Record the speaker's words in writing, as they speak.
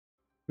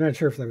I'm not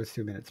sure if that was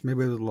 2 minutes.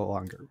 Maybe it was a little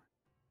longer.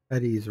 I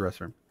had to use the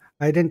restroom.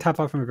 I didn't top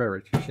off my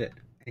beverage. Shit.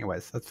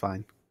 Anyways, that's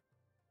fine.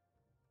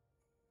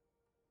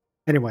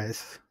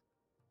 Anyways,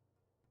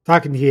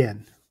 talking to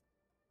Ian.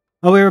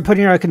 While we were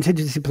putting our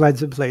contingency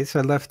plans in place,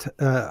 I left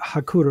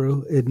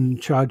Hakuru in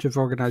charge of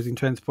organizing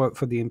transport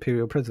for the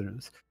Imperial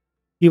prisoners.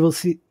 He will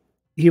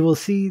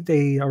see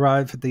they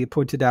arrive at the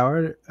appointed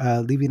hour,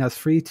 leaving us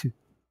free to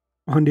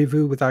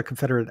rendezvous with our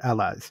Confederate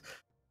allies.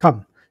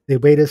 Come, they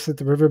wait us at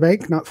the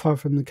riverbank, not far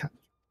from the camp.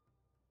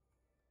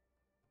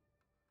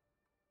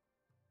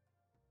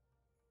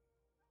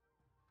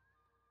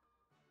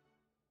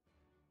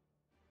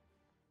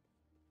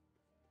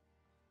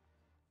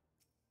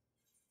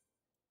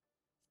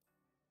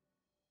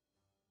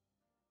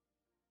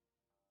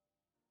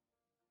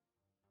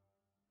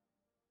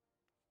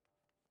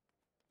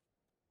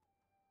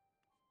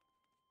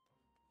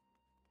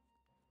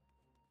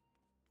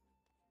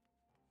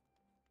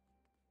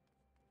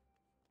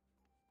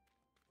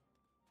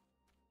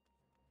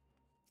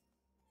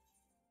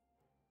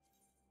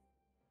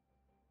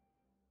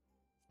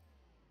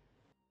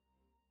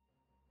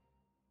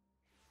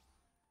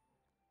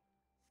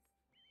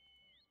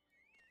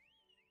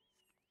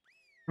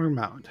 Ground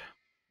mount.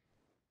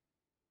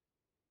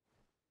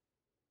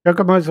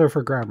 Yokomo's are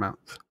for ground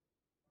mounts.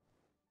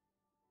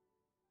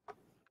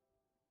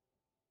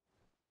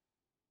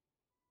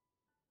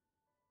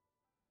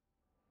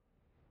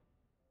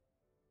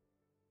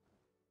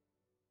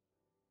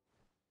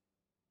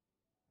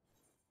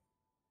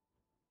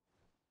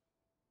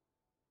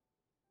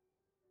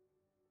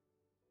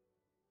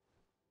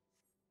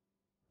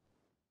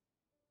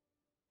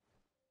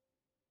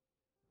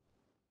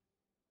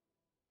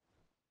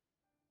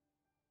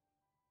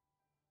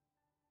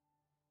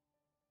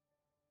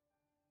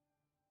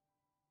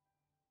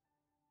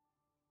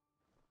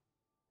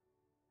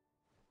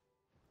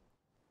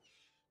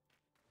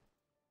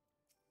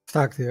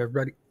 Stock there,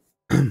 ready.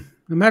 No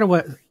matter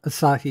what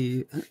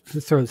Asahi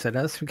throws at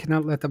us, we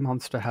cannot let the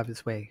monster have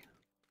his way.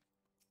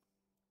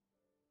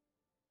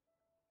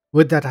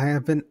 Would that I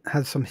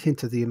had some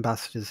hint of the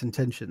ambassador's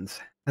intentions.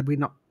 Had we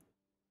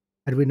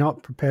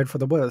not prepared for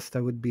the worst,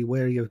 I would be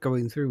wary of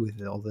going through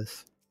with all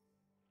this.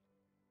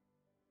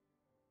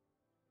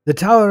 The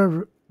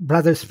tower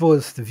rather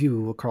spoils the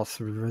view across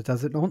the river,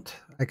 does it not?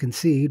 I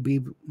concede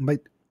we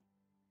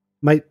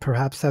might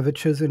perhaps have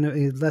chosen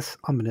a less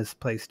ominous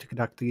place to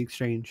conduct the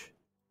exchange.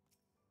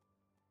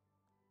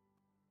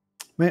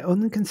 My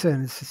only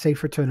concern is the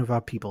safe return of our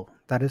people.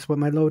 That is what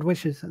my lord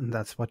wishes, and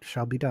that's what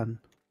shall be done.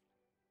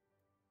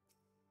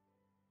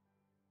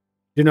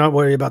 Do not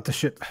worry about the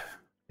ship.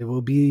 It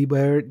will be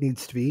where it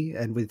needs to be,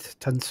 and with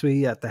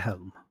Tansui at the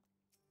helm.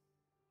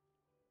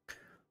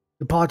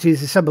 The party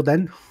is assembled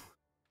then.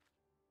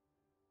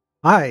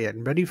 Aye,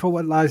 and ready for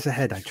what lies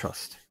ahead, I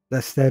trust.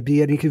 Lest there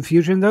be any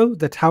confusion, though,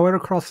 the tower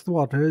across the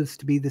water is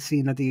to be the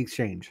scene of the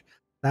exchange.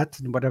 That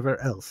and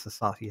whatever else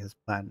Asahi has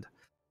planned.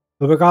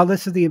 But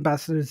regardless of the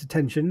ambassador's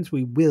intentions,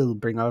 we will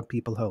bring our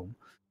people home.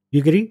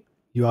 Yugiri,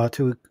 you are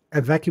to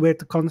evacuate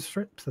the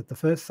conscripts at the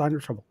first sign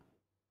of trouble.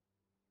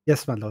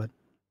 Yes, my lord.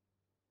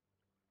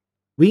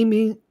 We,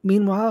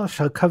 meanwhile,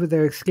 shall cover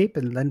their escape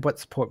and lend what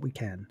support we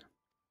can.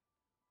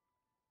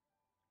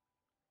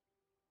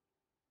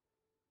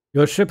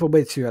 Your ship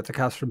awaits you at the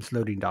Castrum's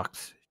loading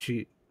docks.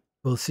 She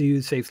will see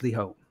you safely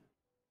home.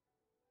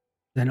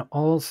 Then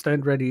all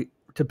stand ready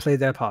to play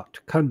their part.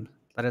 Come,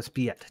 let us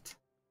be at it.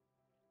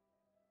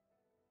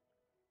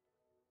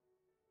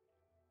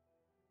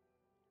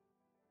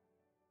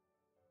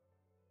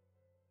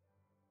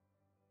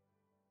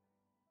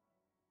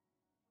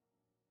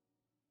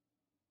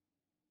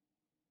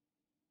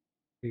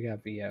 We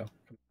got VO.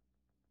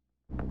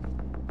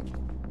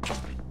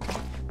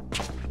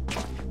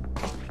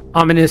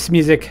 Ominous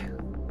music.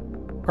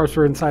 Of course,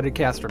 we're inside a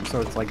castrum,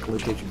 so it's like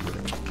location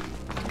music.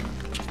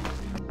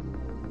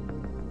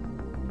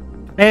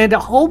 And a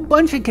whole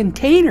bunch of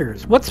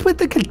containers. What's with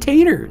the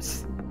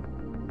containers?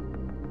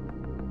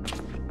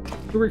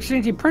 We were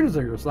exchanging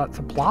prisoners, not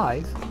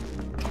supplies.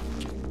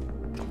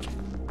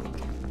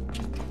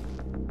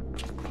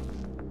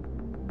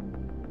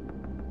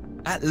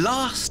 At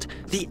last,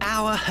 the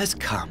hour has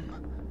come.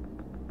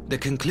 The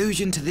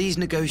conclusion to these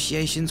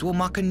negotiations will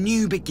mark a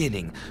new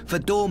beginning for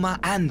Dorma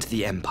and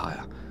the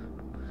Empire.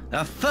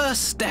 A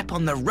first step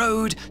on the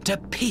road to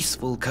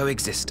peaceful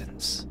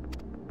coexistence.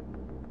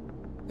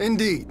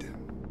 Indeed.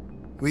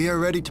 We are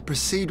ready to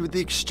proceed with the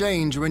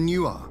exchange when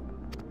you are.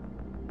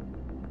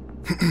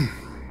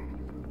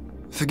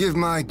 Forgive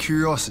my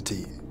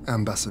curiosity,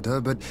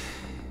 Ambassador, but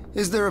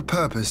is there a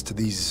purpose to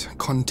these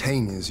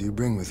containers you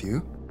bring with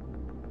you?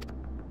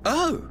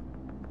 Oh,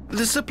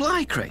 the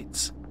supply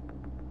crates.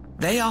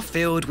 They are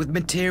filled with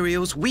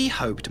materials we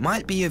hoped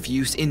might be of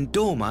use in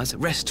Dorma's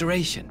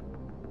restoration.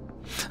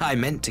 I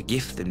meant to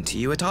gift them to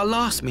you at our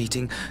last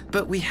meeting,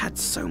 but we had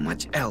so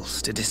much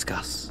else to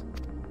discuss.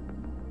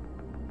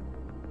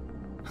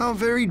 How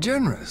very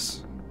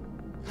generous.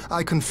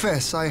 I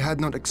confess I had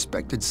not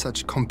expected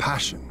such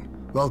compassion,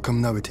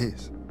 welcome though it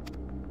is.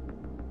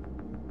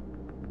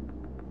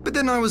 But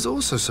then I was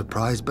also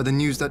surprised by the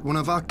news that one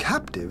of our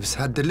captives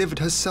had delivered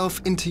herself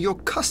into your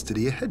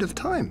custody ahead of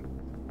time.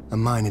 A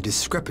minor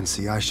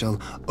discrepancy I shall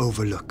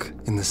overlook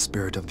in the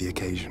spirit of the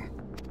occasion.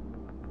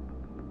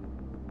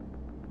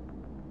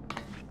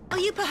 Are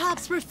you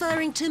perhaps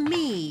referring to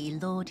me,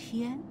 Lord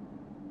Hien?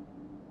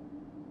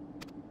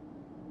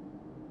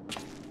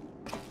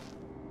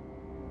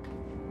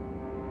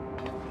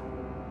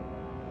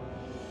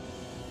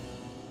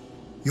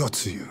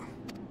 Yotsuyu.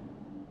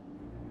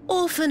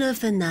 Orphan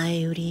of the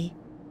Nairi,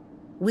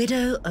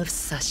 widow of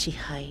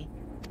Sashihai,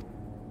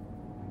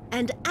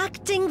 and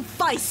acting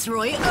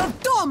Viceroy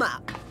of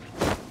Dorma!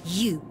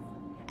 You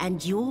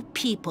and your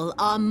people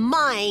are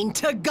mine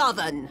to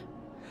govern,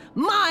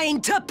 mine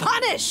to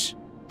punish!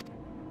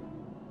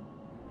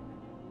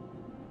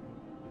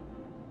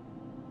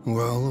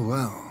 Well,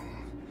 well.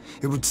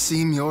 It would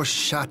seem your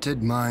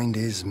shattered mind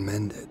is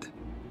mended.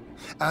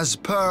 As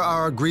per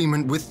our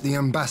agreement with the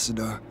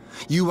ambassador,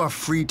 you are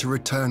free to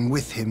return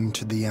with him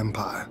to the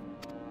Empire.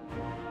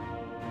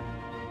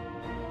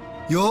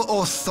 Your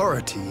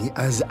authority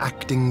as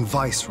acting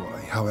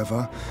Viceroy,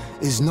 however,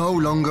 is no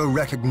longer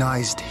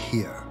recognized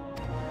here.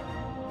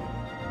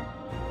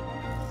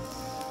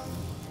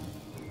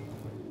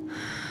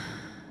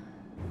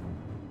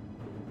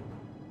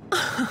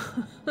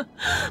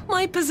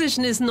 My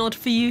position is not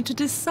for you to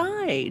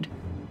decide,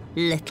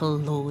 little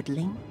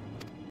lordling.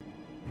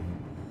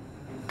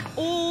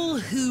 All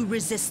who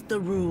resist the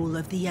rule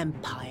of the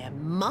Empire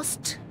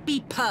must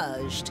be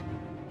purged.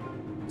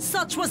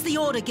 Such was the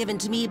order given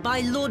to me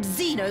by Lord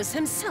Xenos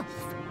himself.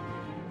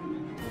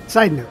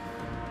 Side note.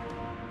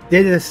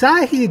 Did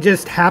Asahi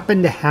just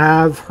happen to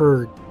have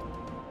her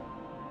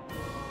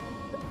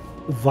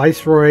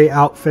Viceroy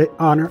outfit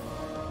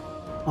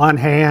on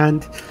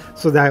hand,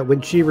 so that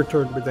when she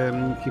returned with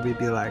him, he would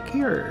be like,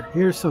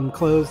 here's some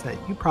clothes that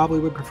you probably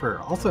would prefer.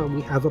 Also,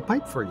 we have a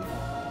pipe for you.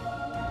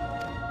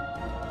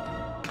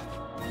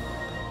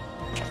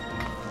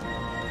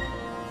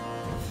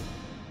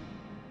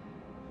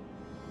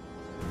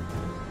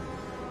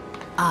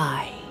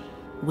 I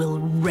will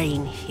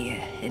reign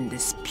here in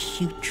this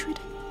putrid,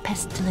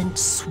 pestilent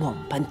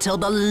swamp until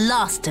the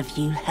last of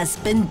you has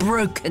been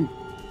broken.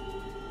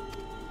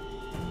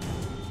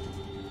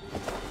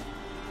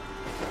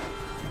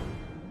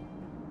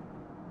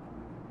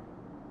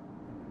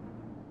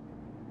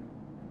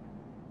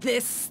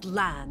 This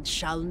land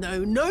shall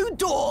know no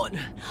dawn.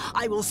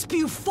 I will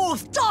spew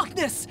forth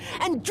darkness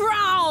and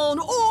drown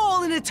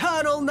all in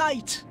eternal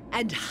night.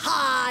 And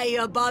high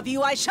above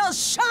you I shall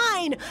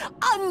shine,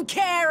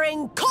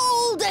 uncaring,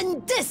 cold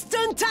and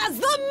distant as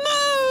the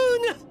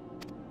moon!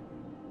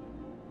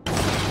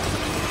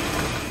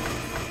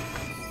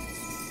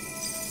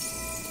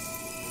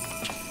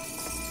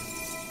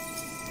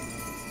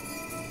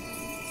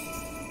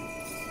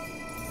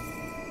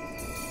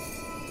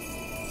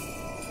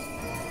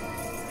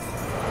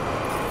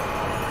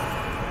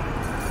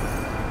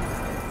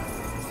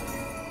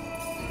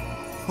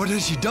 What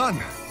has she done?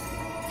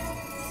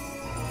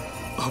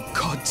 Oh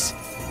gods,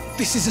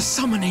 this is a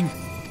summoning.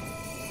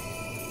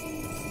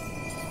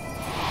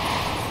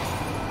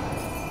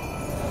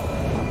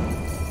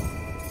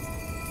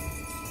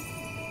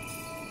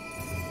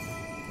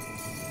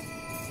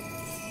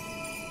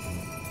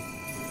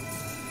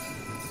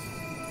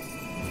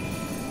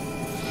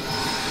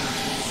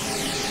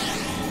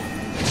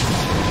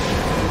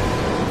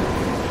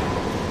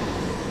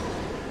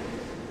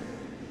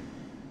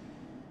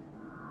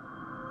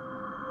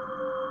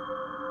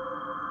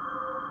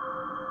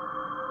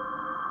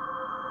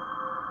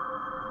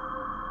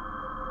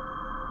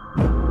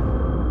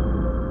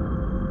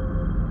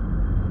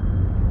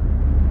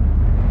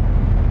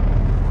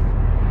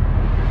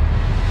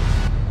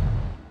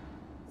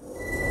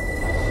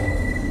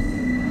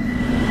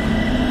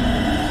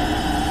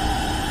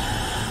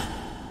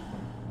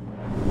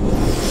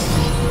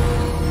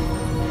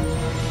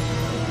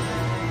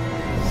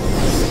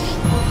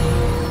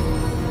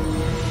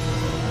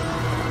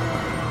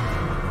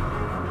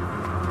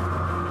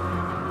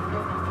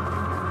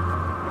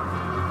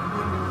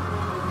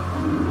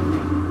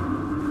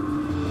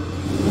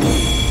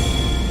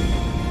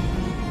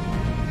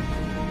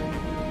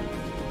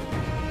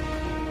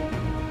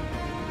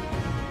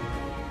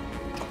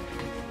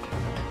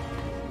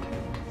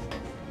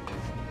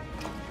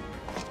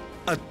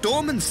 A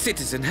Dorman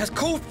citizen has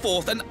called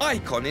forth an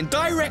icon in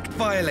direct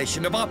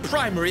violation of our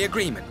primary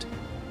agreement.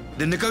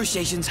 The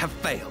negotiations have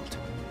failed.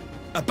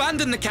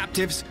 Abandon the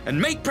captives and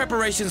make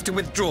preparations to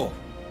withdraw.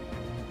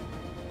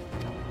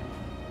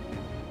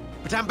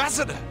 But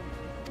Ambassador!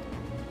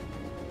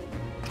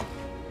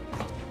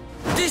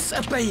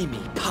 Disobey me,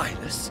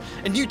 Pilus,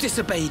 and you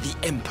disobey the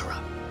Emperor.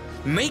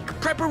 Make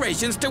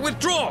preparations to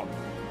withdraw!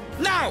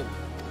 Now!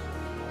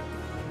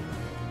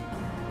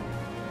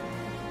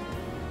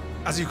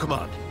 As you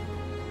command.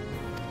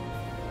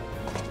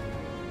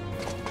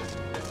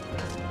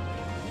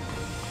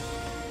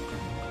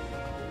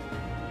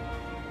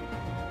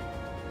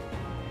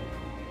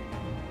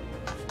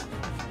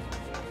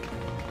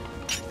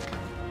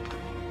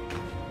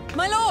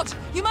 My lord,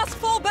 you must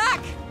fall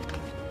back!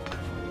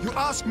 You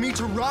ask me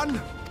to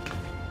run?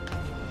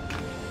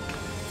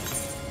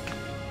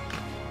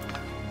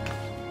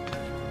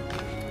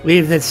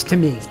 Leave this to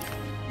me.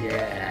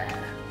 Yeah.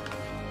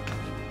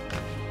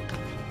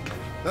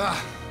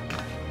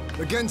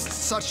 Against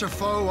such a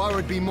foe, I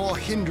would be more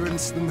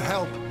hindrance than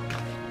help.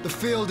 The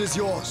field is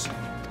yours.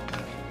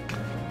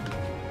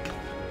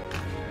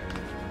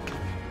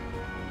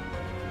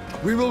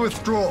 We will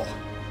withdraw,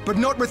 but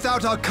not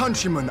without our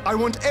countrymen. I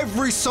want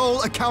every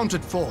soul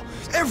accounted for.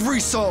 Every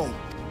soul!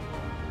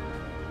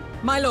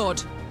 My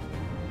lord.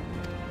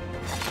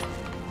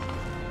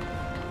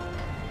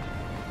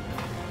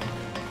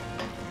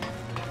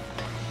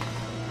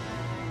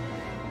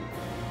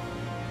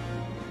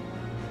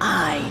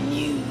 I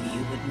knew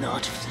you would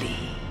not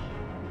flee.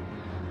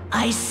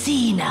 I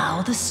see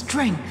now the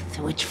strength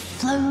which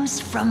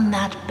flows from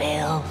that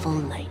baleful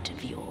light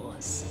of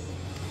yours.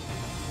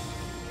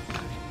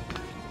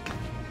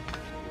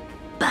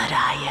 But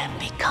I am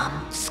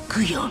become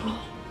Tsukuyomi,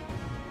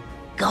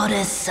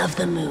 goddess of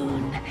the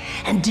moon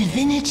and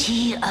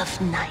divinity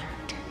of night.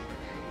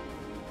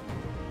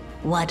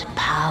 What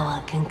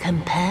power can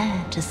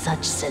compare to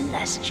such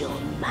celestial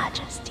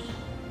majesty?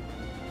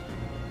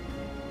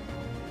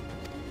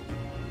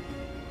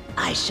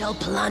 I shall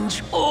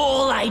plunge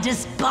all I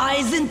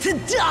despise into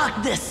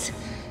darkness.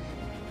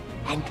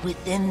 And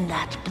within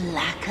that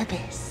black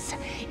abyss,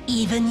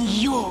 even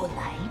your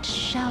light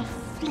shall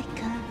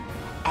flicker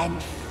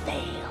and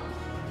fail.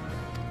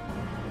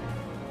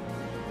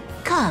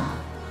 Come,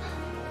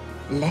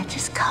 let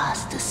us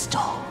cast the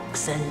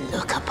stalks and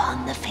look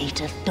upon the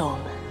fate of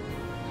Dorma.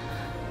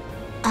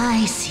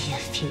 I see a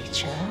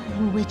future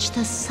in which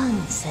the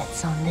sun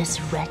sets on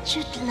this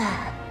wretched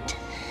land.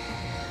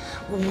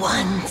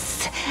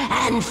 Once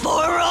and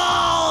for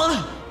all!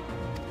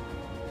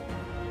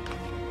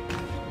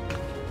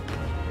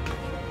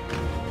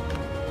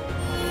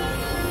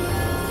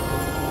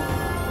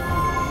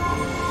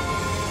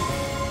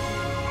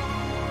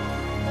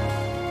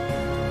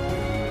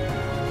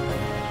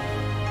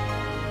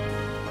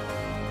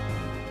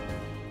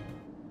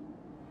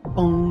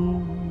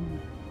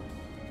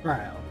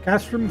 Alright,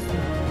 cast from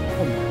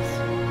homeless.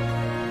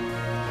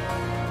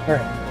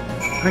 Alright.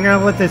 I'm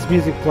gonna let this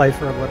music play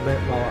for a little bit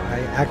while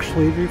I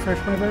actually refresh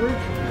my beverage.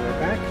 I'll be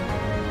right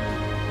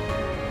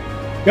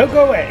back.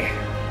 Go away!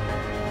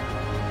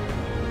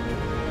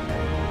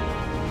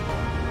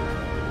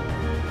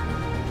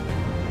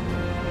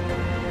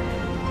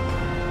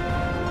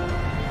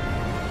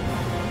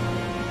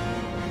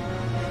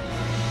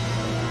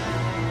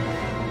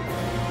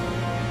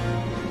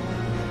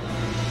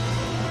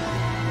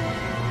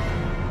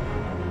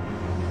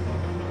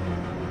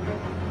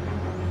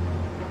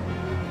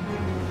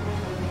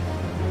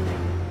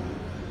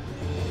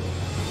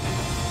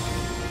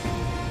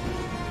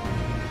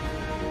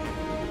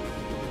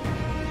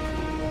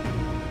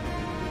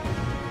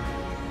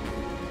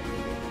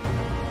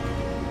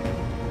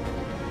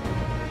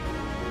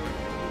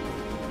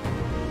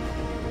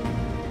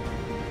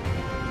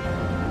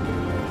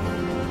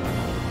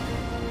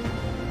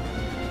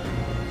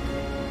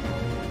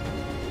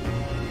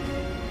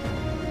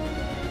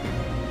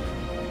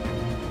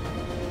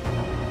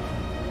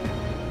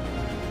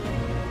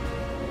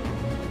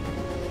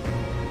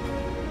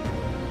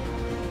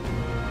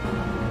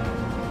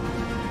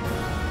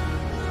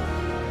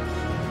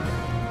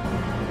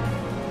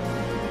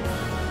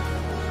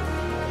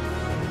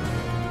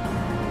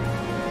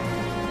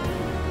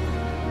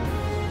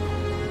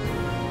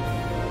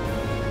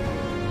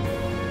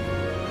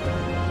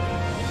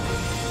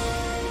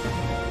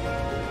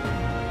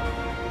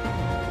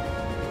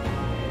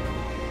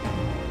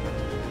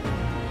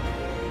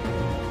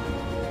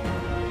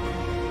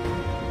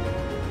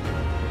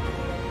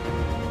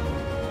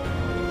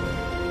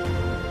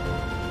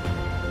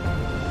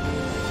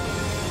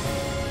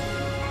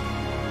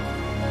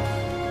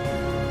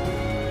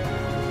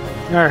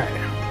 Alright.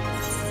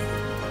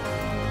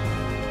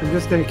 I'm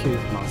just gonna keep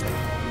it moving.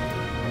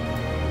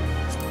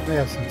 We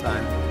have some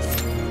time.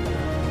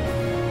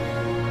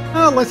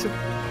 Oh, less than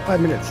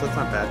 5 minutes, that's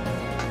not bad.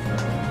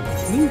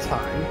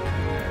 Meantime,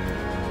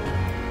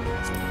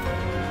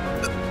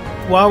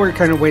 while we're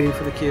kind of waiting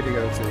for the queue to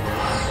go through here,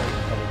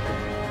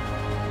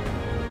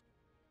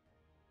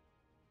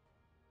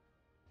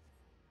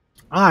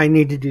 I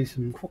need to do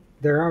some.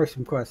 There are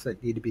some quests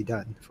that need to be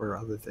done for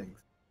other things.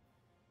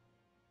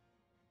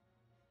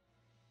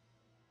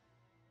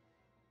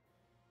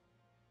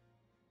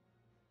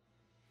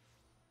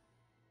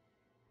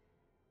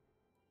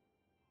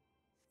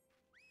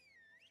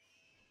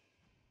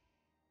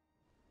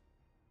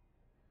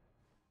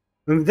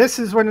 And this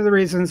is one of the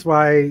reasons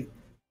why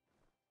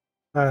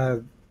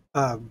this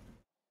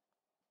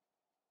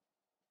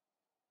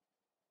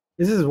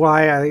is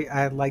why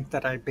I like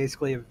that I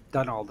basically have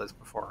done all this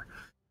before.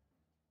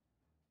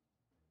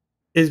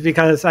 Is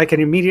because I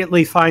can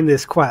immediately find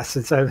this quest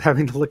instead of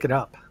having to look it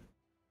up.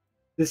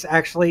 This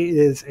actually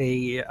is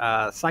a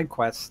side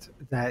quest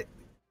that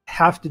you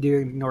have to do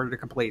in order to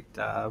complete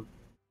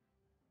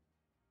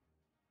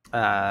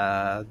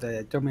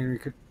the domain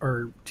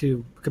or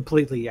to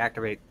completely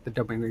activate the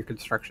domain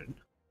reconstruction.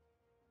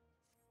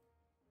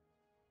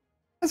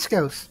 Let's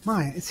go.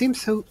 My, it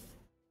seems so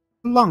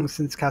long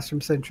since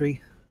Castrum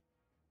Sentry.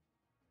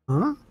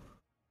 Huh?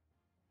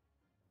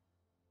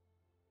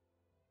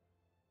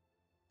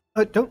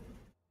 Don't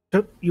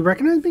you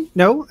recognize me?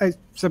 No, I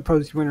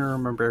suppose you wouldn't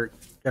remember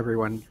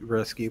everyone you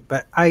rescued,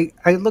 but I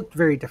looked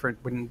very different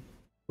when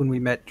we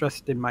met,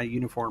 dressed in my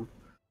uniform.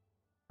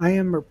 I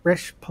am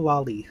Resh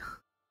Palali.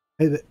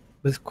 It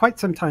was quite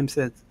some time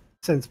since,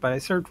 but I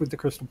served with the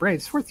Crystal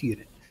Braves 4th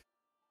Unit.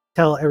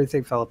 Till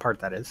everything fell apart,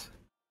 that is.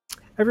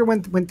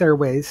 Everyone went their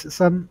ways.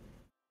 Some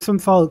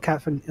followed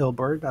Captain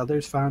Ilbord,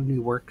 others found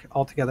new work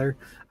altogether.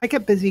 I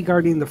kept busy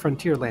guarding the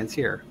frontier lands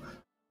here. A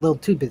little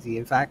too busy,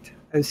 in fact.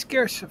 I was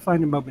scarce to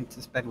find a moment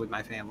to spend with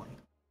my family.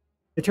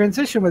 The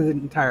transition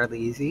wasn't entirely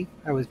easy.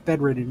 I was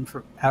bedridden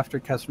after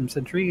Custom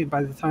Century, and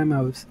by the time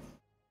I was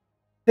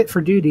fit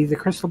for duty, the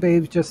Crystal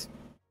Babes just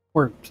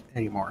weren't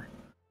anymore.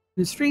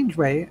 In a strange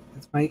way,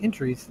 it's my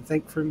injuries to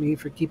thank for me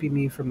for keeping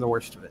me from the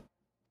worst of it.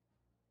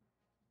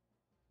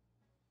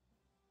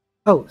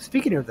 Oh,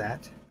 speaking of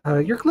that,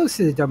 you're close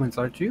to the Dummins,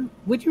 aren't you?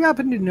 Would you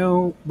happen to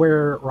know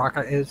where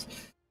Raka is?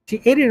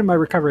 She aided in my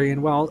recovery,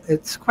 and well,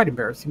 it's quite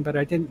embarrassing, but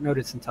I didn't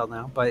notice until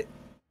now. But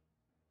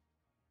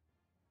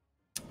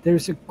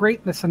there's a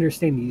great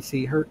misunderstanding, you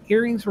see. Her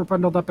earrings were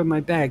bundled up in my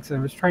bags, and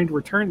I was trying to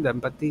return them,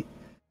 but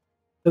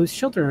those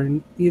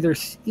children neither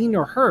seen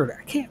nor heard.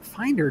 I can't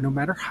find her no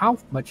matter how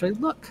much I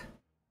look.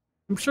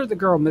 I'm sure the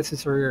girl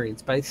misses her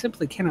earrings, but I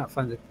simply cannot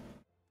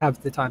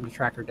have the time to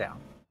track her down.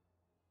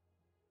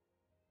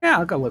 Yeah,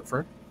 I'll go look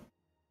for her.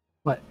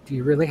 What, do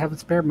you really have a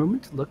spare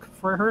moment to look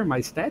for her in my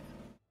stead?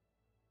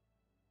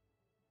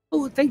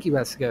 Oh, thank you,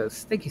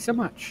 Escos. Thank you so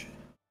much.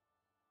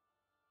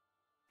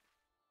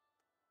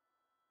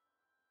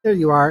 There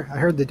you are. I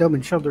heard the Dome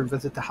and children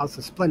visit the House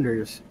of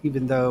Splendors,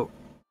 though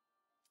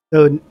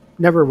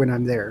never when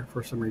I'm there,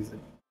 for some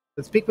reason.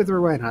 But speak with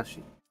Rowena.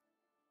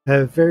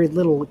 Very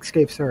little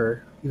escapes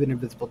her, even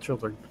invisible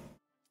children.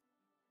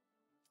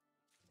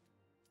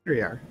 Here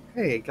you are.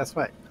 Hey, guess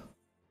what?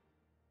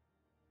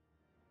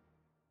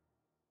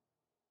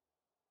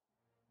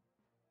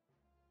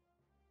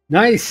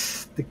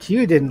 Nice! The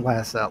queue didn't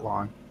last that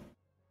long.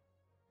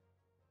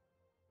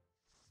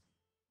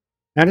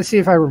 Now to see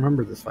if I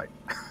remember this fight.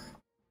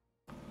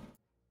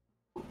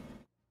 I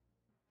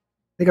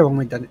think I've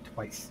only done it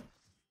twice.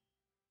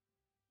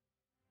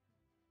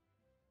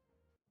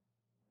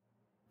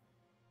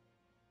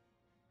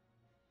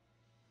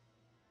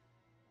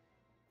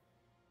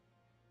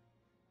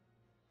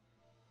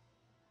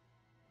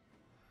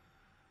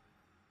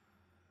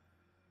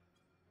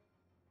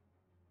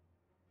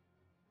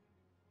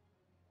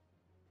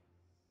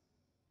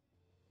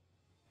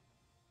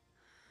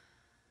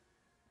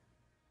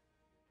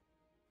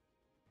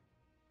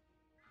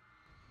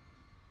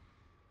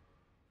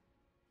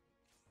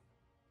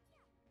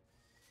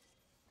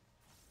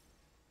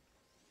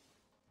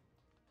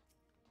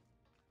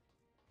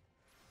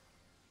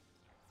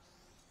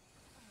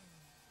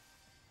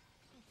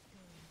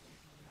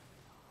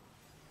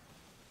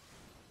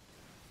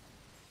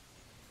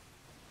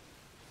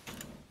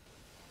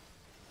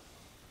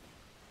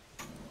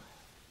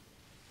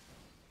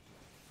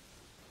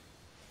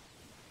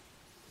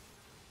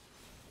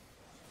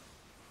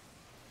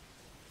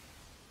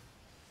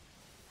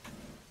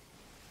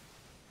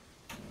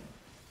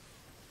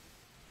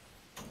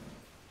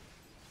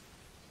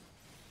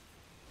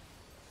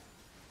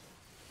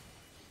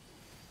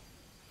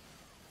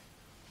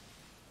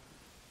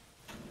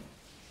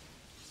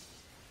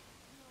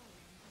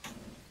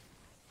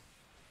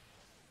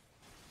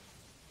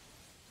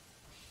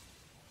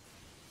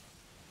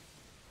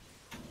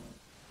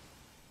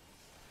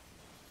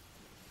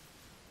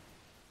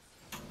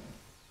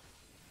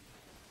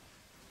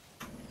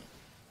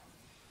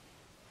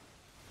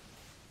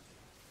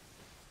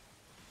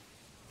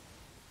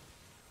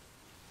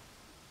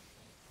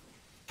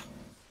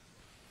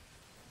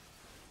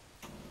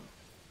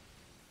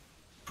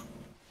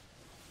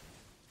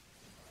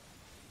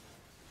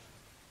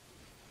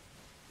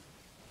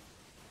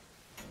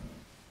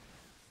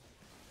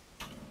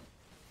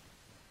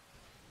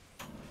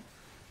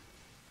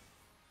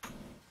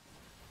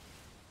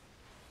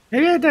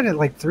 Maybe I did it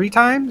like 3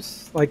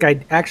 times. Like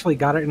I actually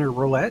got it in a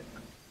roulette.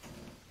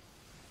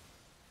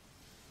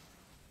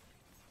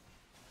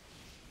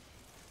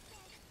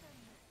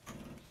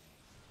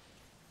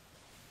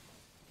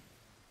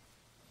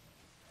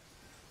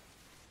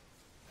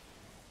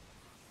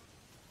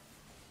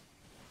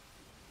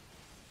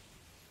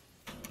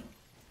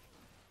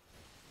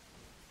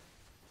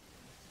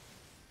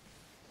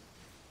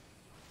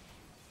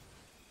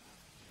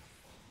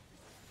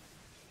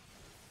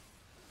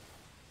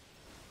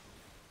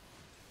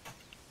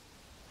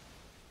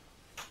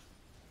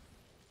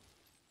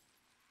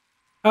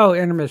 Oh,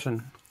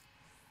 intermission.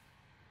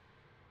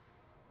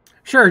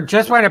 Sure,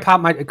 just when I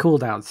pop my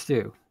cooldowns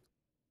too.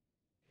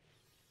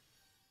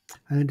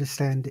 I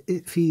understand.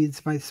 It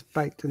feeds my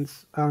spite and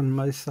on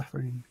my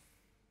suffering.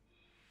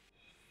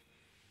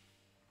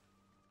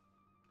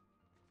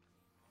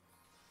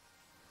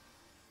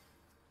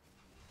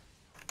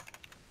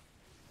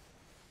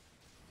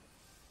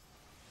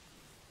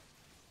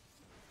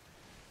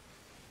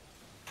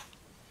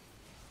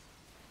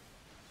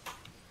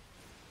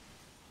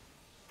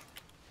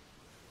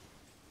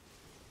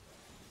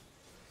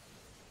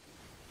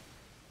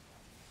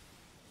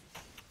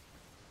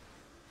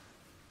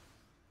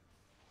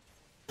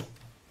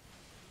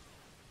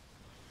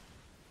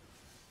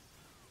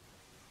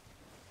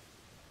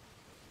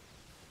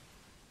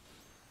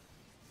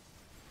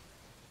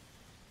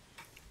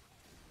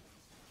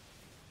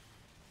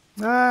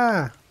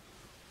 Ah!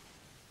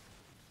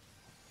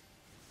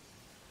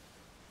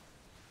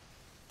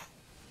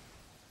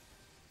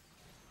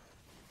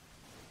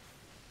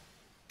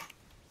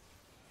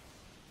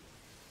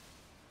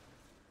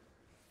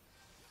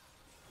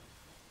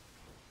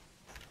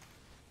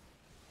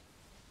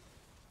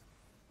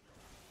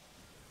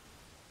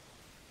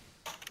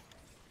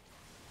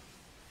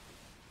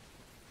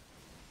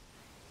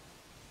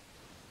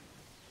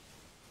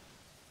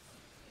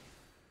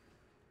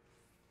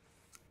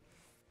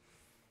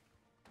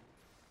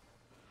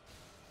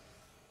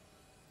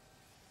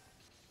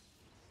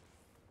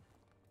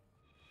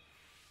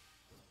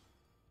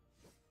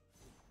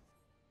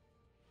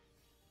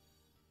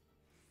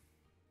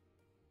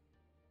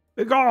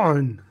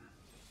 Begone!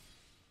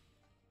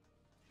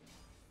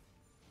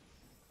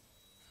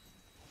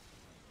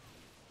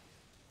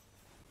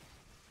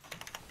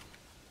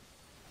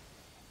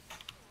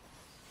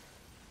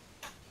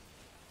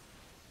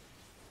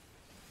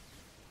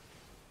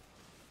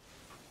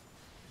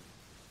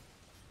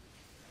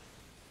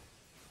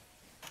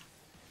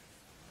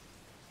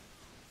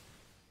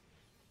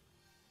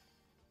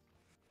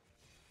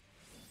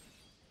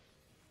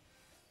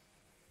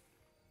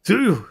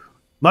 You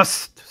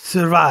must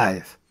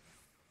survive.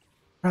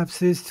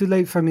 Perhaps it is too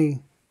late for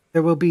me.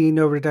 There will be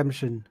no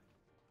redemption.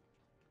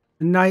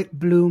 The night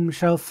bloom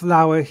shall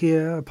flower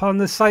here upon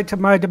the site of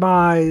my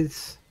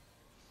demise.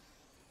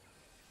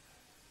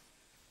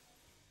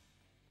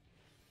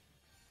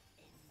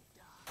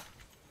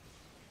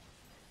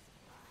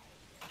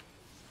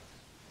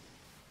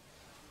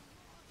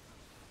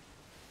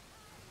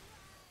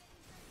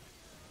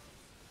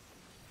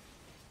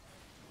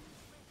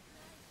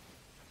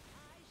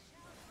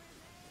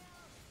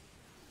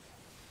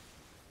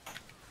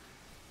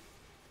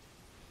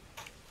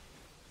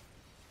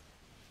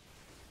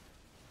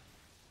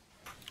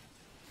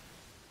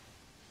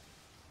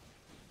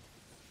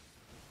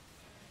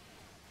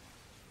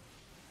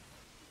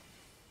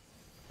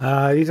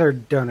 These are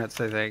donuts,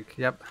 I think.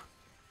 Yep.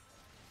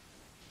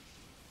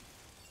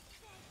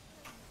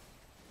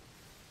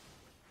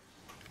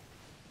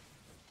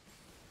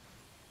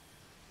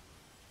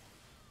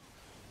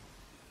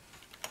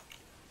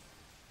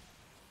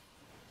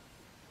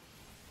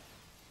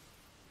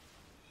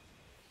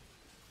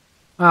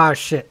 Ah,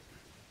 shit.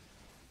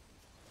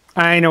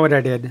 I know what I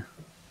did.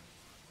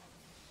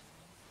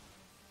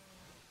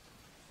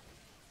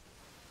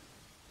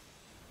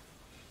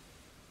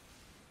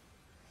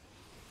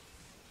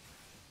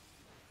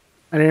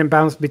 I didn't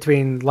bounce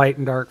between light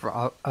and dark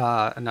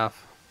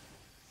enough.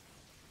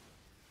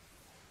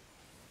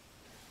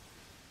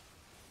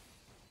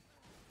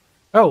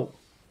 Oh,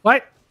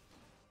 what?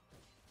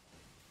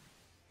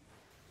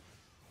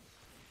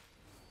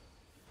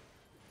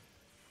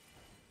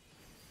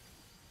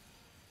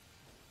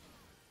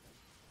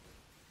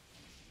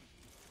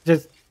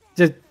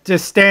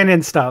 Just stand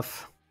in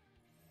stuff.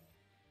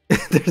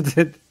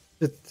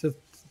 just,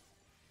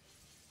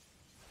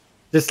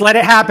 just let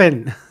it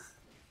happen.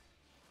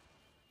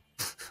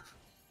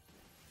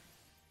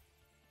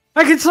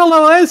 I can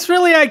solo this,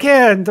 really I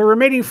can. The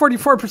remaining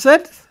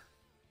 44%.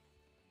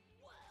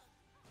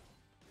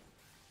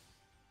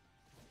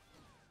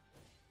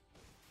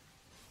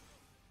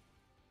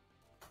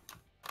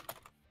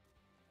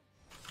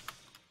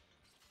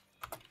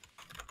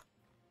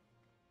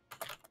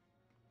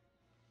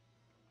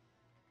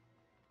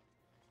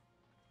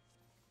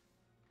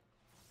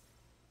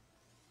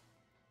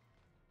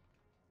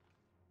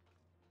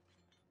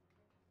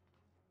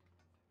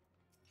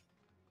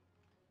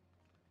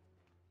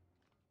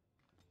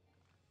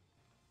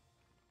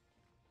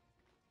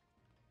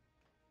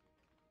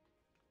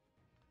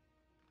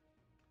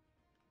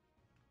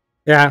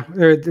 Yeah,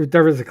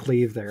 there was a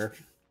cleave there.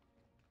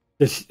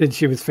 And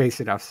she was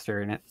facing off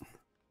staring it.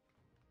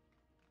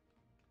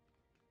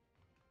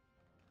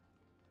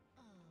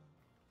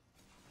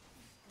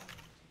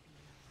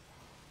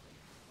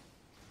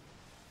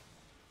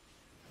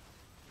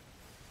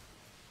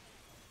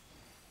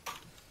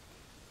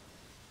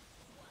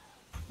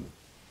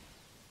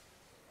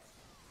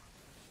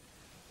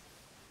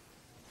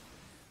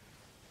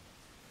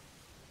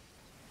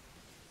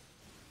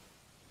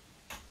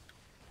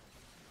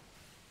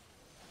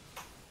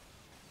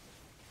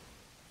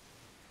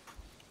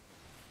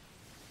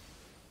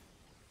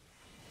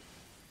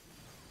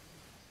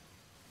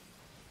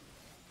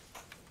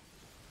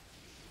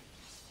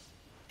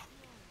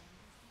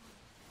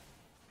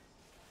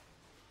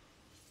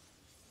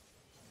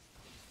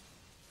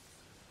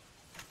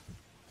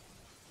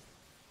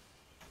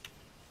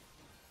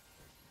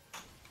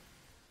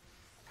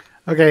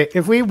 Okay,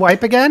 if we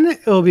wipe again,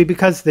 it'll be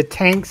because the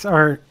tanks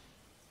aren't.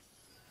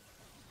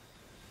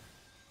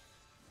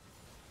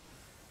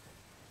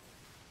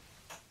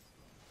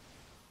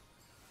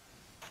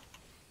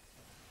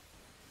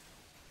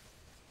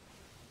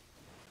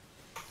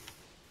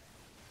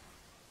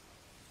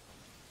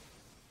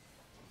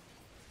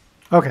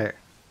 Okay,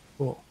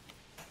 cool.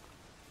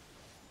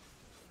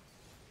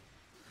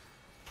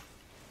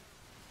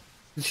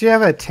 Did she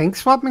have a tank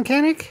swap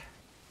mechanic?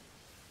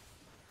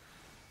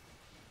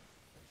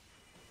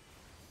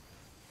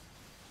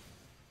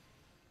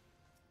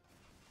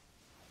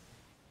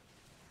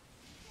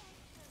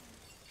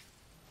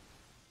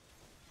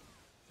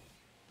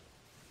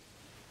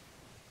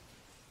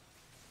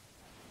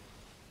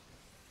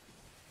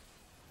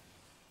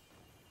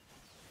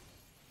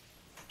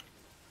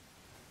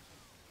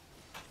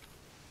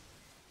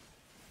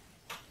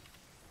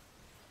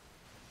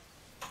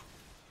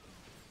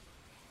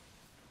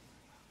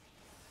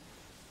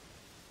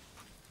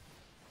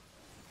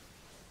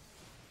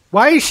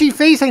 Why is she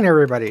facing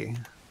everybody?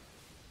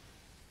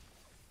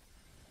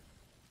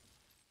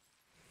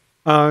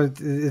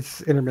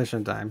 It's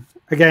intermission time.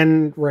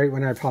 Again, right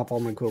when I pop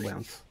all my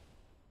cooldowns.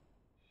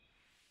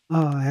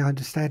 Oh, I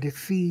understand. It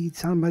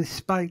feeds on my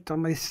spite,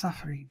 on my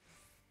suffering.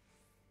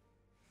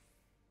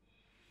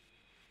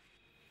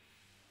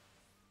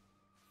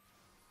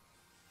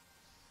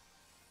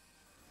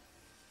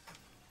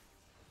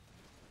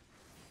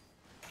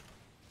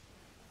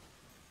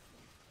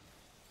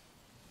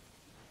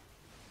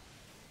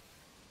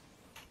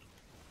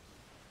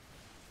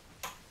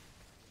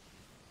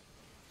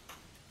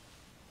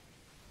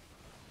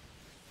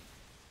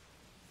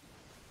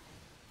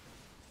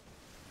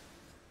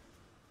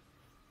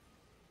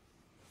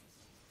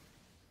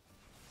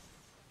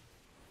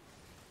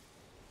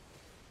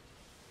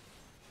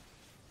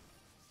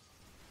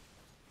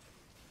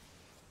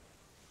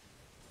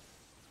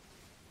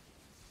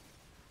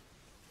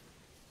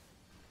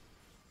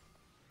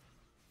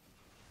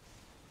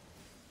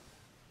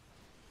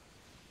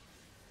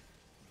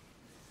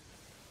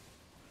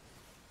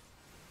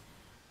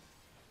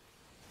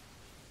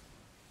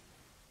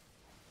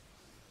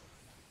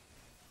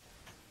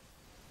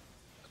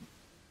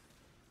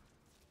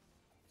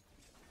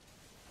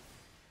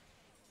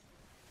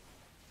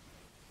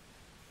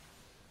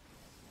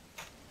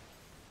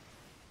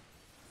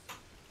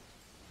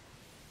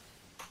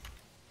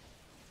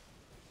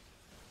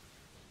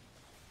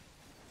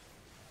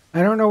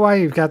 I don't know why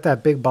you've got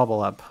that big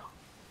bubble up.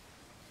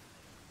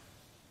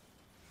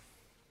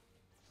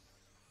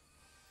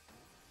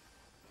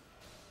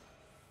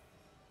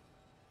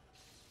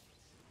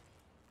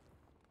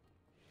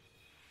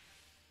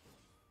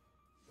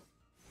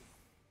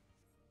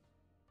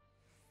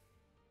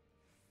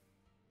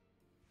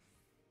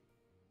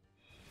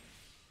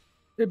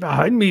 They're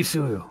behind me,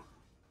 Suyu.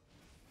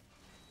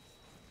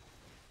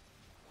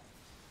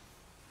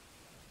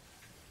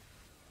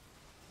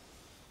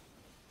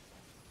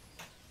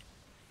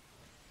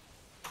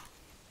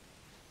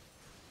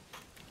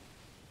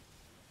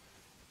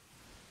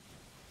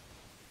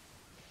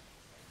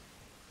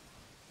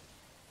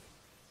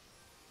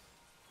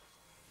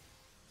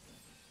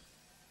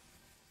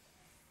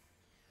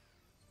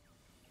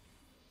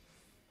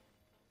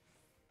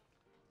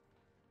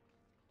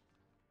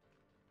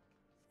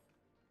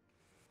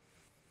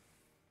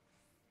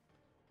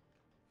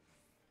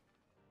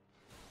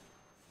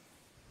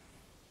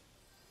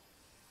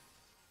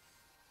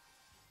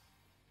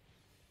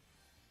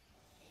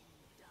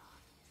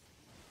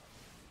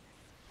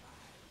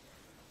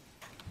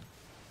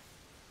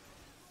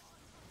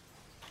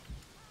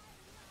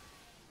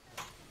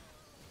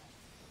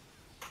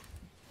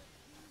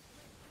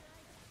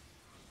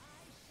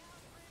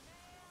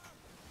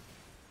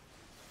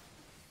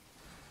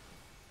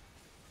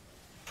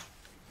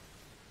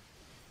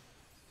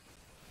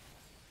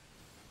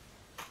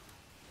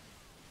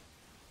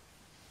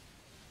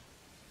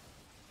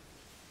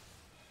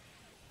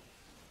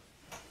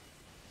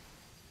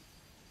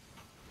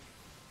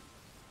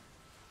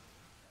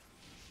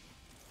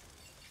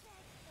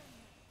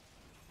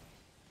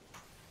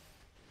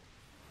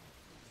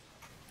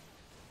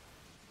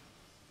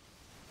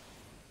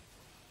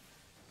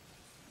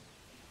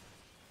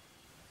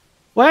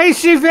 Why is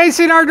she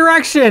facing our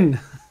direction?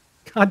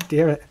 God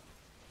damn it.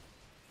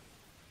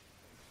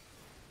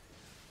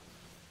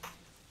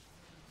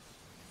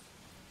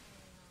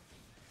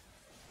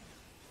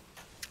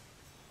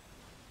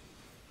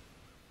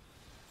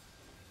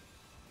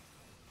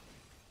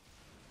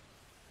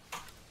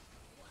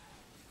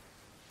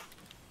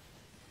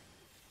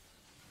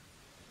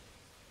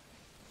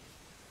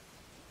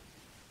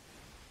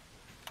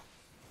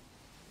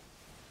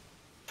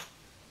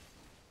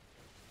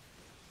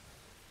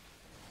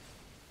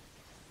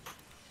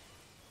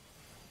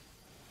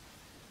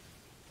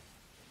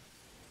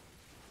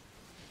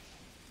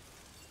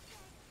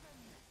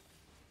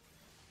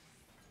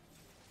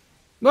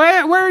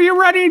 Where are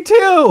you running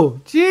to?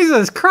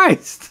 Jesus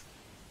Christ.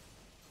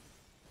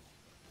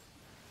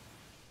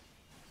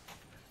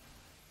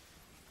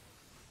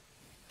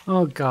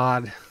 Oh,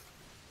 God.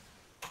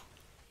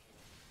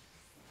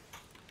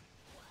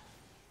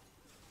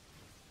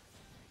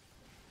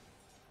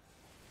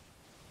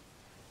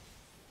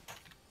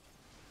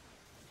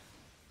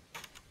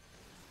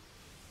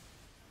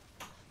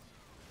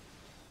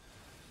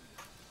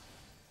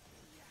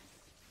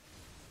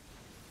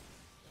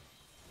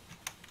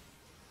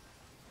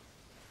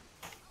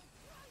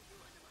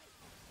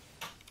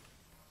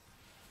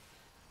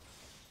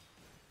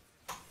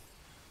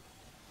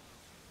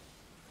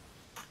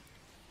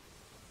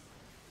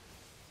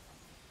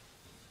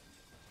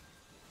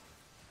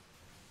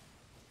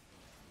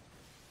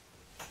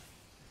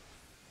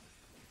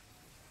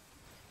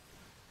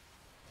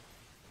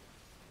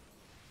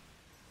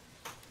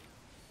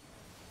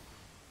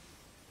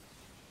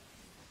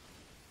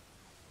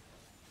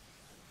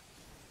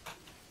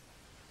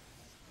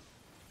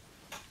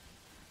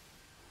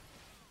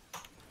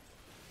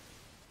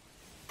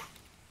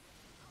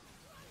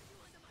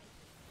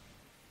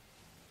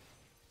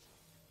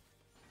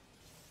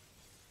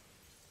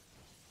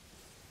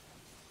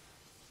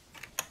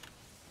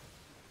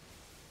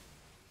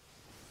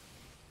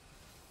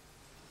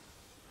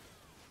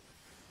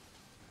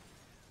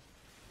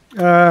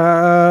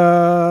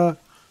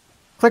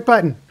 Click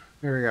button.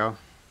 There we go.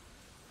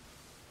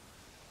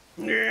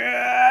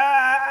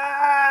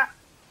 Yeah.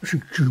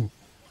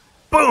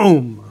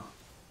 Boom.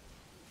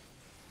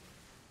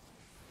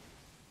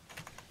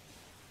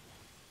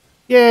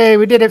 Yay,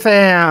 we did it,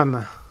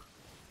 fam.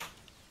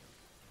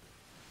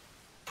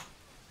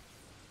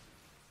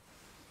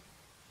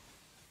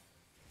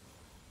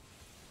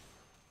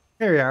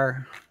 There we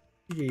are.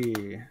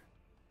 Yeah.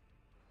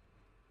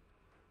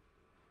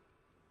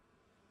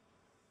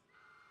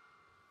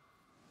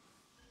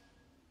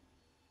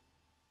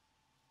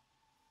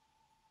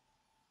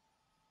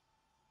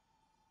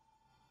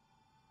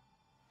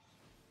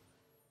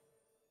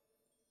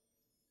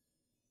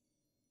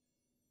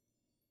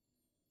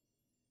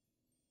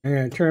 I'm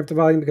going to turn up the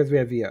volume because we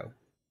have VO.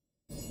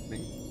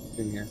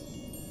 In here.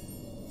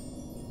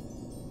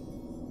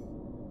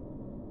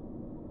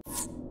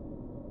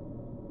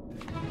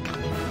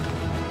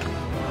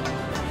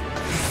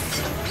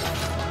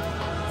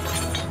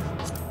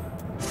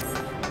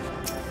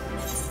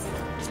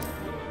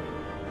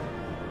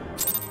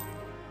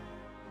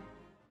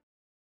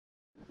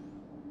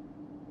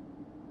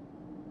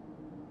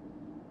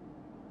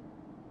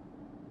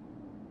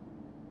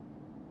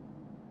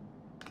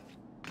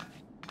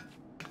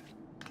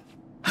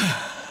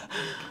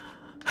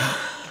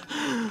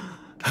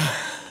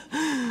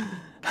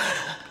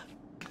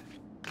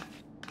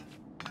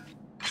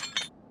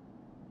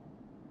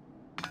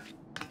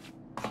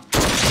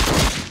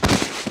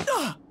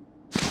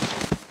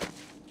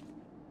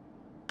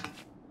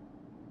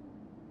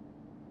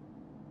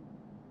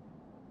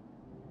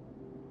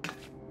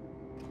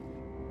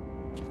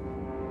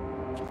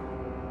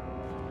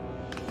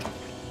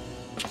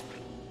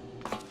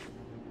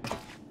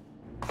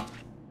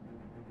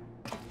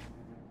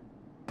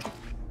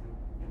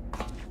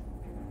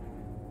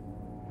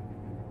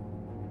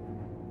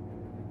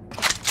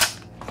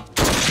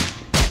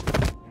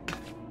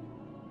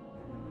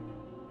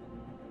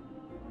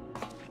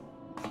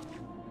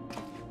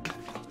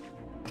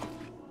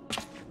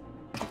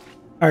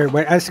 All right,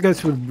 what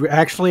Esagos would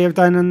actually have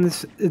done in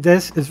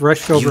this is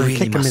rushed over and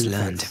kick him in the face. You really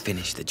must learn to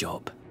finish the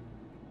job.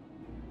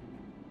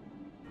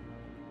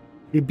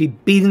 He'd be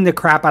beating the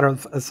crap out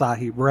of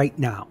Asahi right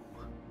now.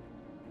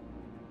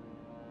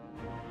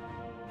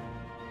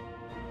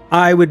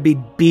 I would be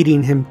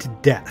beating him to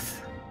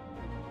death.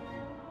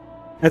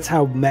 That's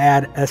how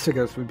mad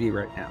Esagos would be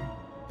right now.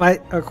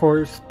 But, of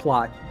course,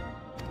 plot.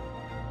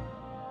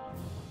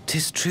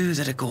 'Tis true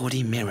that a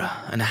gaudy mirror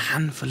and a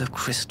handful of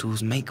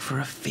crystals make for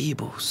a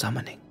feeble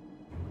summoning.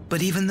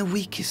 But even the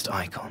weakest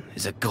icon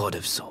is a god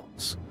of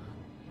sorts.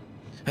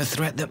 A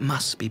threat that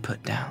must be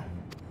put down.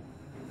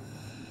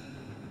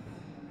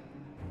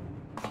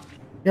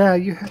 Yeah,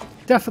 you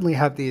definitely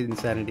have the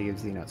insanity of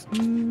Xenos.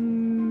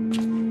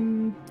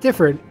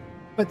 Different,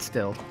 but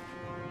still.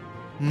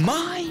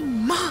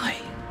 My,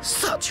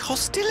 such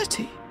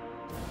hostility!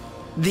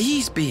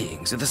 These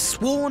beings are the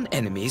sworn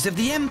enemies of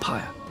the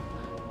Empire.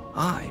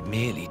 I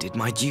merely did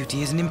my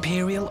duty as an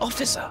Imperial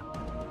officer.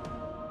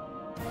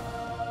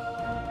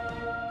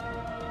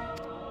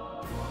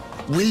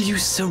 Will you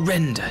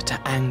surrender to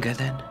anger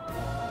then?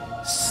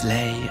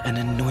 Slay an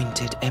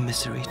anointed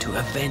emissary to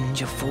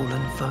avenge a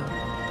fallen foe?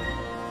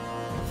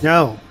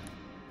 No,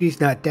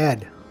 he's not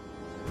dead.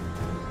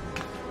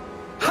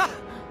 Ha!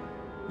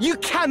 You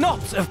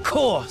cannot, of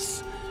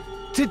course!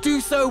 To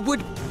do so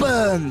would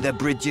burn the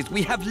bridges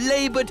we have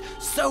labored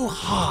so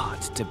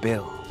hard to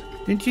build.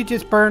 Didn't you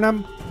just burn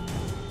him?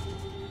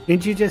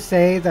 Didn't you just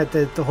say that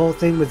the whole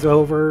thing was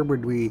over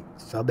when we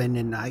summoned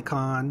an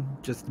icon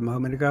just a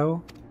moment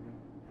ago?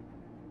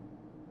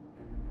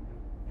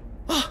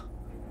 Oh,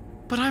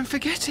 but I'm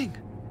forgetting.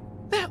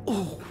 They're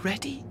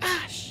already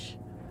ash.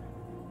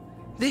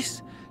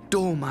 This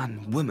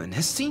doorman woman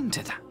has seen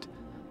to that.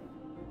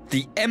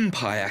 The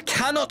Empire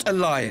cannot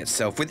ally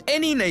itself with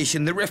any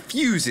nation that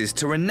refuses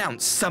to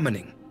renounce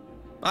summoning.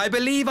 I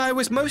believe I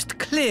was most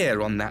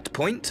clear on that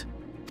point.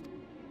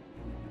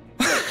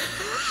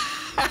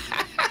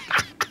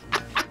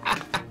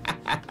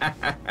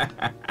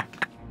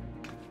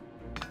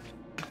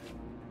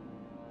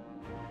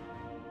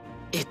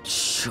 It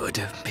should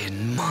have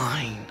been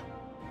mine.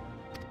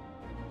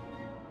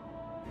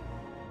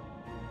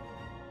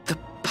 The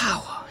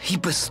power he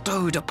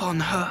bestowed upon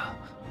her.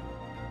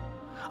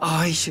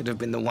 I should have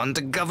been the one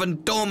to govern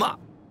Dorma.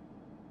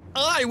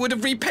 I would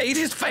have repaid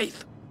his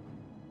faith.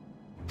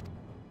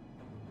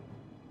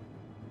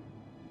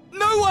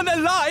 No one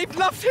alive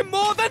loves him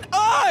more than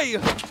I!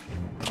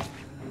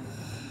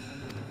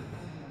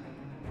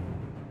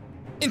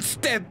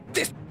 Instead,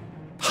 this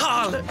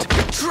harlot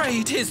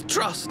betrayed his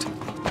trust.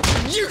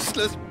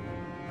 Useless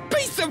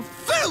piece of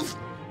filth!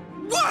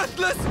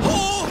 Worthless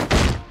whore!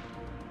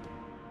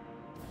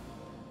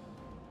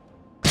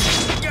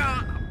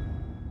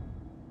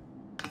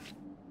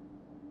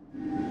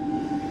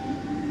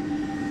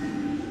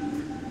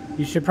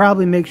 You should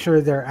probably make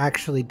sure they're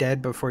actually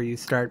dead before you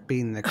start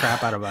beating the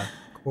crap out of a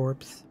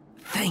corpse.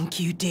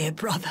 Thank you, dear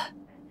brother,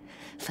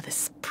 for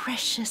this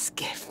precious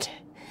gift.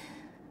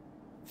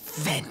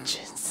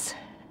 Vengeance.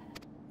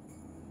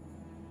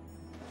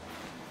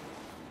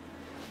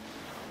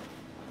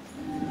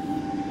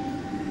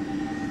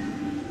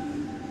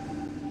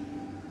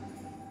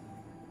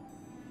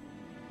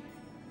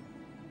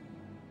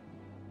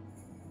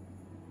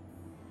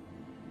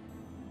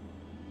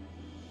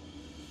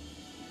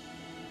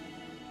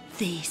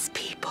 These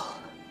people,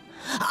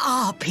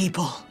 our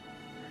people,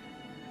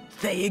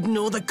 they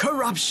ignore the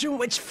corruption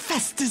which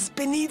festers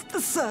beneath the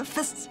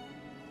surface.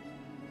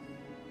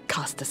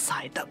 Cast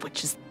aside that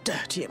which is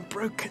dirty and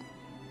broken.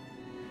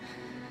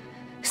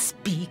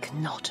 Speak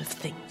not of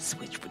things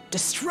which would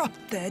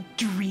disrupt their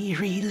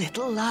dreary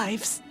little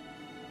lives.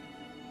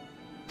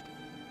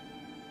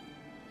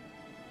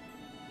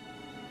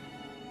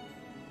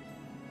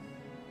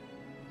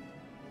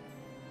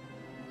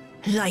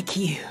 Like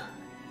you,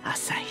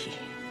 Asahi.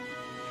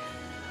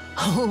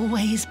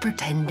 Always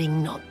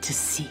pretending not to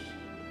see.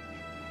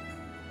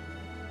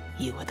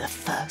 You were the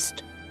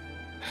first.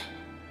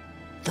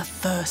 The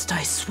first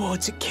I swore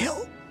to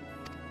kill.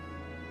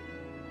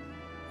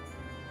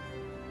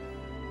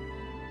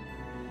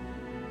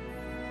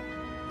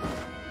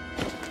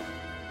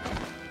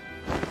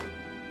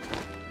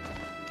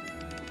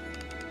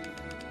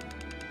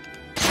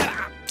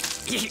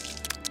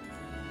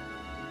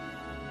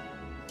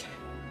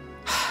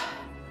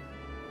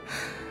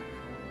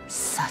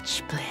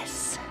 Such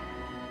bliss.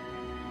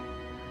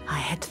 I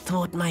had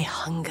thought my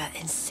hunger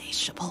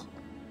insatiable.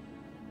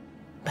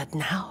 But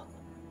now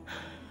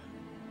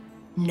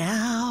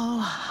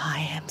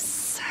I am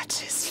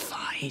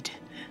satisfied.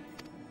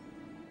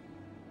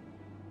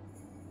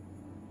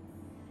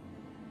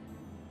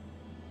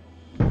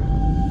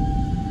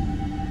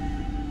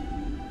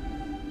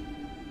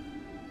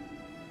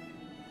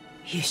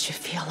 You should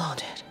feel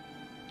honored,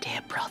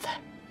 dear brother.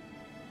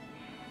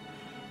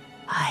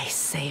 I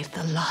saved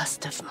the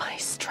last of my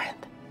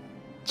strength,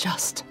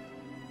 just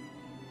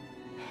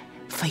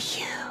for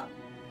you.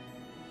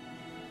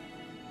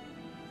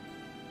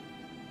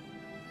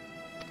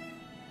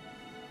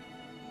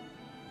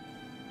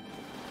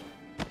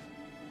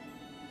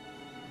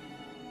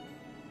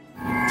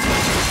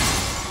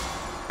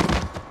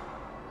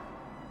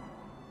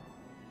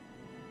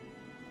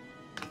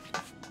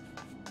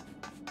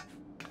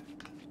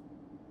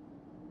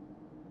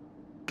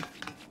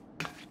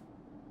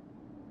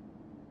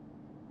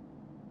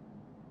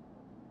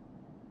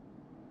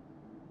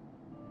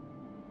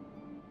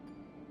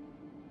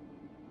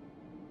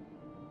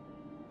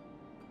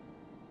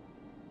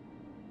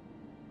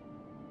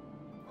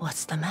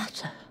 What's the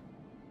matter?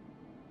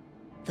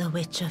 The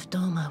Witch of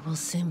Doma will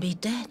soon be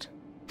dead.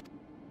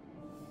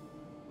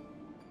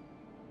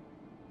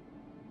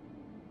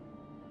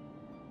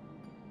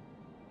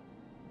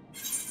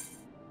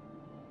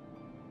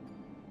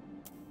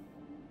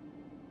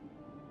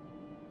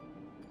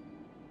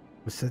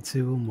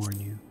 Setsu will mourn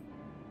you.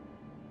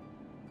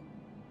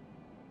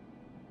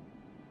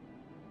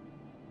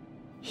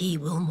 He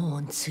will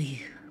mourn too,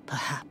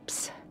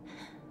 perhaps.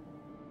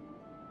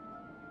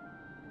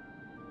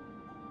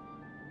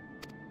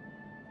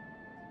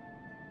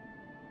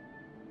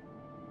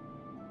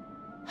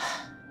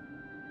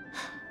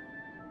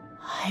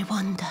 I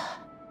wonder,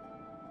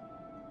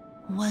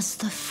 was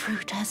the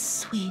fruit as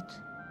sweet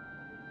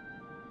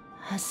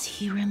as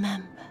he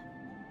remembered?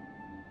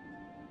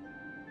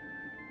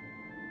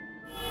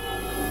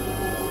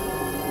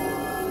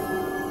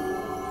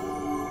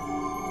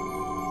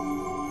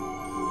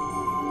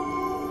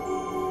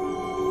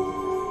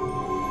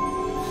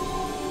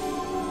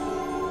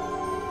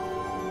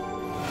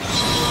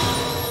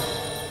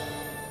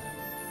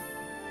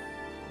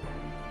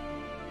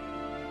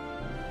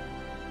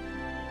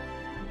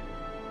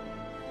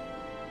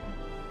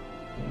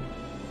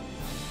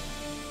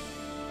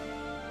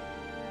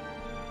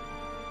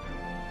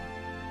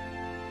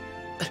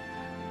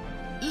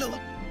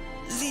 Lord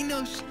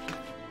Xenos.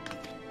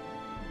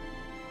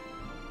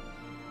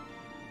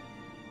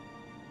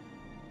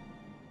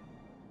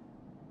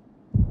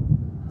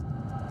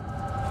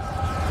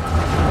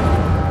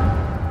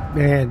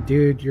 Man,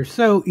 dude, you're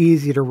so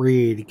easy to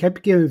read. You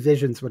kept giving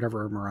visions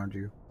whenever I'm around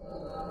you.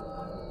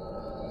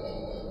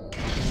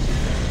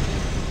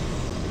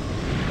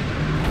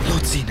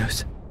 Lord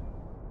Xenos.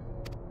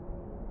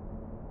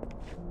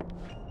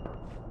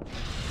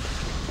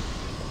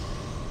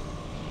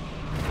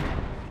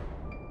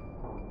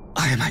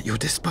 I am at your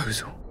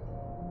disposal.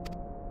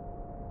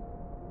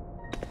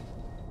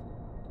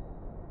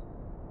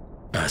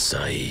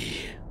 Asahi,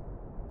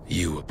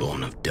 you were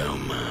born of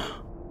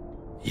Doma,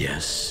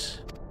 yes?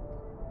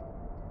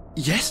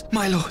 Yes,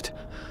 my lord.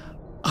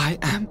 I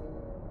am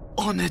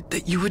honored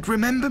that you would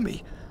remember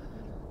me.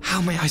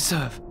 How may I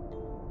serve?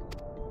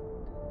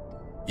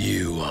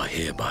 You are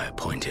hereby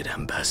appointed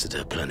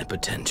Ambassador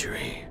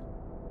Plenipotentiary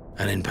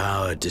and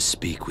empowered to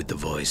speak with the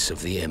voice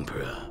of the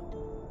Emperor.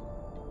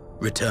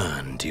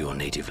 Return to your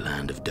native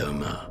land of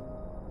Doma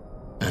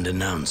and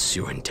announce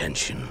your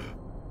intention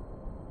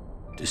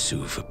to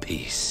sue for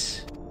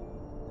peace.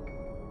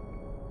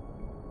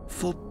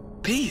 For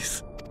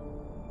peace?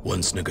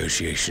 Once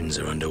negotiations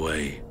are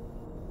underway,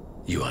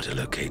 you are to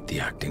locate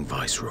the acting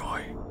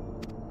Viceroy.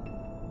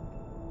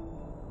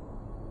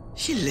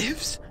 She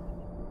lives?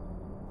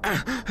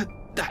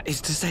 That is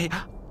to say,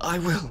 I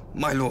will,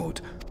 my lord.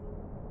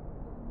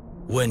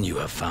 When you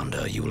have found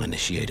her, you will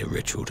initiate a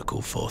ritual to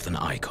call forth an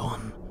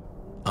icon.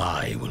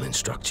 I will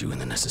instruct you in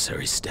the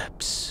necessary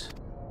steps.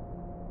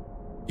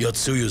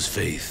 Yotsuyu's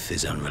faith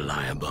is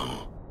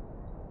unreliable.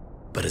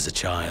 But as a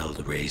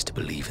child raised to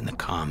believe in the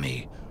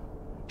kami,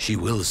 she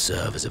will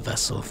serve as a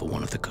vessel for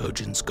one of the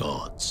Kojin's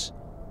gods.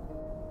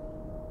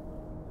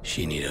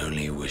 She need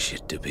only wish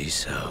it to be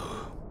so.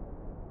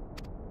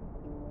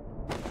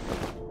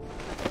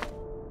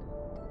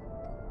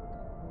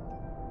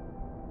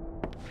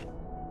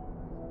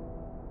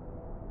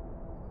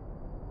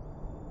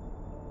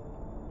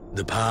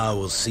 The power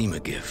will seem a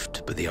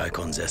gift, but the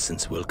icon's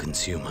essence will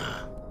consume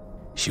her.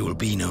 She will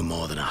be no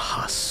more than a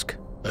husk,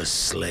 a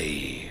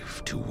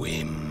slave to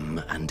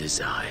whim and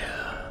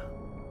desire.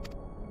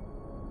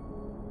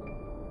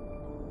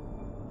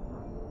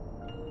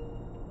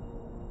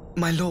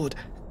 My lord,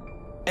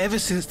 ever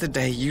since the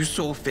day you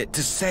saw fit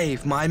to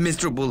save my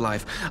miserable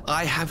life,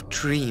 I have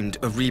dreamed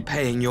of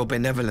repaying your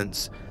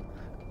benevolence.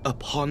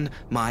 Upon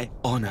my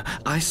honor,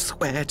 I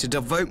swear to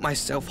devote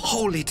myself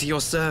wholly to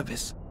your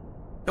service.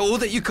 All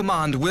that you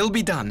command will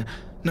be done,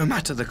 no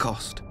matter the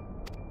cost.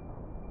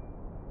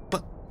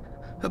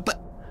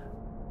 But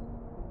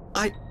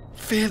I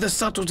fear the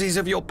subtleties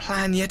of your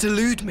plan yet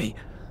elude me.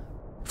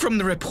 From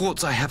the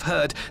reports I have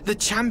heard, the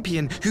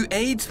champion who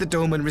aids the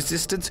Doman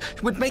resistance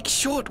would make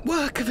short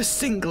work of a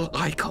single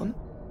icon.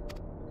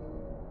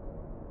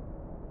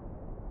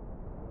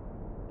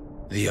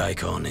 The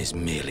icon is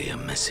merely a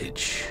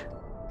message.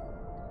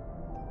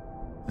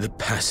 The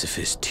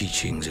pacifist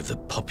teachings of the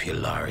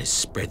Populares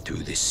spread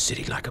through this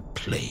city like a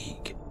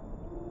plague.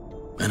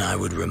 And I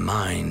would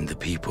remind the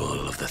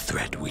people of the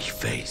threat we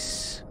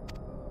face.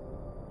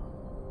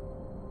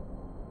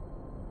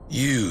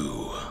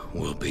 You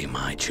will be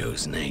my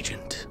chosen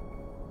agent.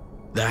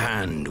 The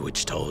hand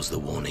which tolls the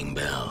warning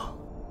bell.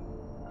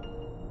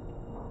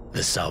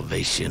 The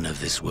salvation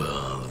of this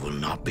world will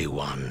not be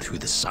won through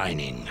the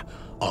signing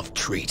of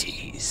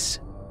treaties.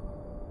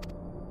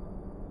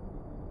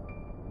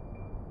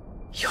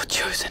 Your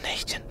chosen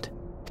agent.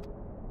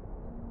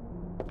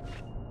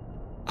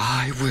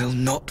 I will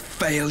not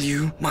fail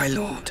you, my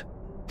lord.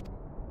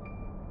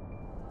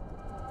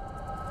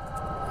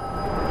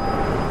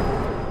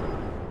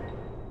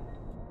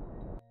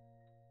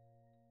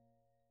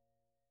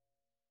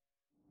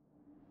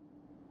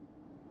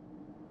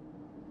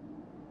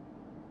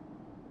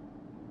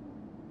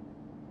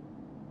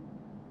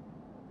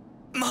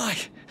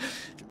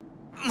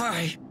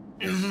 My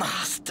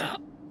master,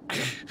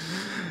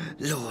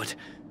 Lord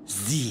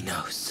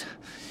Xenos,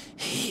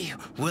 he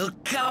will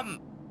come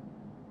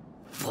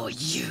for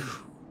you.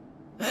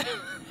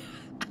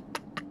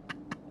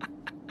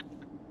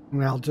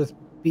 Well, just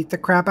beat the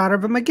crap out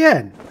of him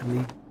again. I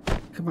mean,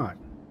 come on.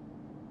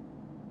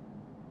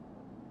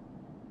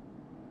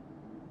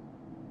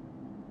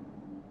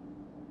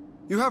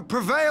 You have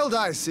prevailed,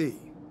 I see.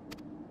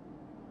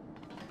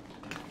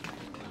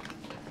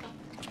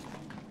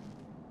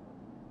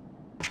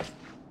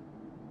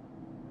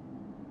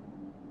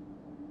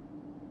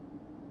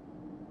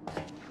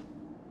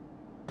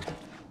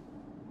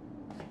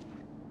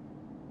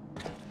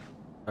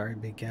 Sorry,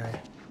 big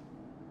guy.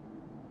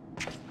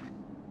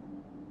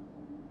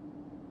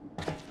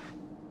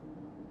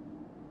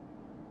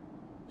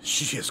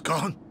 She is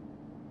gone.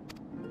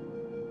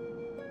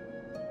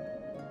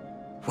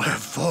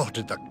 Wherefore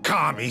did the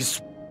kami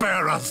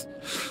spare us,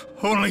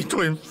 only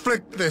to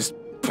inflict this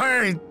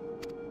pain?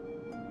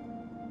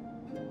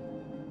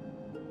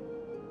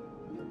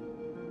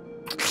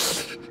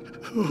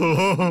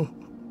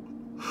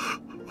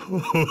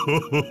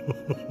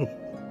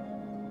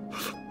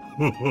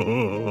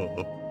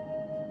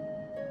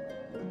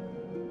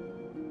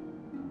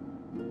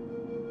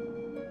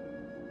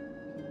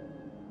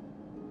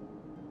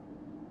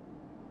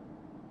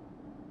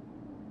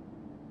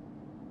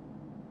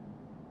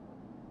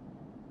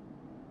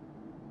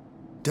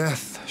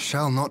 Death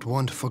shall not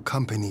want for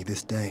company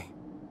this day.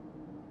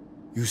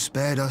 You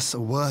spared us a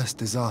worse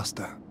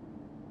disaster,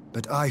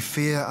 but I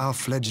fear our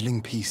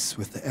fledgling peace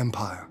with the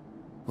Empire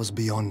was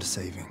beyond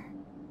saving.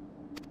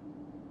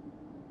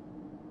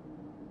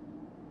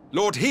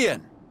 Lord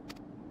Hien!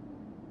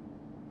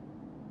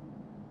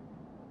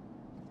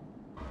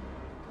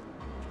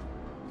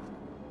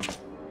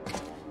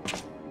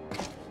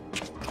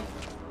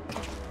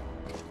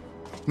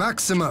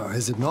 Maxima,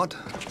 is it not?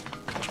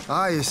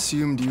 I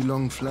assumed you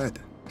long fled.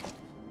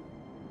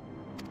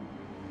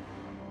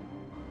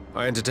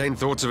 I entertain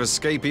thoughts of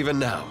escape even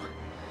now,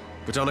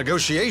 but our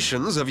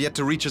negotiations have yet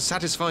to reach a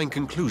satisfying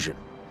conclusion.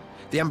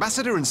 The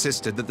ambassador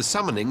insisted that the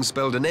summoning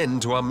spelled an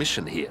end to our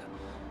mission here,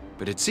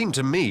 but it seemed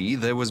to me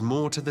there was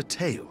more to the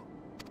tale.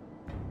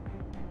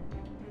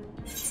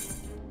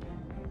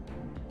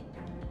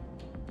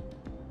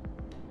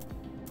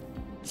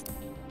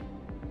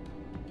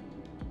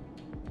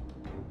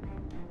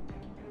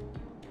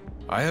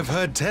 I have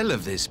heard tell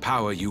of this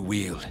power you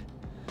wield,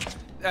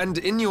 and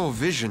in your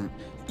vision,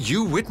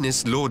 you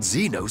witnessed Lord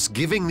Xenos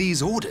giving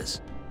these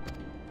orders.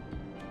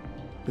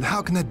 But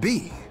how can that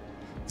be?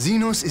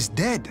 Xenos is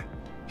dead.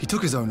 He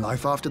took his own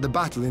life after the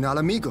battle in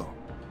Alamigo.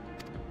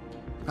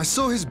 I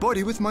saw his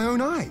body with my own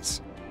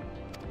eyes.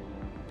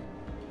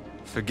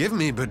 Forgive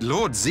me, but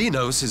Lord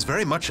Xenos is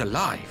very much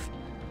alive.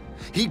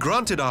 He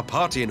granted our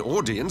party an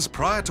audience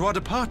prior to our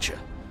departure.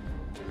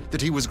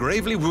 That he was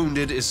gravely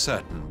wounded is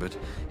certain, but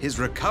his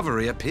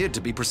recovery appeared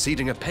to be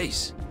proceeding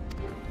apace.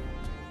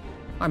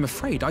 I'm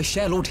afraid I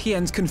share Lord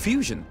Hien's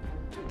confusion.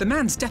 The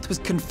man's death was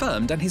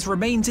confirmed and his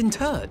remains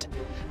interred.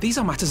 These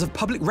are matters of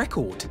public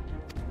record.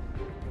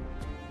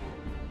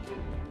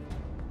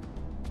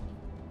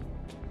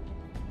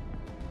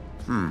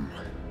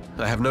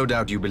 I have no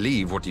doubt you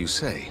believe what you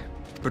say.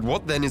 But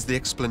what then is the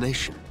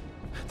explanation?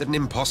 That an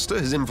impostor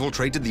has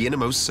infiltrated the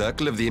innermost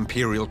circle of the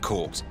Imperial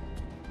Court?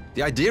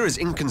 The idea is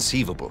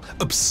inconceivable,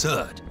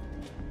 absurd,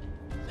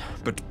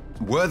 but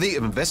worthy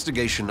of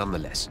investigation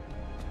nonetheless.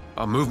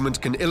 Our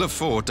movement can ill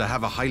afford to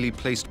have a highly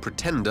placed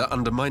pretender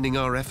undermining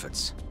our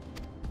efforts.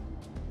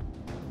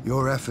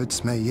 Your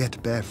efforts may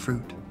yet bear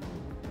fruit.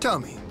 Tell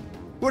me,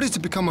 what is to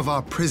become of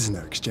our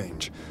prisoner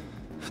exchange?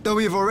 Though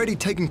we have already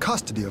taken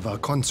custody of our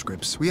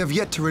conscripts, we have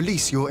yet to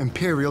release your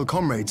Imperial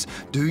comrades.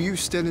 Do you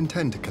still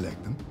intend to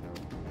collect them?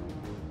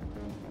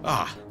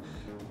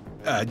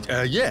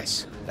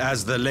 Yes.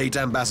 As the late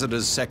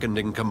Ambassador's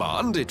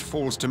second-in-command, it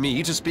falls to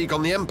me to speak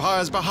on the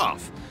Empire's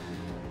behalf.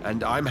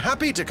 And I'm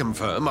happy to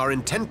confirm our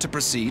intent to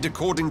proceed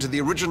according to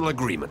the original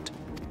agreement.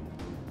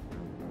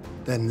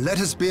 Then let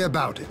us be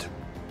about it.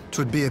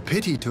 'Twould be a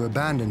pity to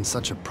abandon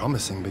such a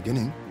promising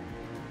beginning.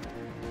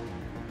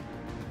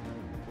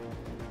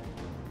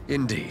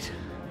 Indeed.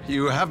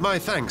 You have my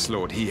thanks,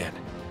 Lord Hien.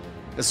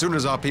 As soon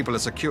as our people are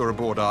secure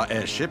aboard our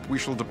airship, we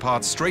shall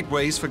depart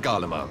straightways for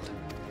Garlemald.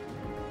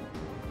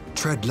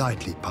 Tread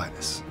lightly,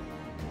 Pilus.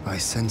 I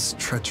sense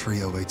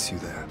treachery awaits you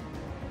there.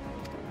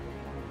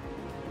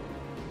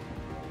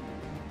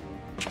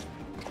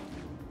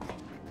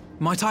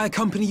 Might I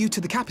accompany you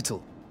to the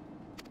capital?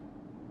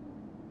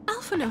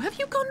 Alphino, have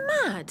you gone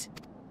mad?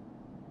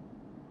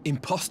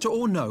 Imposter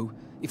or no,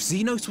 if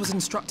Xenos was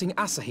instructing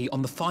Asahi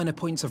on the finer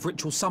points of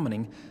ritual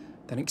summoning,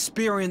 then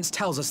experience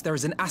tells us there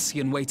is an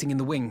Ascian waiting in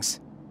the wings.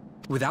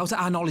 Without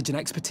our knowledge and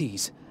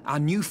expertise, our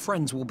new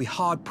friends will be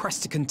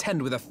hard-pressed to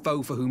contend with a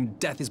foe for whom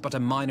death is but a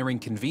minor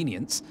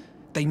inconvenience.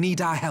 They need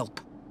our help.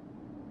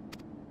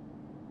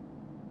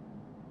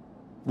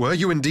 Were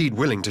you indeed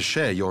willing to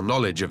share your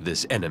knowledge of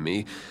this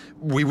enemy,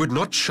 we would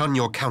not shun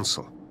your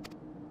counsel.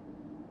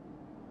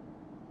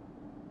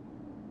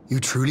 You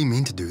truly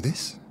mean to do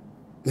this?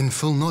 In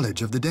full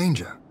knowledge of the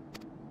danger?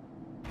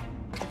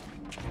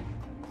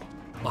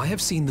 I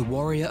have seen the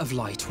Warrior of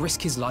Light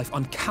risk his life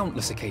on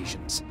countless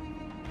occasions.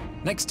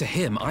 Next to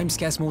him, I'm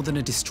scarce more than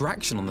a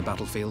distraction on the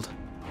battlefield.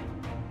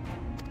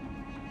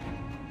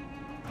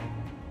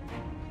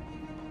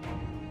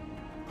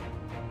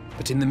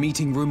 But in the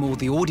meeting room or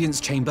the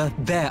audience chamber,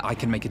 there I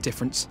can make a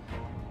difference.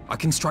 I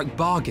can strike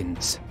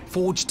bargains,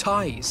 forge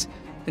ties,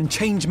 and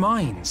change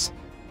minds.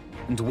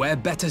 And where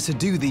better to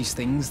do these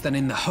things than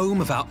in the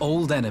home of our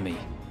old enemy?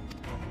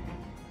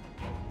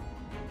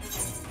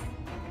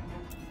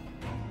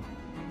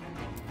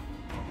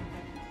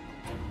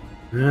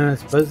 I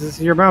suppose this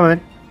is your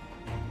moment.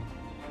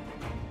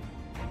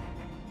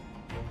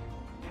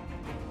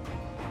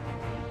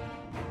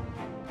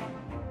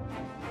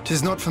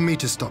 'Tis not for me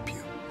to stop you.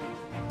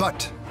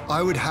 But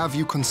I would have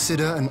you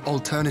consider an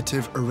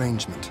alternative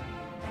arrangement.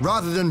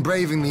 Rather than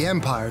braving the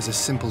Empire as a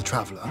simple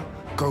traveler,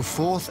 go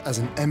forth as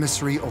an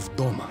emissary of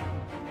Doma.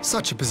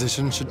 Such a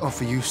position should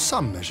offer you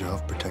some measure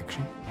of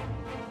protection.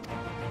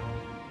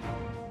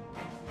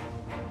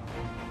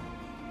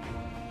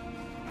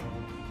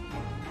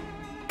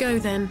 Go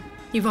then.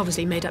 You've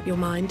obviously made up your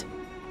mind.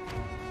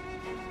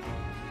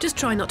 Just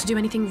try not to do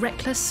anything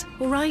reckless,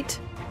 all right?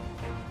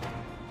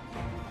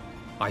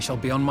 I shall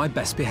be on my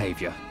best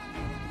behavior.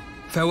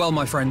 Farewell,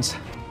 my friends.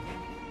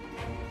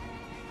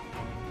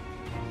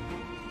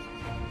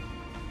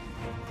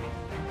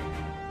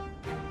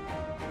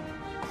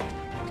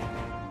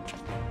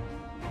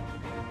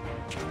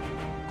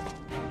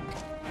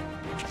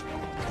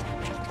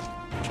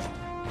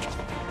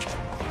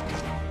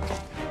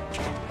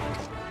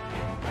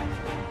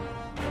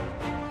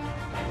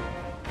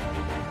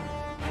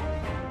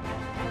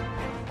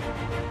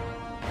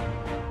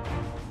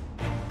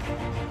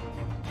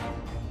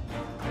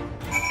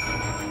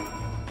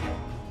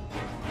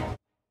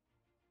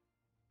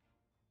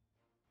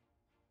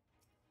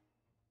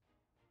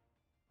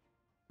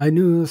 I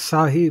knew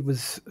Sahi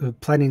was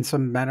planning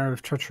some manner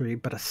of treachery,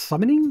 but a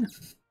summoning?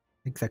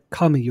 Like the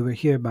kami you were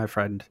here, my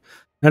friend.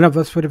 None of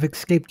us would have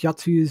escaped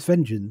Yatsuyu's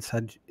vengeance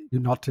had you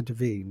not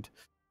intervened.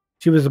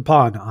 She was a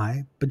pawn,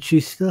 aye, but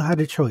she still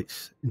had a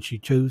choice, and she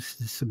chose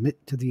to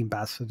submit to the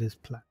ambassador's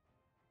plan.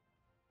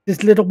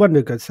 It's little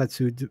wonder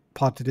Gotsetsu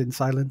departed in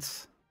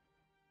silence.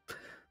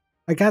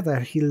 I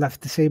gather he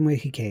left the same way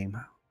he came,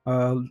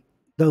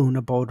 alone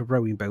aboard a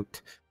rowing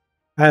boat.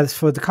 As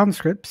for the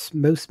conscripts,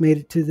 most made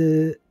it to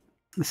the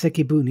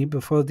Sekibuni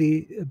before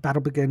the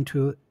battle began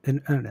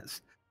in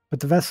earnest,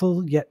 but the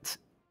vessel yet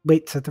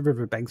waits at the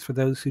riverbanks for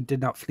those who did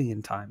not flee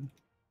in time.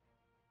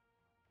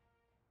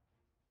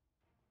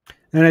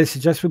 And I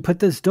suggest we put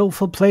this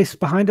doleful place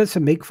behind us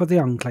and make for the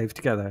Enclave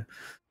together.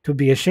 'Twould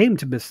be a shame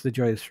to miss the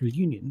joyous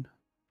reunion.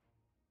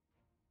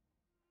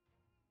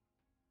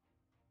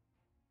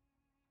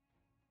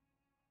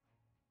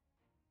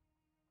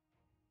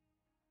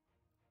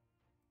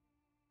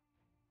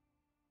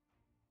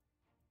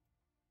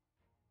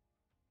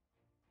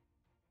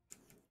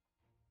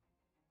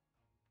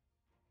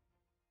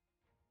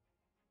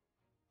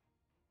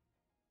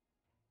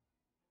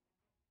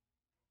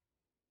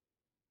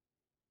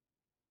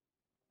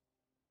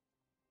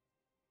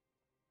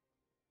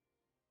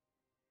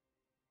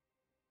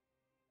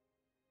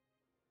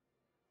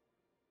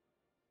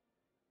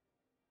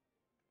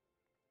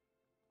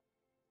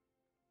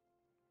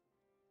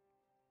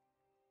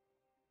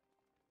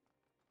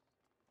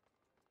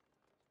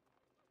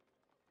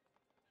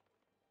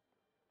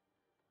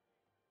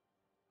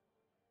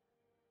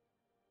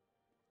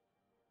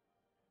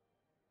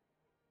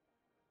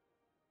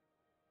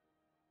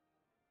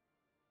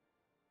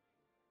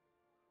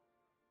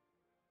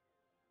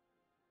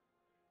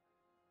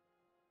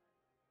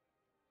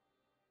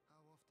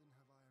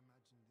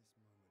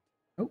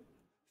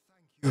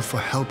 You for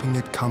helping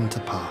it come to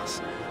pass.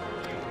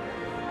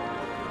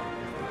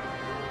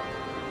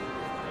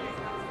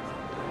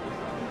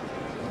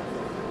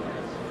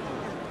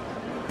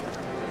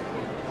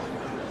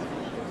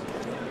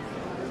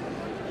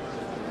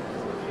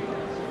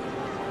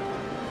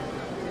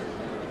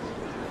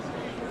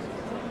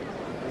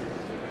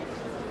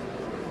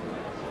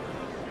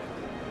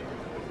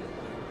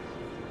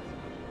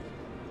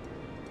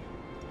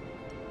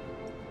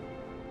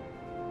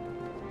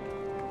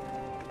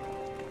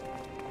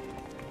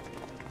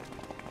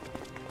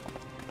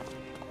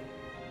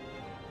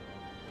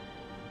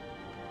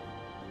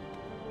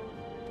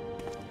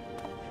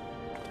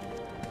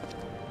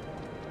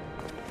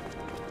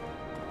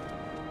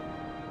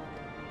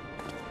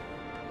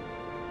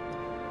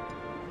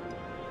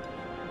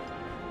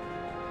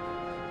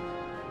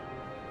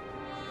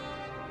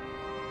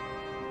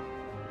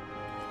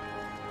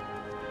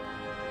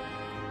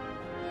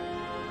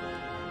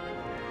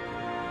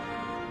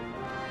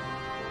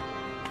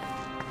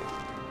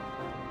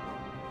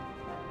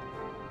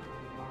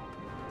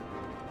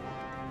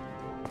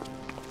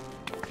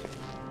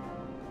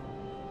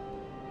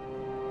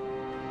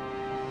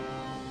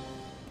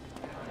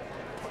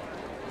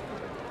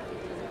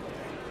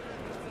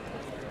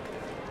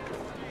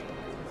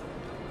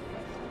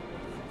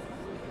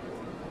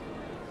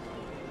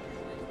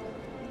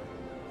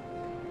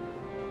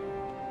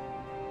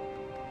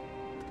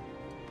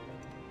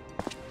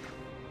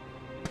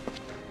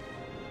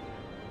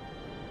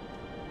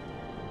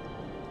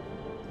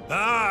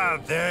 Ah,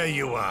 there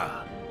you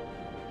are.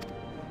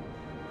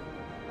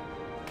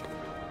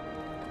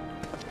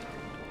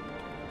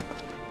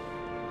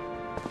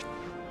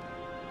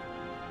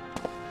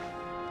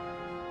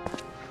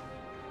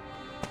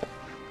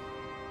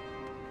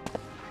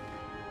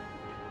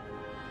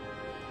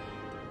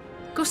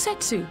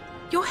 Gosetsu,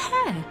 your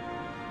hair.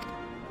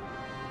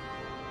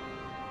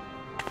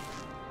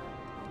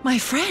 My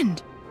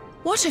friend,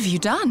 what have you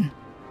done?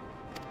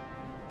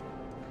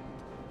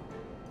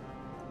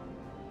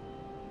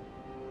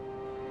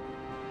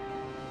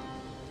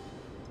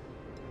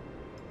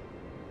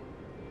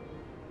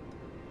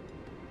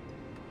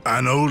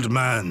 An old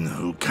man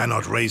who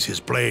cannot raise his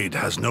blade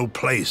has no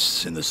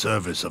place in the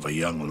service of a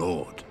young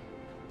lord.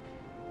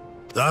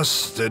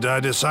 Thus did I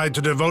decide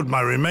to devote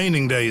my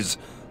remaining days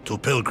to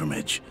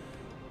pilgrimage.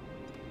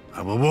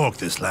 I will walk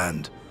this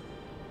land,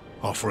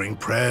 offering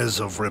prayers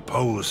of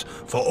repose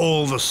for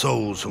all the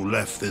souls who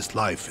left this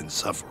life in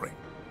suffering.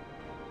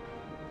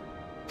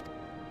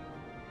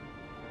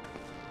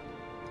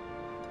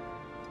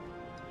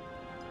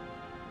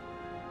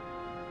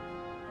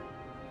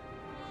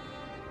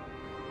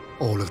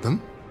 All of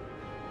them?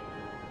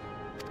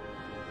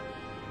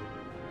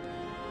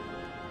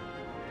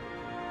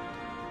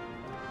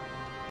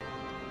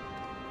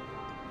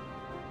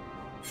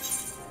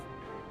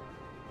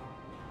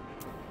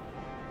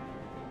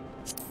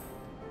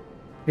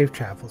 Safe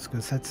travels,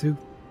 Gosetsu.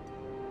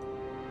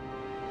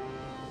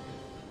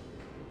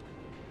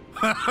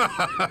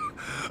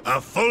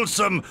 A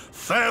fulsome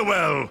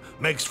farewell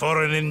makes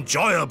for an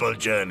enjoyable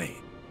journey.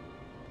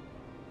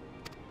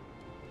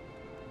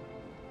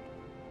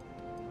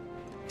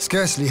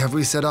 Scarcely have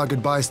we said our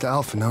goodbyes to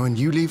Alphino, and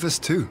you leave us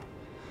too.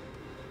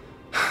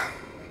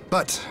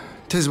 But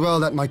 'tis well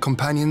that my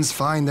companions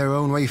find their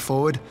own way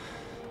forward.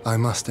 I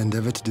must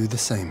endeavor to do the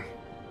same.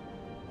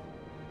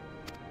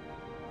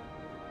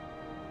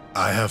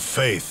 I have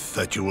faith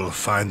that you will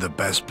find the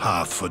best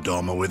path for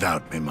Doma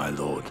without me, my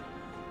lord.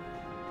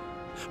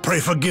 Pray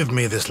forgive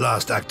me this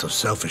last act of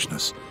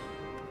selfishness,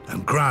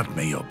 and grant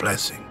me your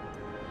blessing.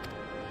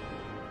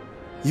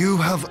 You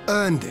have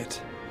earned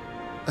it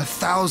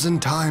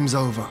 1,000 times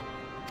over.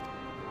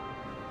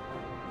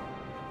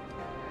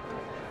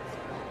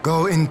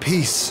 Go in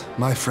peace,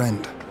 my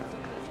friend.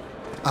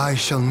 I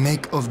shall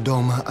make of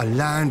Doma a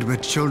land where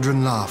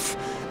children laugh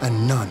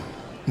and none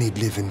need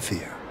live in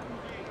fear.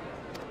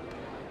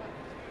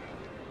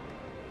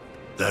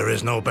 There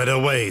is no better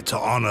way to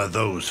honor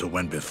those who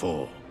went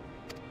before.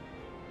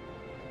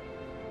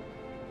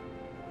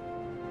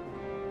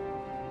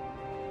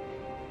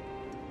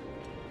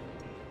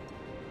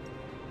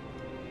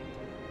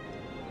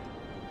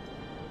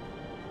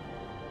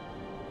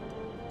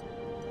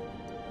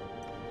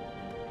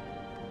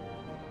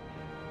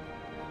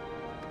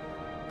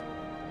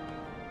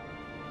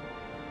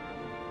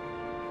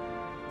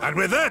 And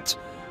with that,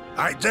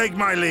 I take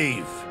my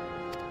leave.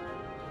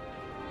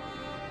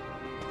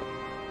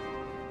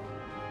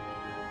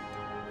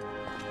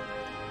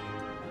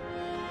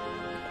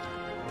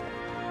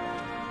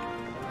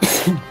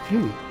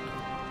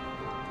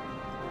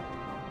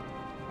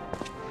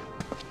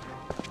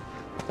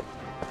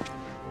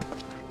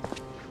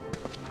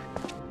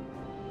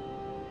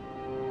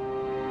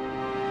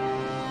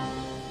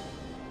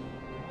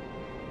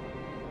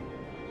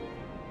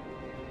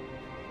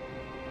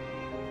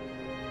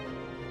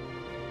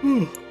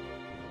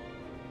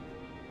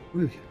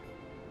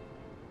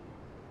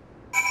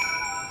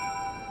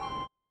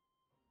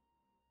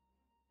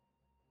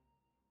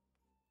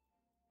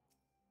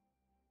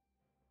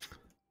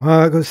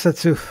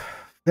 Gosetsu,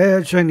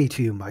 Fair journey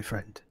to you, my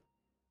friend.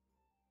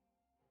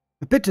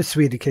 A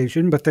bittersweet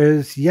occasion, but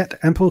there's yet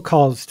ample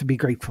cause to be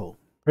grateful.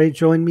 Pray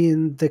join me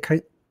in the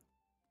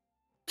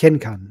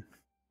Kenkan.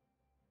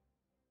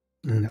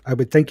 I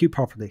would thank you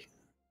properly.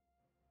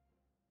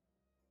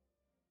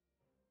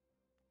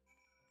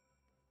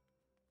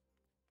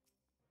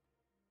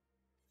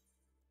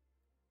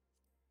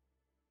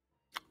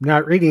 I'm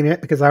not reading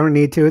it because I don't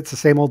need to. It's the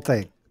same old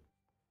thing.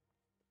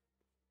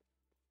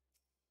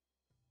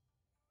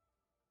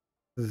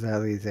 This is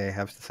all they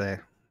have to say.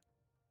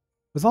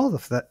 With all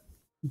of that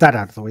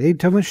out of the way,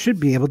 Thomas should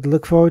be able to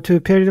look forward to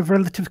a period of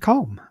relative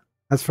calm.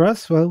 As for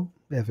us, well,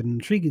 we have an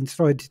intriguing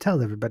story to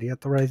tell everybody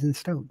at the Rising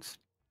Stones.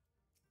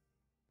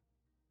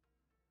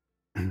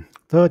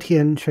 Lord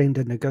Hien trained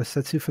under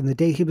Gosetsu from the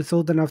day he was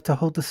old enough to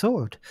hold a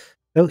sword.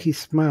 Though he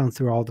smiled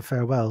through all the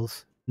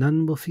farewells,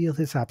 none will feel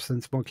his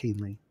absence more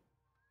keenly.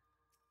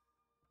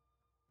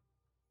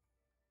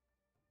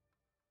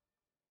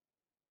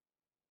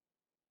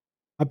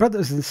 Our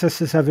brothers and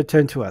sisters have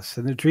returned to us,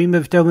 and the dream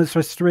of Doma's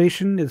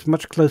restoration is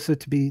much closer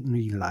to being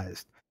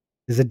realized.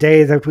 It is a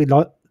day that we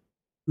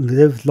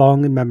live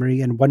long in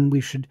memory, and one we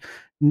should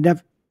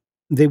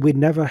they would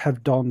never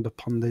have dawned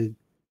upon the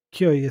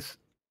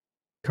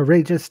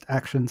courageous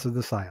actions of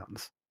the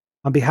Scions.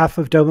 On behalf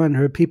of Doma and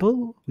her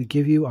people, we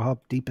give you our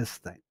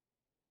deepest thanks.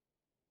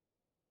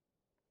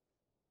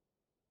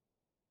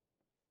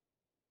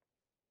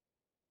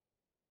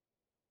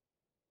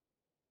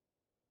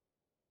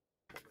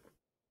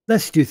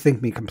 Lest you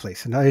think me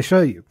complacent, I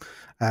assure you,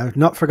 I have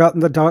not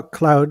forgotten the dark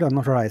cloud on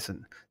the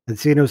horizon. That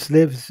Xenos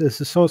lives is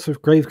a source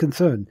of grave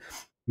concern,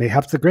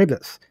 mayhaps the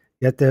gravest.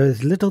 Yet there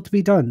is little to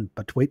be done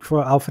but wait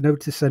for Alphino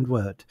to send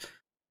word.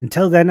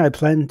 Until then, I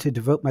plan to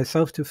devote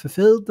myself to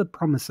fulfill the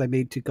promise I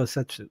made to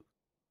Gosetsu,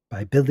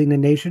 by building a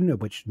nation in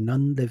which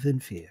none live in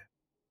fear.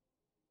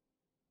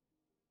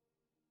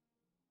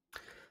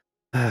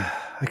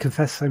 I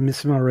confess I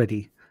miss him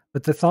already,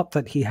 but the thought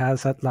that he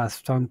has at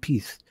last found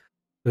peace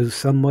goes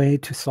some way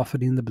to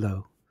softening the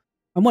blow.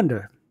 I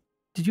wonder,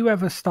 did you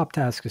ever stop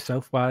to ask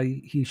yourself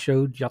why he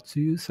showed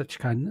Yatsuyu such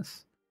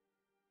kindness?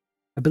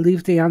 I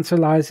believe the answer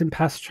lies in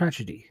past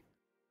tragedy,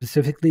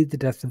 specifically the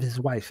death of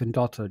his wife and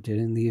daughter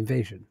during the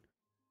invasion.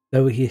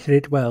 Though he hid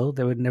it well,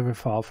 they would never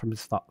fall from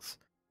his thoughts.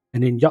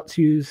 And in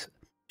Yatsuyu's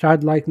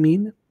childlike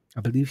mien,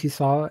 I believe he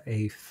saw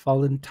a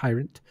fallen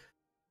tyrant.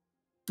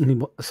 He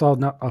saw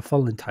not a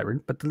fallen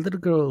tyrant, but the little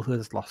girl who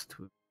is lost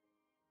to him.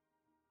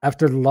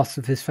 After the loss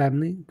of his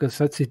family,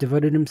 Gosetsu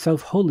devoted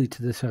himself wholly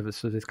to the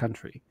service of his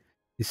country.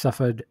 He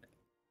suffered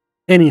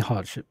any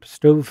hardship,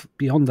 strove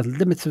beyond the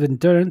limits of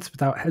endurance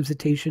without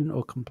hesitation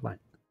or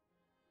complaint.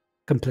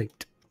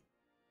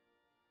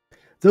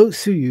 Though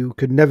Tsuyu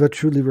could never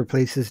truly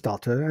replace his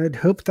daughter, I had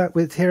hoped that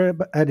with her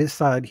at his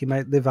side he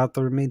might live out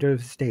the remainder of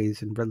his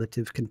days in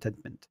relative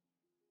contentment.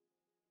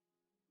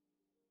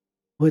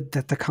 Would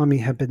that the kami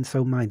had been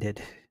so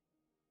minded.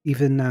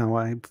 Even now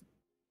I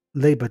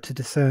labor to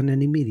discern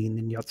any meaning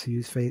in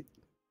Yatsuyu's fate.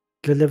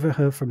 Deliver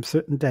her from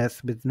certain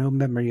death with no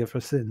memory of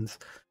her sins,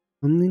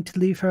 only to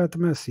leave her at the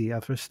mercy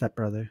of her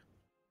stepbrother.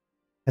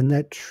 Can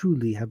that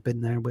truly have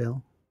been their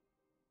will?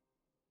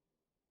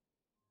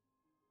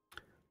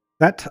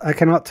 That I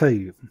cannot tell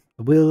you.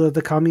 The will of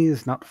the kami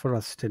is not for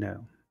us to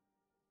know.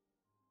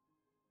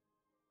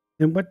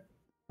 And what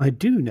I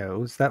do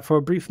know is that for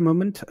a brief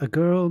moment, a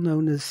girl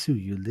known as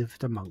Tsuyu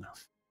lived among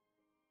us,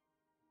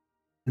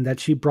 and that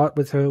she brought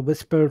with her a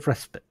whisper of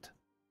respite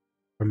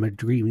from a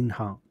dreaming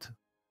heart.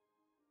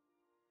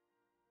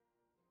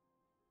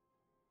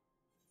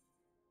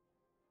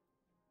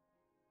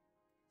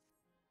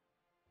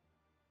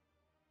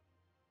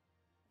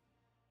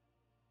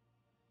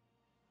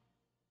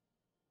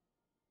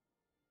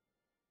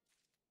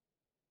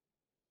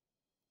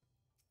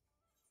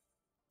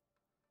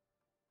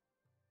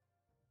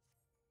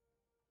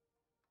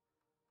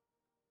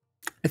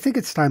 I think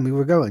it's time we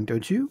were going,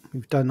 don't you?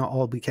 We've done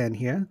all we can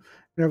here.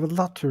 We have a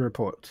lot to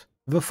report.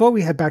 Before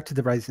we head back to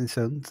the Rising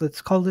Zones,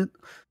 let's call it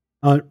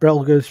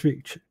Relgo's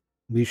Reach.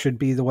 We should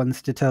be the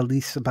ones to tell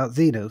Lise about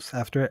Xenos.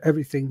 After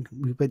everything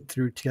we went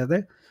through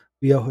together,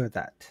 we owe her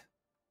that.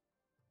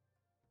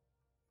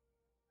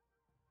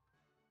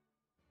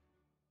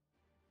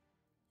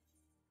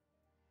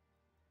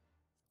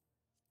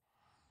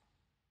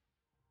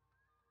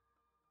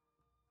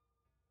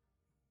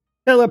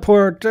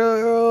 Teleport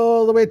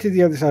all the way to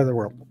the other side of the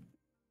world.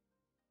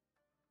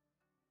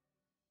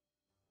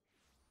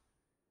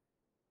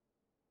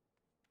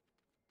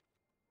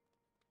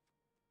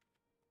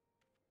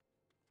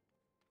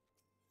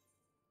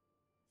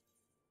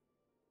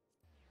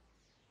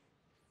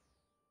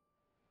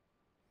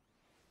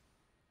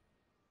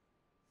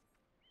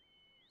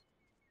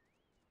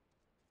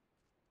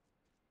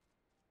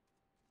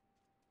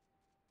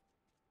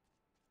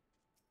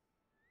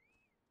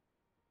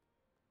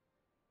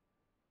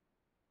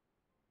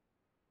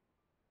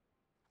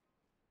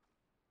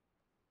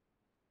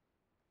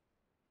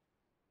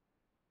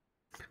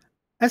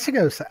 As it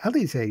goes,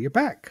 Alize, you're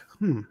back.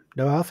 No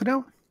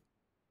Alphino?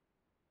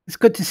 It's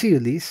good to see you,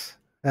 Lise.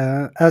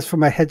 As for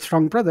my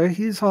headstrong brother,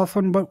 he's off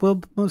on what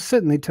will most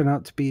certainly turn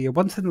out to be a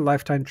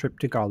once-in-a-lifetime trip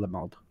to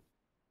Garlemald.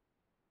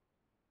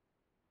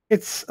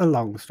 It's a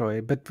long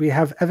story, but we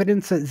have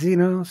evidence that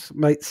Xenos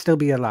might still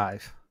be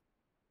alive.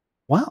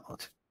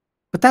 What?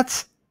 But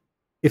that's...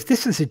 If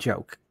this is a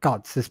joke,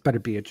 gods, this better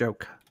be a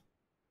joke.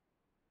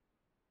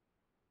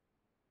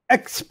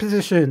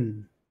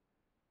 Exposition!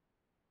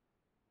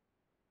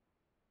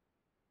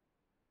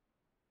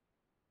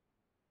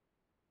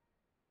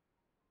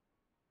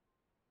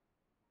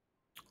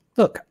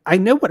 Look, I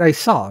know what I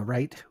saw,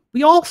 right?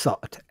 We all saw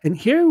it, and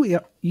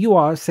here you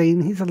are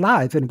saying he's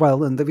alive and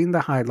well and living the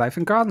high life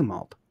in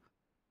Garlemald.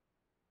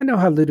 I know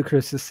how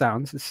ludicrous this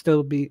sounds. It's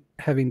still be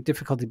having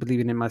difficulty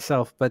believing in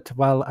myself, but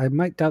while I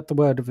might doubt the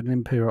word of an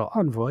Imperial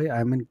envoy,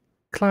 I'm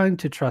inclined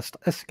to trust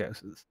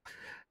Escos's.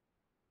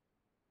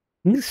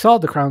 He saw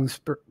the Crown's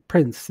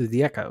prince through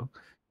the Echo,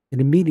 in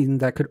a meeting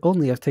that could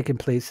only have taken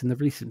place in the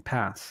recent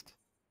past.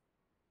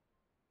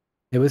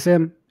 It was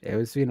him. It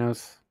was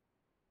Xenos.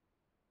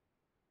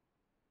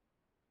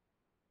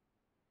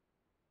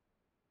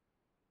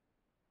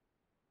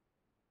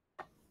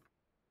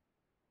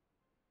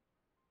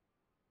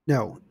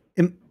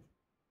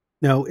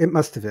 No, it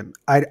must have been.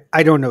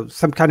 I don't know.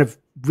 Some kind of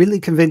really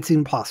convincing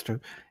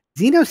imposter.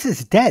 Xenos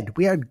is dead.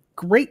 We had a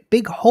great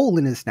big hole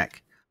in his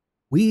neck.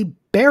 We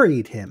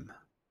buried him.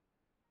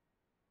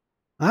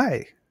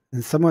 Aye,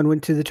 and someone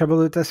went to the trouble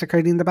of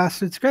desecrating the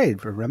bastard's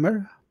grave,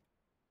 remember?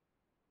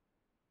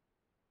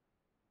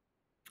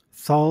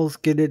 Saul's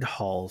Gidded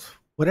Halls.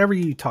 Whatever are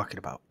you talking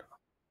about?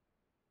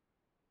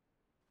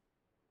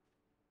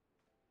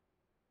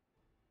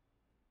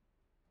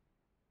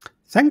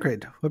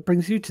 Sangrid, what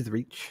brings you to the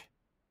Reach?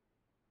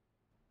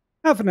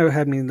 Alphino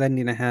had me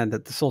lending a hand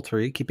at the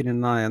Saltery, keeping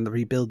an eye on the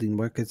rebuilding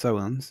work at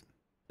Zoans,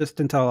 just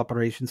until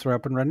operations were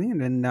up and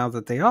running, and now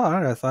that they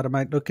are, I thought I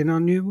might look in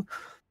on you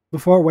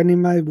before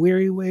wending my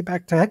weary way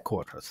back to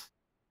headquarters.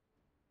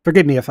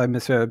 Forgive me if I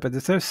misheard, but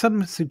is there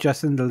some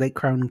suggestion the late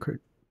Crown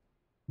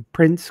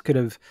Prince could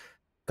have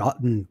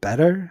gotten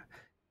better?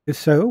 If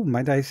so,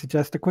 might I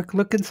suggest a quick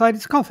look inside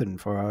his coffin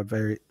for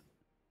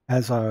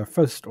our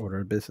first order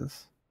of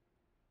business?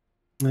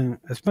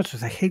 As much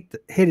as I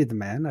hated the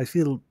man, I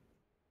feel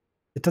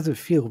it doesn't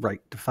feel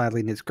right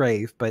defiling his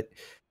grave, but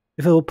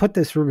if it will put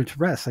this rumor to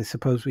rest, I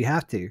suppose we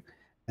have to,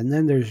 and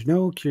then there's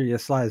no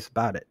curious lies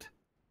about it,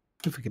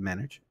 if we can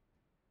manage.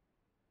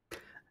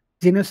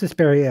 Xenos is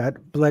buried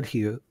at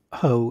Bloodhoe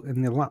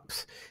in the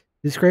lumps.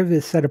 His grave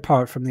is set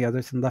apart from the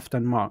others and left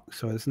unmarked,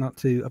 so as not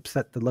to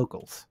upset the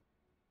locals.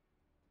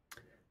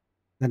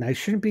 Then I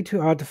shouldn't be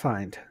too hard to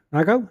find.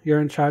 Nago,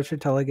 you're in charge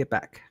until I get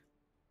back.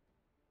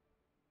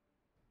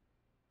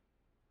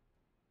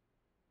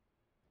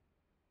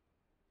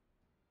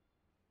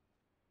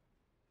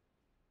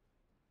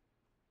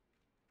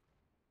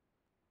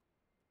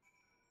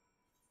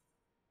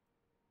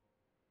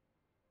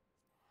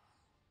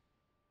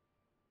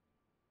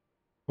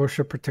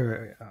 Worship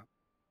Praetoria.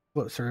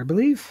 Closer, I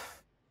believe.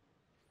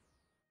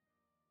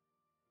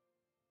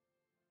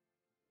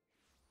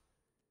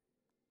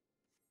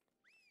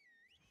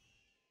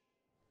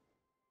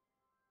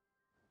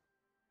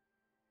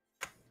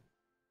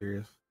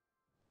 Serious.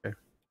 Okay.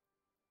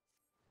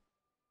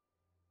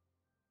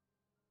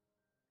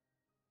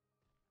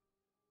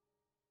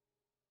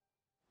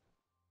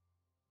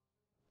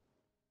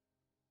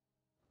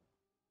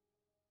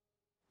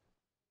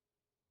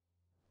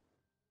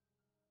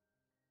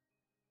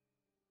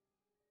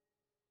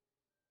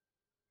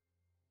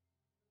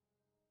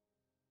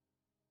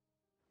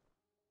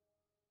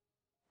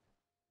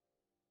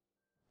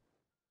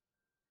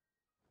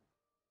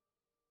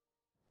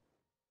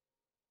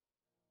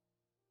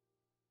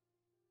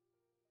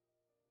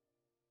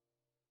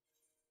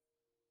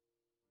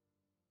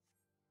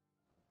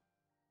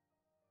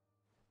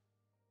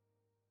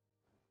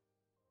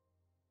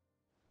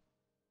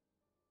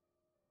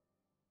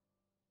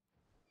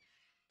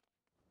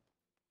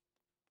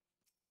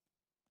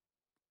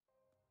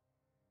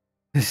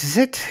 This is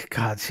it.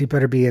 Gods, he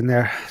better be in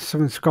there.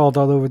 Someone scrawled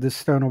all over this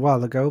stone a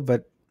while ago,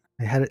 but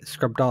I had it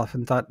scrubbed off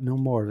and thought no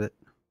more of it.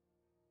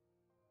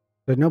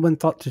 But no one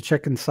thought to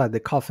check inside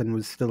the coffin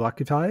was still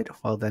occupied.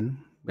 Well then,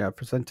 we are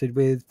presented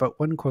with but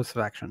one course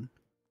of action.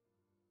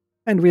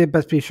 And we had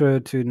best be sure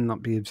to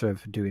not be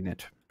observed for doing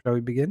it. Shall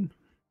we begin?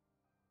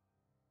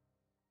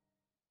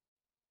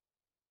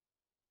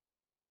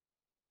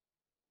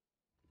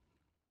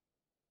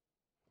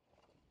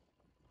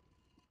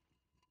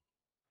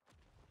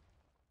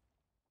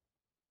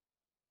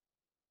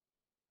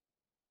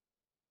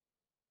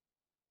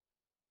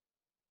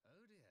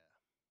 Oh dear.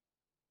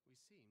 We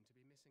seem to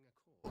be missing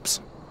a corpse.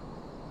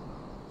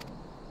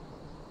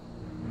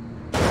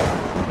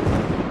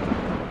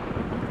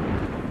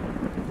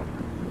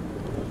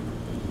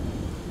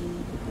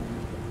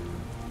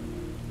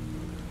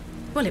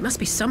 Well, it must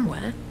be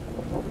somewhere.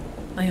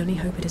 I only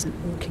hope it isn't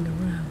walking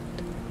around.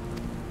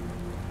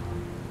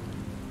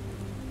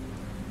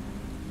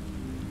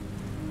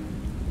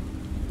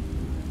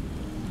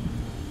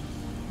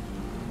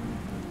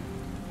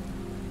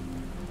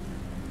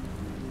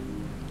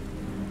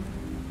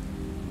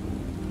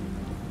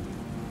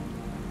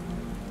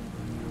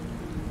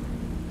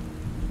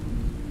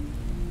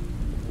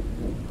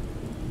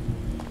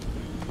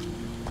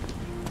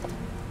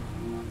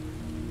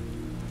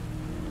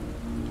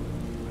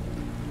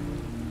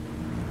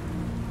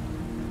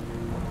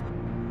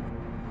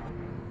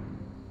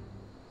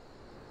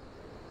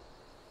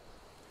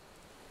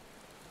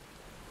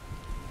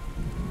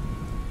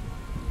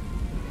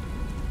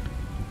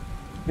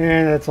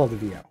 And that's all the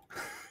VO.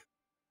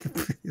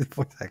 The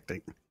voice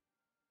acting.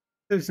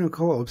 There's no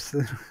co-ops.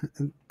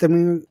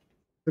 Then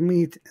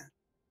we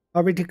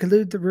are we to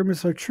conclude the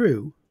rumors are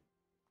true?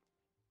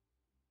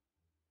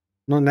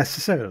 Not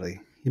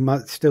necessarily. He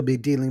might still be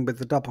dealing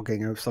with a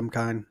doppelganger of some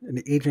kind.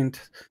 An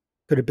agent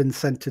could have been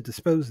sent to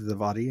dispose of the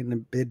body in a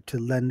bid to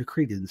lend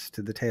credence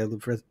to the tale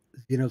of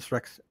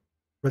Xenos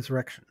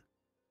resurrection.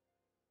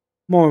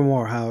 More and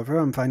more, however,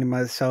 I'm finding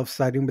myself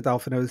siding with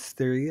Alphino's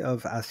theory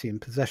of Asian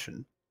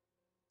possession.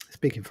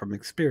 Speaking from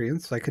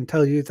experience, I can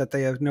tell you that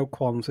they have no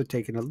qualms with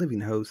taking a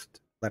living host,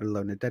 let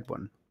alone a dead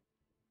one.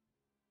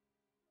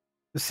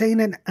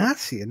 Saying an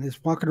Asian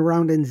is walking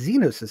around in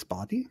Xenos'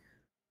 body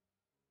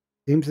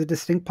seems a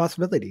distinct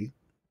possibility.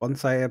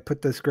 Once I have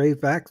put this grave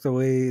back the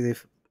way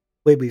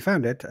we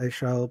found it, I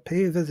shall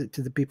pay a visit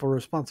to the people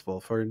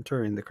responsible for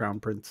interring the Crown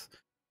Prince.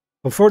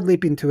 Before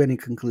leaping to any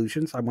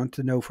conclusions, I want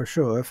to know for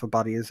sure if a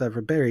body is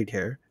ever buried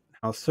here, and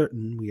how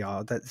certain we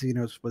are that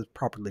Xenos was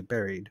properly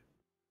buried.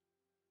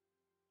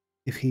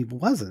 If he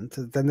wasn't,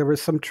 then there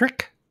was some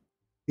trick.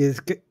 He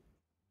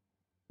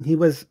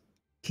was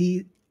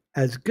he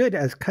as good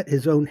as cut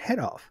his own head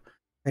off.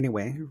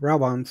 Anyway,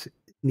 Rawan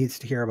needs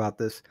to hear about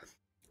this.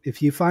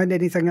 If you find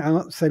anything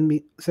out,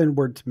 send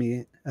word to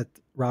me at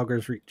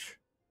Rauger's Reach.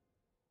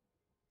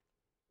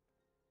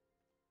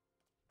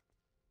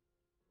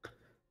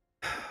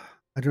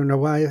 I don't know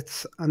why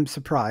I'm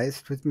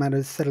surprised. With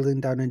matters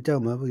settling down in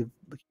Doma,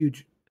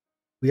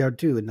 we are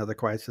due another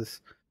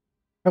crisis.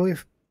 Probably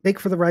make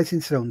for the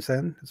Rising Stones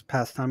then. It's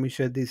past time we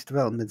shared these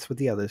developments with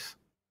the others.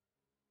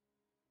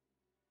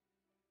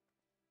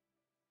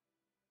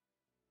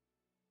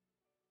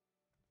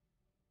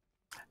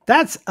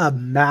 That's a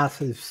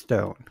massive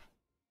stone.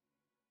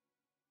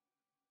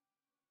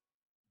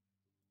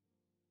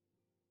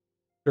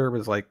 Sure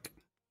was like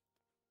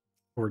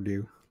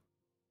overdue.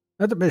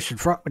 Another mission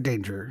fraught with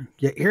danger.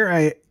 Yet here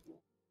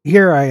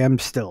I am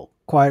still.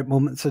 Quiet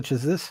moments such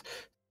as this,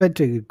 spent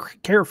a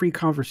carefree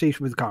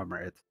conversation with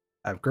comrades,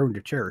 I've grown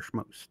to cherish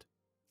most.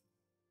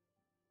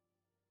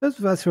 Those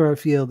of us who are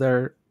afield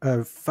are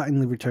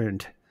finally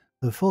returned.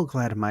 Full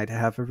glad am I to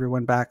have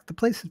everyone back. The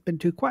place has been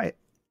too quiet.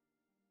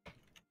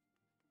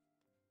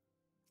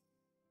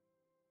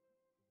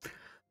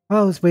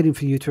 While I was waiting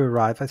for you to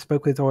arrive, I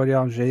spoke with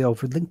Orianger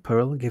over Link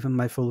Pearl and gave him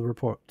my full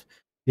report.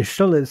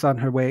 Yashula is on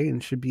her way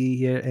and should be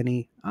here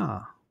any...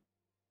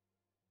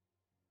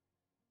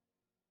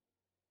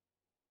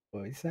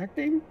 Voice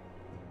acting?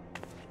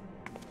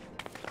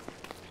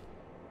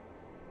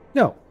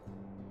 No.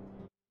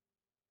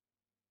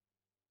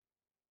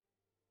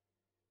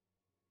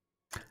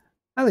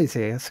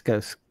 Alice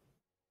goes.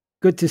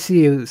 Good to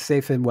see you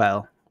safe and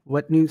well.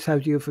 What news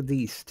have you for the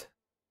East?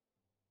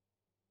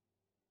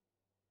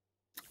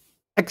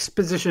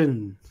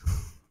 Exposition.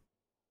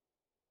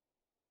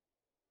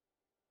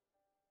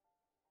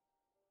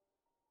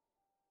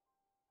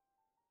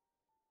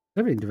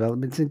 Very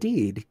developments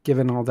indeed.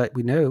 Given all that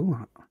we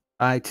know,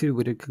 I too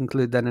would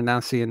conclude that an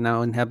Alcian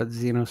now inhabits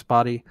Xenos'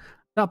 body.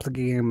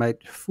 Doppelganger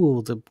might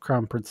fool the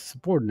Crown Prince's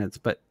subordinates,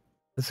 but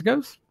as it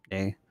goes,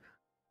 nay.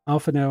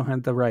 Alphino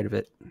had the right of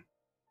it.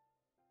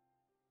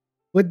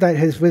 Would that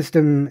his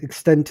wisdom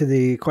extend to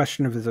the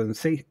question of his own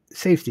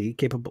safety,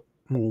 capable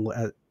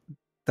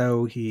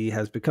though he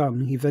has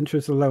become, he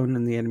ventures alone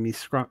in the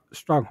enemy's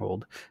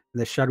stronghold, in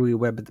the shadowy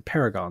web of the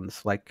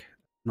Paragons, like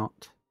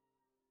not.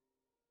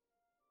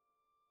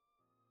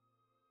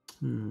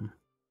 When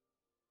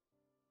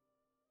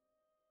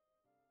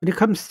it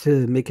comes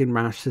to making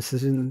rash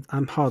decisions,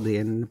 I'm hardly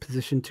in a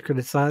position to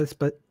criticize,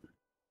 but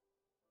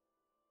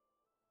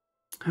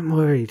I'm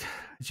worried.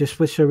 I just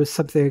wish there was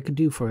something I could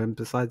do for him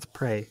besides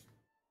pray.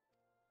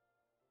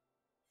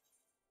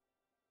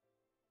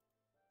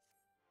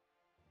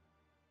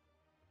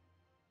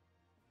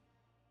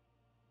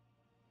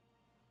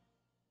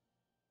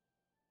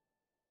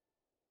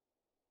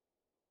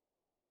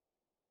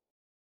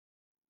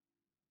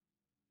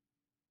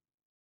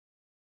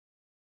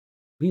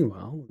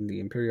 Meanwhile, in the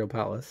Imperial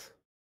Palace,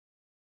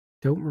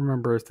 don't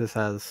remember if this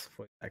has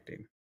voice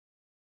acting.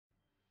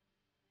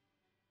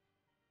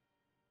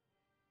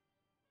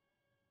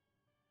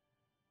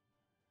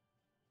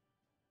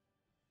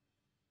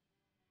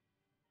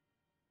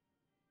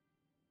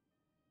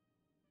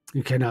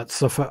 You cannot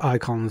suffer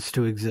icons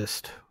to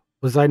exist.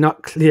 Was I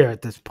not clear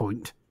at this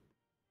point?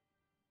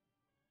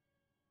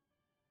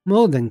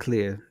 More than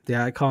clear. The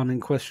icon in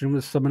question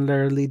was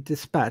summarily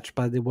dispatched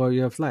by the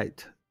Warrior of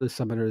Light. The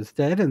summoner is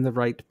dead and the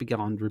rite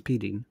beyond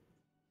repeating.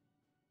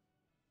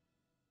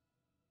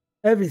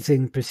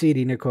 Everything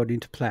proceeding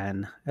according to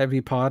plan. Every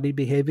party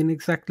behaving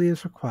exactly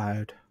as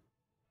required.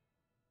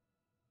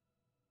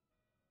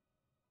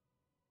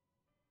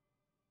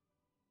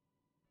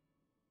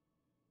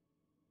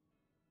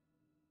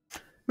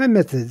 My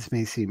methods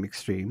may seem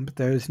extreme, but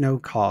there is no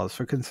cause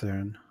for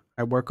concern.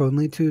 I work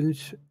only to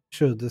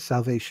ensure the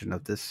salvation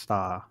of this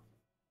star.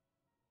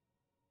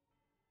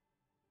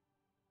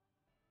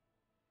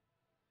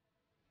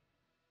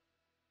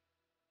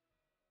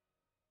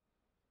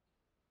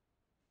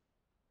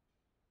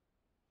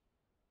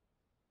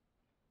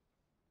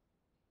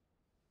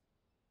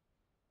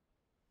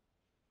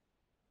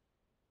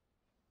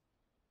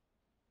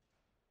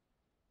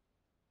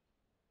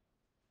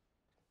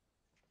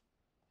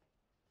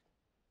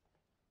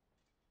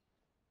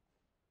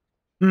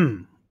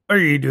 What are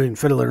you doing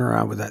fiddling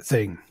around with that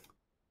thing?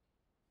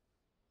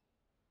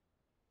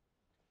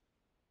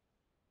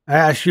 I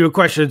asked you a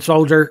question,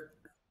 soldier.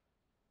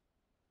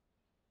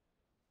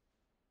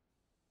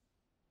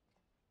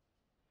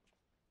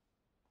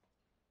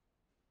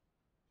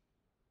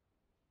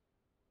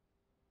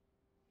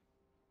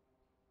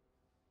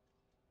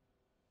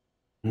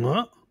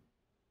 What?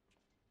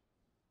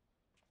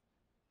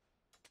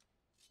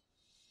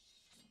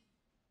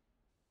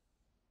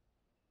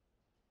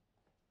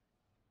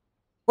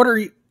 What are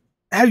you...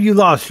 Have you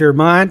lost your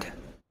mind?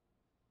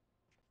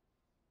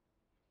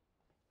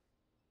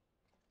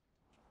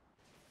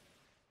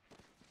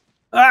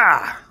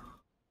 Ah!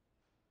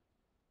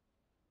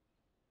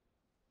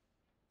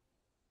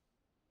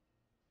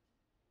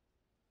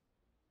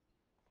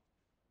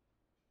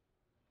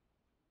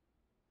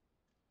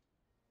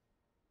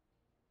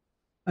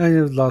 I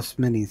have lost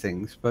many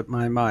things, but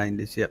my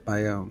mind is yet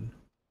my own.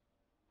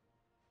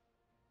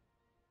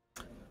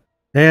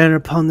 And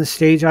upon the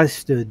stage I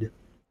stood,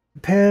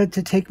 prepared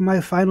to take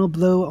my final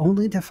blow,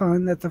 only to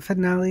find that the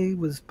finale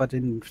was but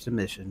in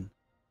submission.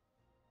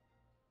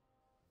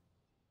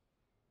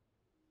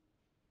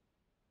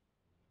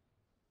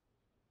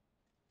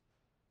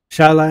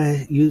 Shall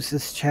I use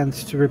this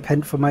chance to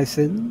repent for my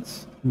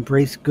sins?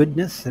 Embrace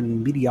goodness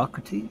and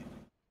mediocrity?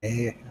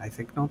 I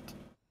think not.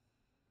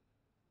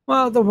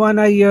 Well, the one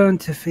I yearn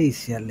to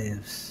face yet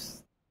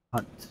lives.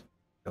 Hunt.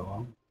 Go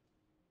on.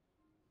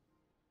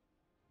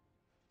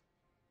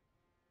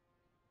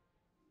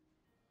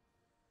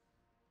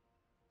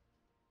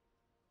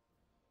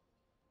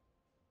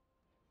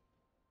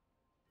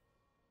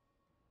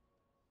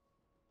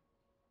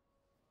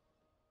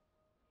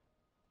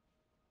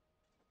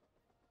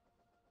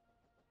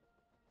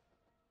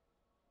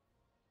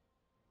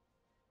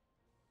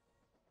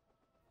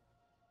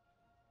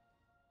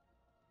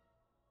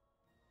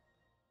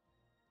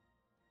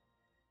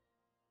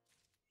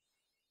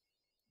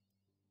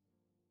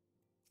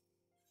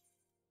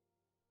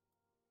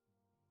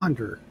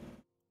 Hunter.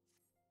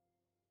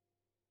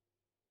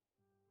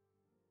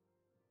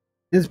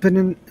 It's been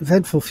an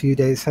eventful few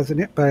days,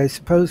 hasn't it? But I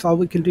suppose all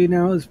we can do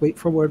now is wait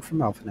for word from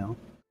Alphanel.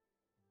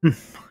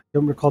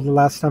 Don't recall the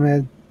last time I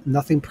had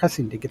nothing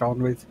pressing to get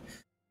on with.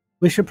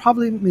 We should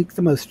probably make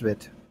the most of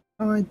it.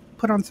 I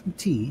put on some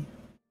tea.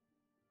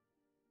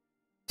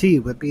 Tea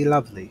would be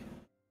lovely.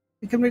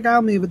 You can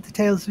regale me with the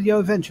tales of your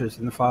adventures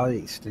in the Far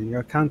East, and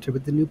your encounter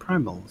with the new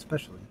primal,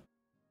 especially.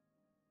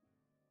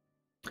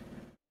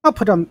 I'll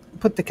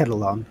put the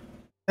kettle on.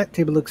 That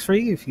table looks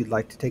free if you'd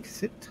like to take a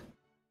sit.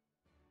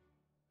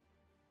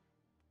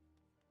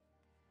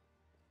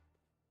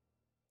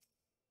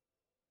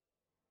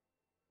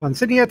 When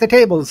sitting at the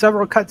table,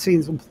 several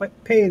cutscenes will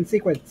play in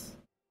sequence.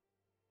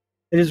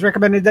 It is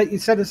recommended that you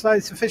set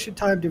aside sufficient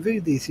time to view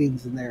these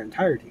scenes in their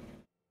entirety.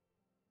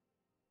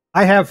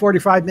 I have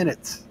 45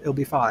 minutes. It'll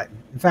be fine.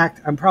 In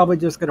fact, I'm probably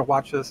just going to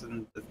watch this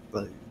and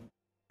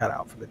cut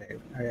out for the day.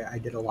 I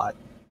did a lot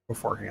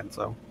beforehand,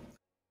 so.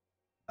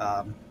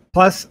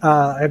 Plus,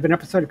 I have an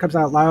episode that comes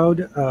out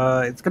loud.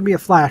 It's going to be a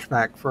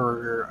flashback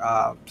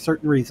for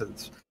certain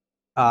reasons.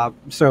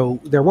 So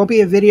there won't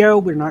be a video.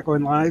 We're not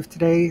going live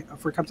today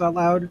for It Comes Out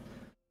Loud.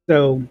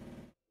 So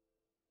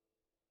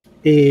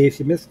if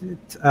you missed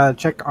it,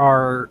 check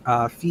our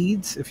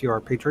feeds. If you're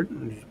a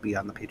patron, you should be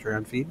on the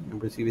Patreon feed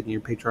and receive it in your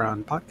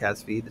Patreon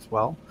podcast feed as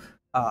well.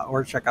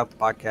 Or check out the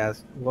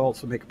podcast. We'll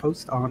also make a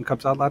post on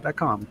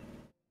cubsoutloud.com.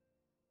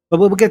 But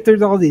we'll get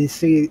through all these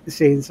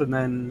scenes and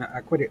then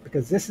quit it,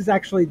 because this is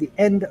actually the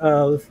end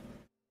of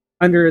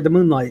Under the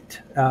Moonlight.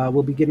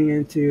 We'll be getting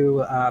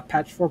into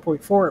patch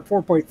 4.4 at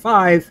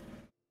 4.5.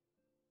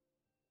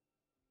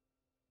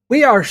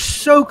 We are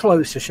so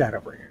close to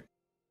Shadowbringers.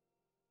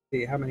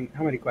 See how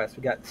many quests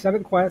we got?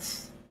 7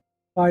 quests,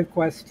 5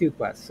 quests, 2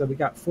 quests. So we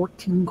got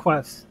 14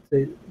 quests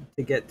to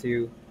get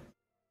to.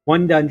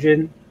 1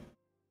 dungeon.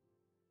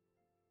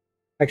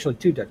 Actually,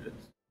 2 dungeons.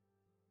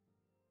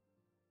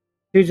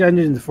 2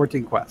 dungeons and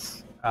 14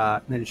 quests.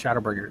 And then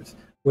Shadowbringers,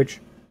 which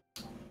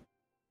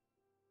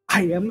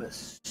I am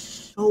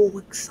so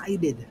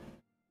excited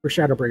for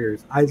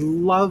Shadowbringers. I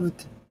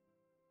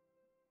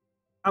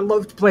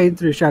loved playing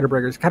through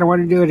Shadowbringers. Kind of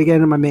want to do it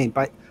again in my main,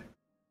 but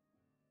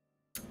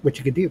which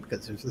you can do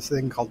because there's this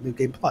thing called New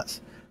Game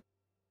Plus.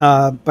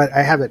 But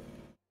I haven't.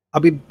 I'll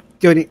be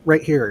doing it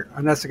right here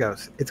on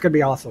Essigos. It's going to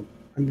be awesome.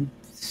 I'm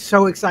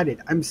so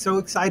excited. I'm so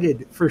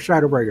excited for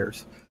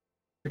Shadowbringers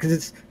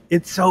because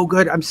it's so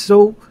good. It's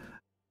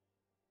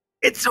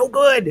so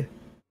good.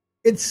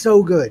 It's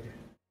so good.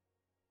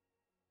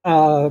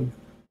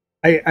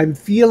 I'm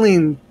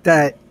feeling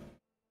that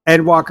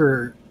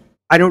Endwalker.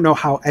 I don't know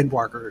how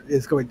Endwalker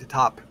is going to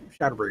top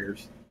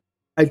Shadowbringers.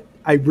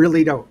 I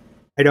really don't.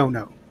 I don't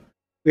know.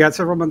 We got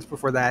several months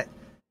before that.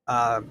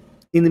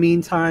 In the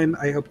meantime,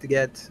 I hope to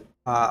get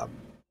on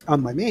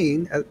my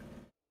main at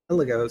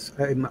Eligos.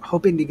 I'm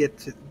hoping to get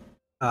to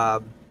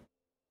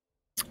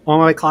all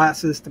my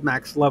classes to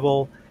max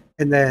level,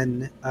 and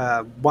then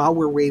while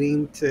we're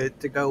waiting to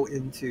go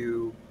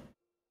into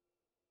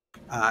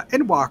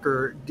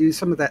Endwalker do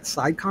some of that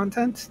side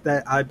content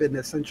that I've been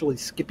essentially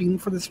skipping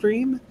for the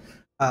stream,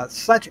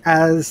 such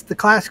as the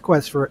class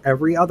quest for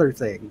every other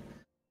thing.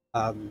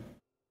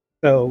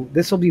 So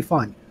this will be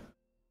fun.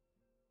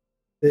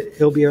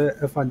 It'll be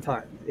a fun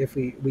time if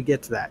we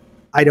get to that.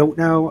 I don't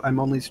know. I'm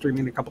only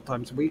streaming a couple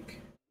times a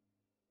week.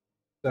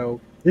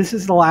 So this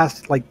is the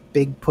last like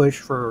big push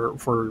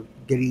for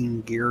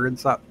getting gear and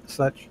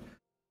such.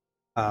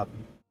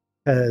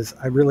 Because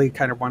I really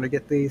kind of want to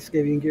get the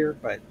Skavian gear,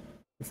 but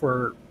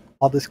for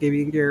all the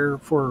Skavian gear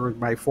for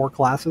my 4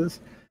 classes,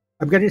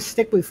 I'm going to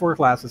stick with 4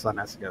 classes on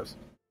Essigos.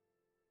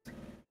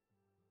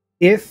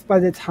 If by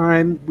the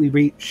time we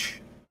reach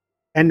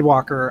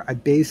Endwalker, I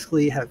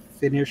basically have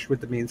finished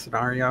with the main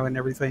scenario and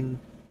everything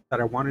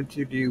that I wanted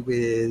to do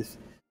with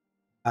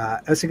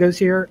Essigos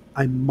here,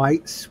 I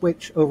might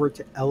switch over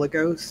to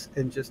Elagos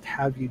and just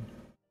have you.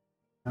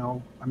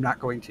 No, I'm not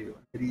going to.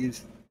 I'm going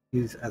to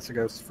use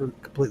Essigos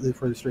completely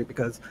for the stream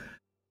because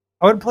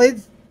I would play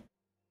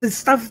this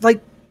stuff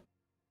like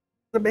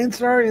the main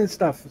scenario and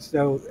stuff.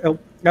 So it'll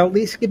at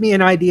least give me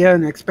an idea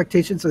and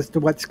expectations as to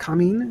what's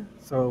coming,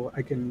 so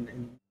I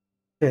can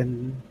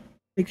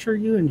make sure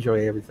you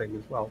enjoy everything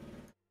as well.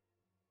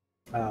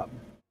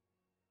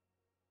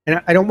 And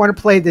I don't want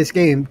to play this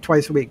game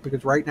twice a week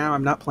because right now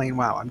I'm not playing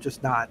WoW. I'm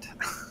just not.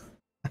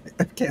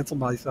 I've canceled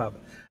my sub.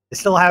 I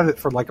still have it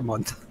for like a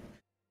month.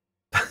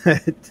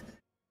 But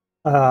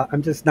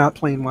I'm just not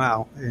playing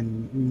WoW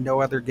and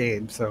no other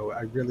game, so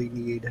I really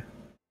need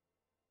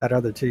that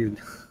other tune.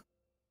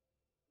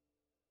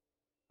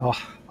 Oh,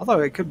 although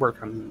it could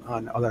work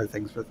on other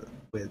things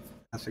with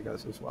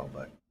Essigos as well,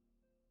 but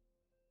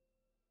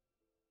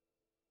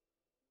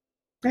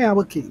yeah,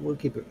 we'll keep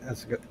it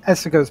Essigos.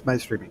 Essigos my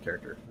streaming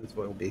character. That's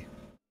what it'll be.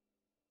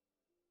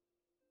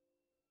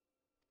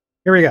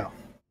 Here we go.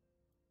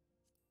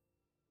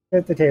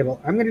 At the table.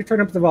 I'm going to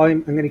turn up the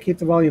volume. I'm going to keep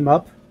the volume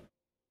up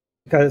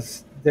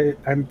because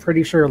I'm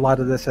pretty sure a lot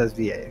of this has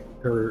VA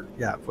or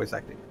voice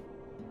acting.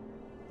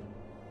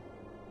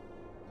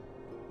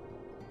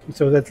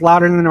 So that's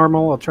louder than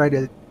normal. I'll try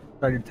to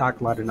talk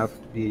loud enough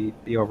to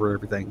be over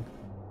everything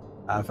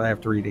if I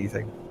have to read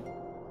anything.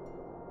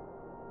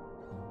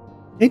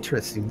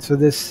 Interesting. So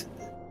this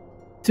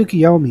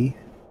Tsukiyomi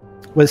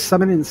was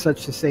summoned in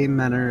such the same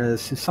manner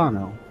as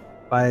Susanoo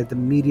by the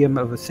medium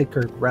of a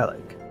sacred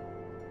relic.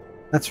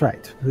 That's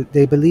right.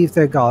 They believe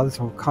their gods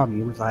or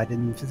kami reside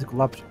in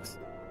physical objects.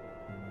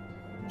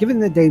 Given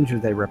the danger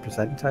they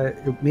represent,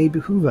 it may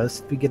behoove us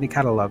to begin a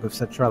catalog of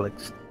such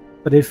relics.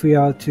 But if we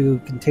are to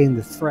contain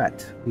the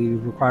threat, we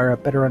require a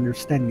better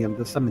understanding of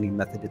the summoning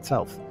method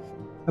itself.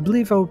 I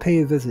believe I will pay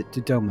a visit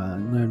to Doma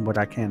and learn what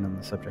I can on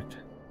the subject.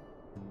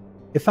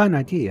 A fine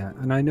idea,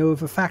 and I know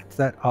of a fact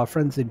that our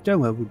friends in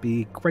Doma would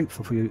be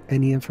grateful for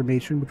any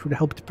information which would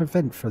help to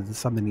prevent further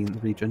summoning in the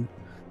region.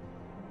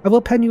 I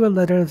will pen you a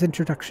letter of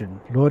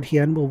introduction. Lord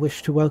Hien will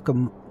wish to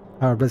welcome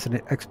our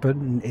resident expert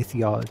in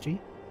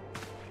atheology.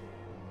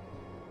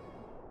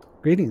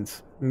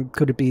 Greetings.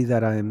 Could it be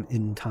that I am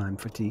in time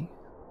for tea?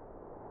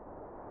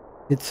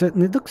 It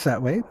certainly looks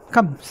that way.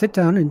 Come, sit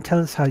down and tell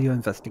us how your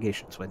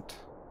investigations went.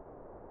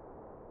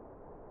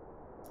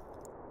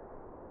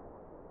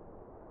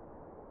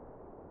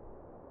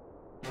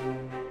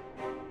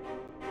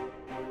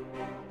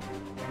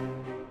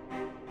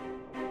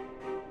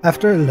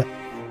 After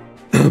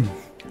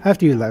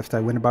you left,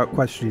 I went about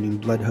questioning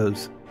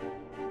Bloodhoe's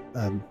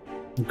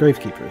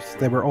gravekeepers.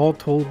 They were all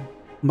told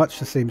much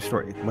the same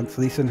story. Once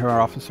Lisa and her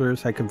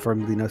officers had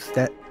confirmed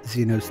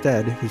Zeno's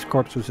dead, his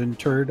corpse was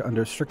interred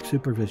under strict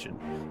supervision.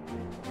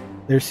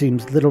 There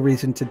seems little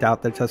reason to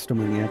doubt their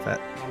testimony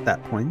at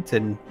that point,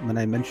 and when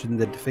I mentioned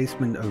the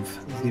defacement of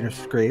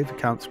Zenos' grave,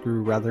 accounts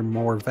grew rather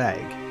more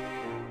vague.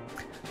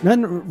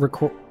 None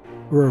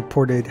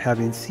reported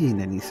having seen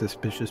any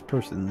suspicious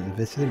person in the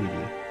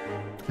vicinity,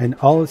 and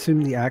all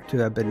assumed the act to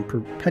have been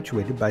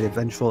perpetuated by a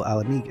vengeful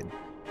Alamegan.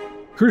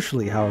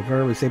 Crucially,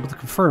 however, I was able to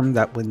confirm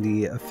that when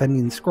the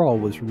offending scroll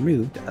was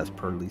removed, as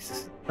per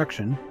Lisa's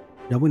instruction,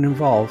 no one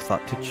involved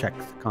thought to check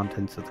the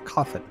contents of the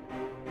coffin.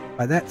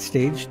 By that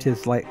stage,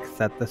 'tis like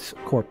that the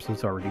corpse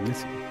was already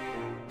missing.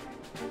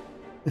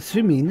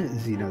 Assuming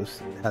Zenos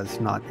has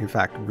not in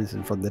fact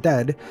risen from the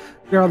dead,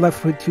 we are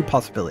left with 2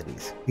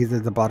 possibilities. Either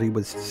the body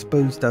was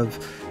disposed of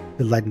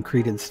to lend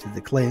credence to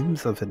the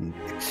claims of an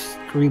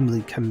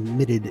extremely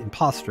committed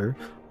impostor,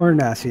 or an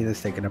Ascian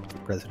has taken up the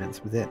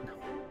residence within.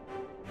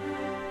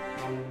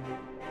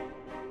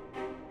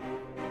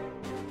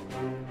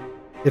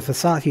 If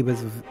Asahi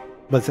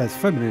was as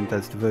feminine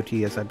as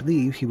devotee as I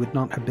believe, he would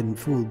not have been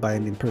fooled by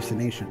an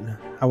impersonation,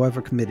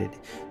 however committed.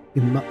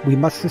 We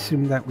must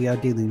assume that we are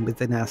dealing with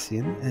an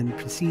Ascian and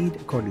proceed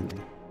accordingly.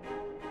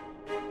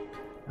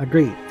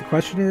 Agreed. The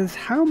question is,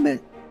 how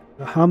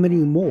many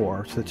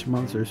more such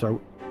monsters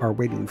are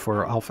waiting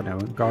for Alphino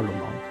and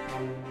Garlemald?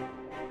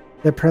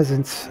 Their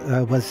presence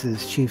was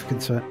his chief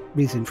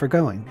reason for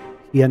going.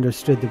 He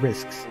understood the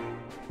risks.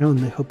 I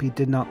only hope he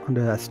did not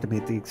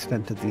underestimate the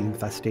extent of the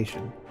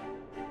infestation.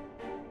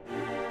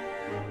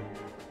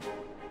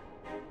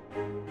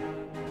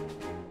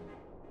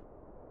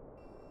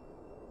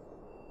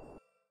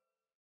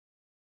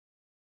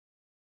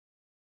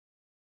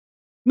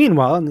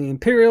 Meanwhile, in the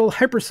Imperial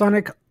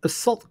Hypersonic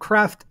Assault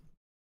Craft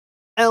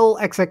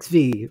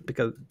LXXV,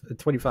 because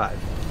 25,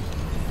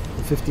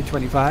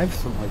 5025,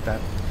 something like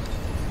that.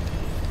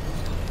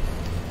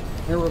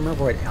 I don't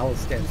remember what L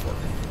stands for.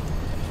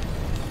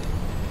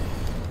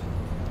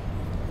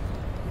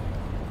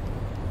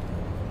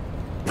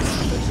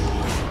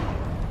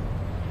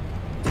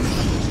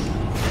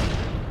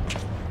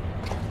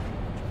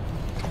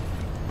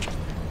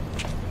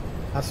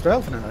 Master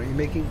Elfina, are you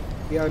making?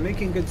 Yeah, I'm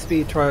making good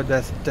speed to our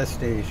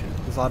destination.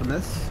 Is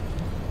Autumnus?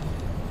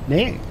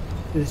 Nay,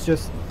 it's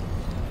just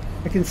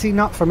I can see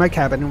not from my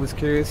cabin and was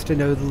curious to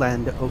know the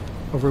land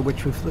over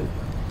which we flew.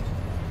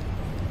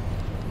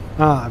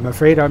 I'm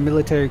afraid our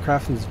military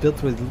craft was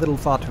built with little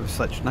thought of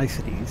such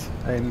niceties.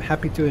 I am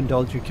happy to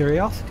indulge your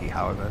curiosity,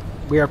 however.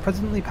 We are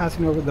presently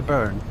passing over the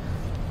burn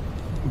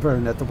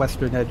at the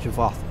western edge of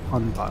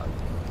Ontharr.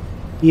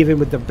 Even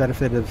with the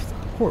benefit of the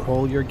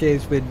porthole, your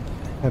gaze would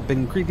have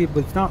been greeted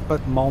with naught but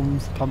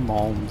malms upon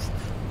malms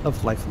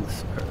of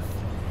lifeless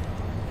earth.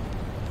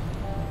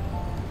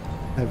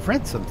 I've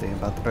read something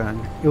about the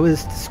burn. It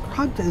was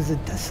described as a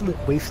desolate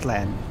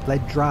wasteland,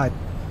 bled dry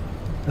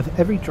of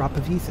every drop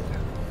of ether.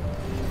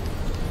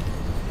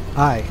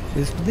 Aye, it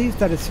is believed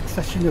that a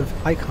succession of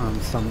icon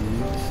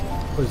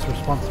summonings was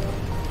responsible.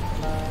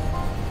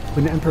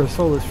 When Emperor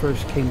Solus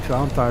first came to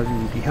Ontharr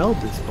and beheld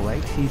this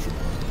blight, he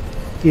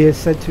is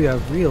said to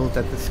have reeled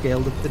at the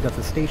scale of the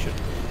devastation.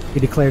 He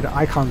declared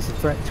icons a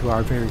threat to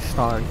our very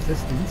star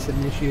existence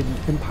and issued an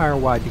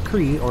empire-wide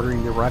decree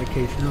ordering the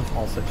eradication of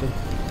all such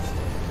entities.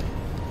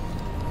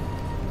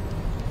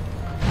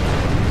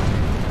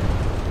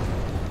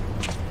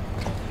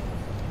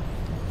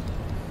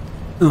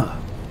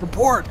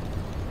 Report!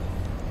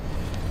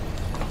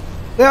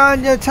 They are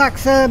under attack,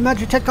 sir.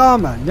 Magitech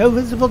armor. No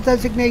visible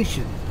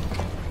designation.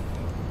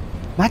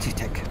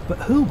 Magitech? But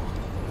who?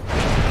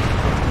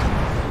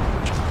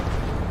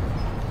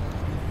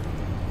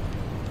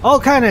 All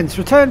cannons,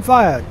 return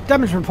fire.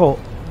 Damage report.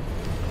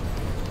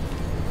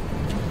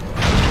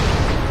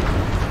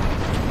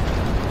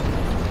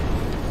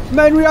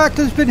 Main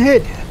reactor's been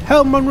hit.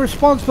 Helm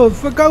unresponsible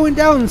for going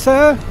down,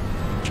 sir.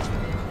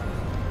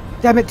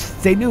 Damn it,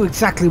 they knew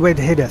exactly where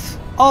to hit us.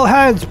 All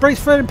hands, brace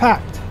for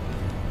impact.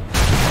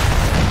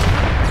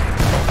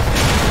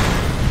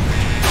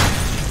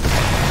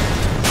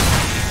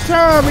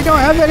 Sir, we don't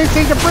have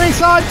anything to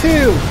brace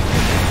onto.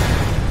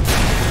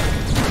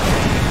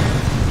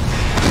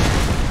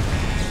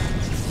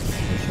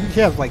 Shouldn't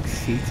you have like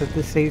seats at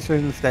the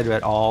station instead of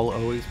it all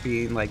always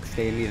being like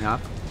standing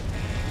up?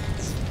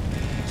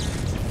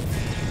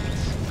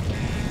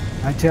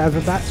 Glad to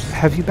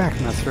have you back,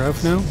 Master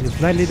Elfno. You've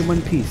landed in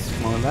one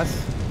piece, more or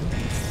less.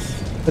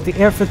 But the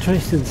air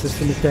filtration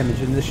system is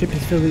damaged and the ship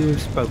is filling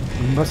with smoke.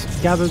 We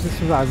must gather the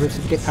survivors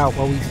and get out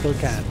while we still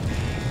can.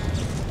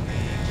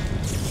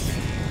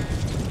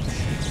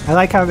 I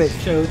like how it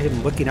showed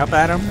him looking up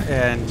at him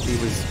and he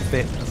was a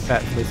bit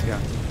upset with him.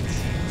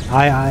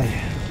 Aye,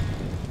 aye.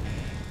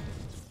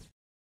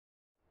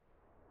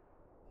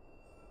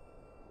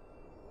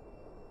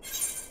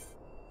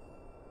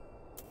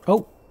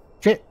 Oh,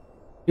 shit.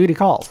 Duty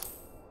calls.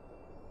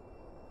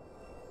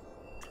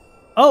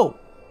 Oh!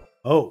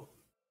 Oh.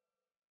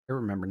 I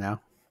remember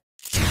now.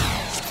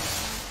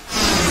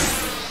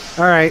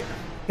 Alright.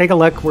 Take a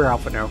look. We're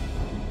Alpha now.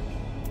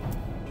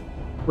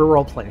 We're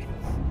roleplaying.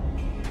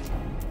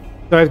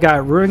 So I've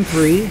got Ruin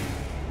 3.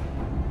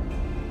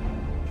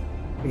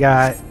 I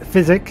got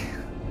Physic.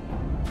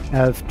 I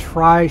have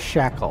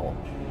Tri-Shackle.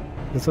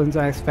 This one's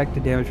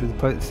unexpected damage with a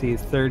potency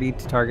of 30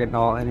 to target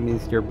all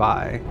enemies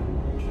nearby.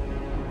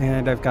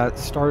 And I've got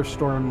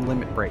Starstorm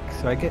Limit Break,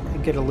 so I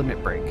get a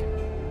limit break.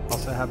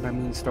 Also have my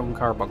Moonstone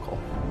Carbuncle.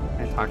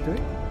 Can I talk to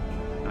it?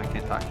 No, I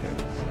can't talk to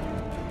it.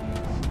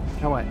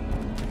 Now what?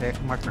 Okay,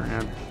 I'm walking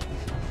around.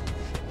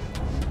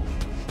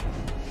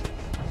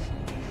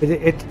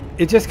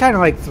 It just kind of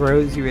like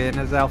throws you in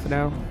as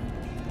Alphino.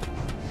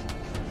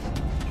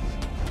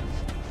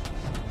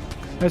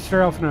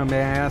 Mr. Alphino, may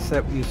I ask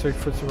that you search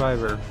for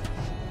survivor?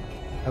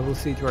 I will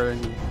see to our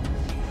end.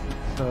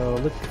 So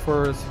look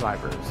for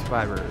survivors.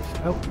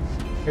 Oh,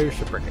 here's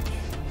your wreckage.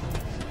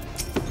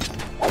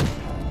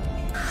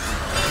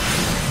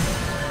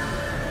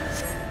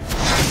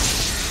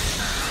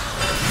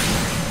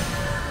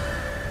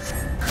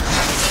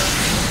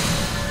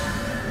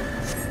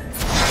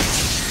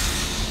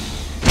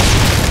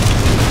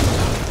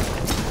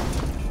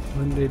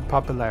 Wounded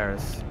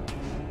Popularis.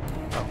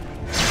 Oh,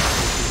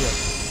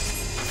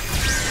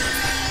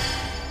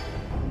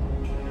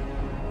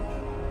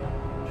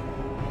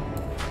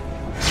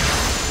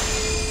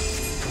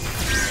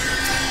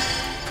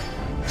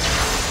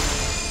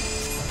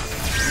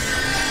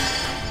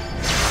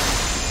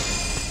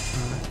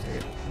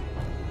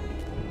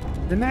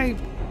 didn't I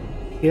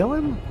kill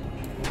him?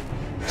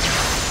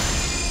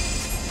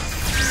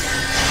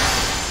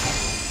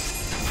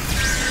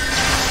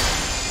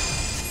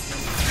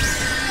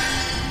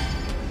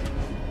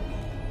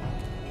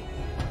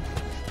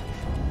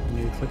 Can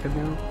you click it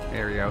now?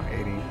 There we go,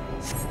 80.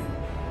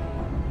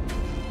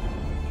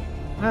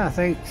 Ah,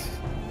 thanks.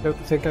 Don't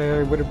think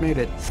I would have made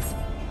it.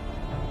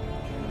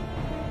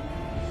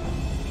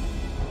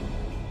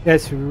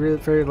 Yes, we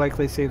very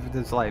likely saved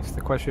his life.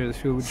 The question is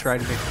who would try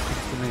to make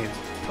the names.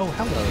 Oh,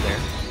 hello there.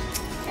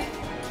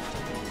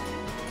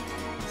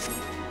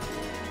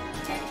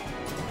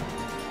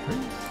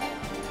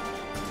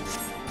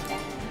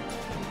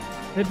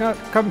 Did not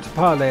come to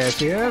parley, I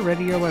fear.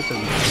 Ready your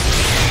weapons.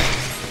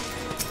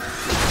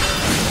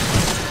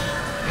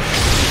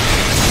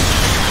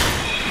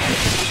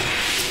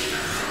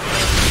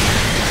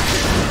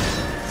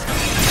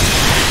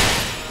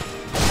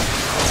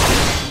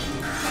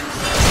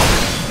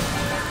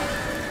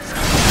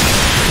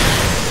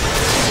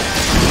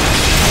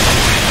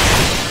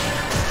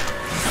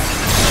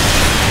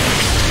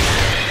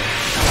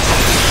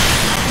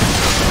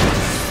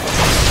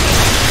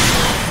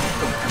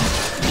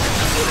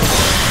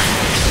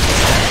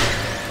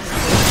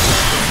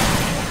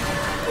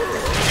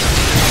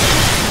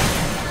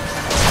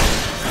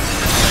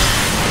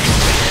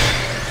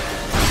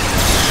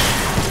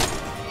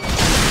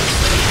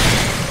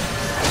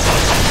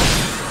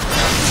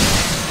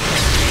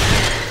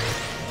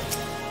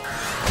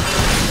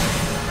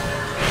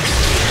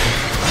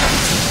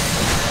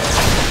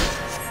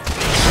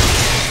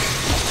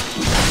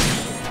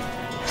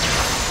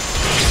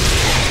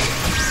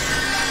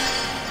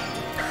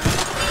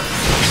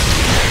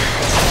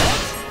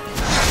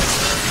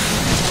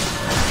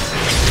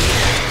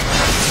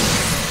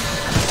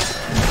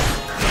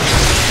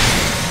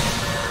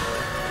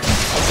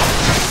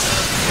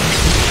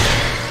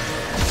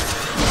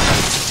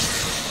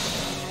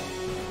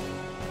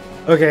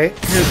 Okay,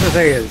 here's the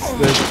thing is,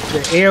 the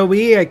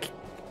AoE I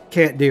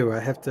can't do. I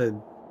have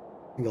to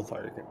single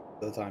target all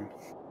the time.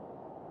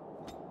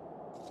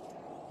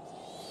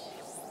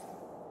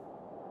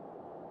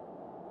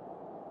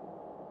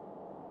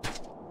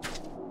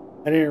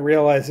 I didn't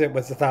realize it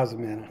was 1,000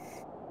 mana.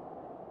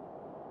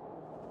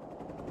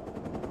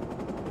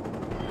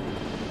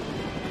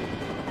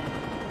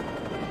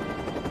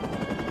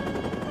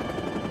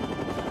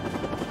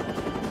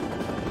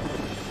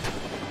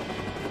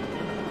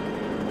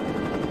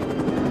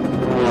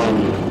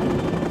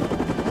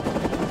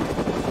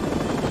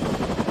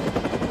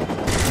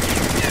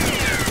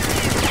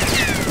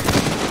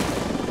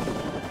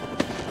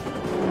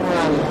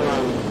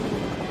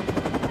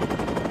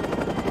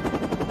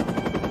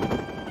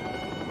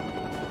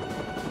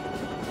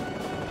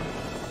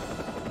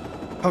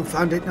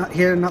 Found it, not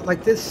here, not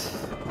like this.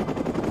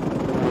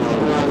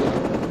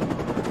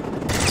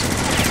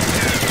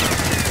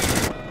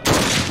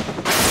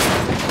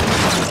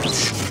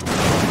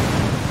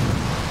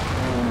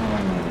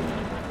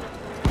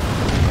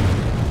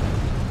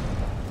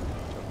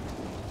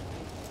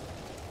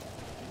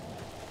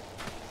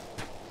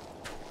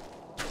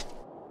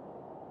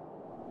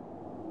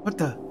 What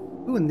the?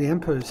 Who in the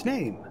Emperor's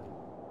name?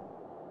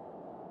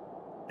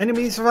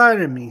 Enemies of our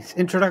enemies.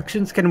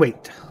 Introductions can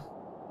wait.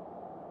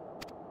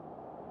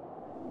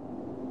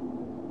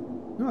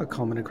 A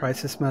common in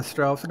crisis,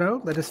 Master Alphino.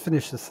 Let us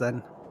finish this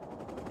then.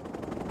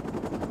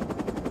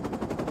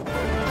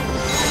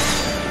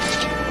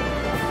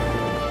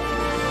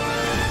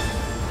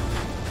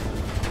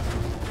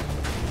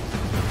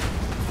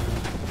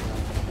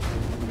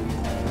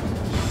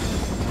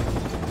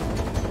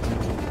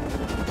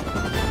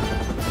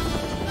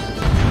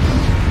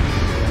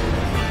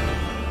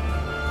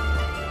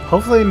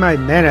 Hopefully my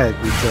mana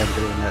regen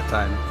during that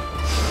time.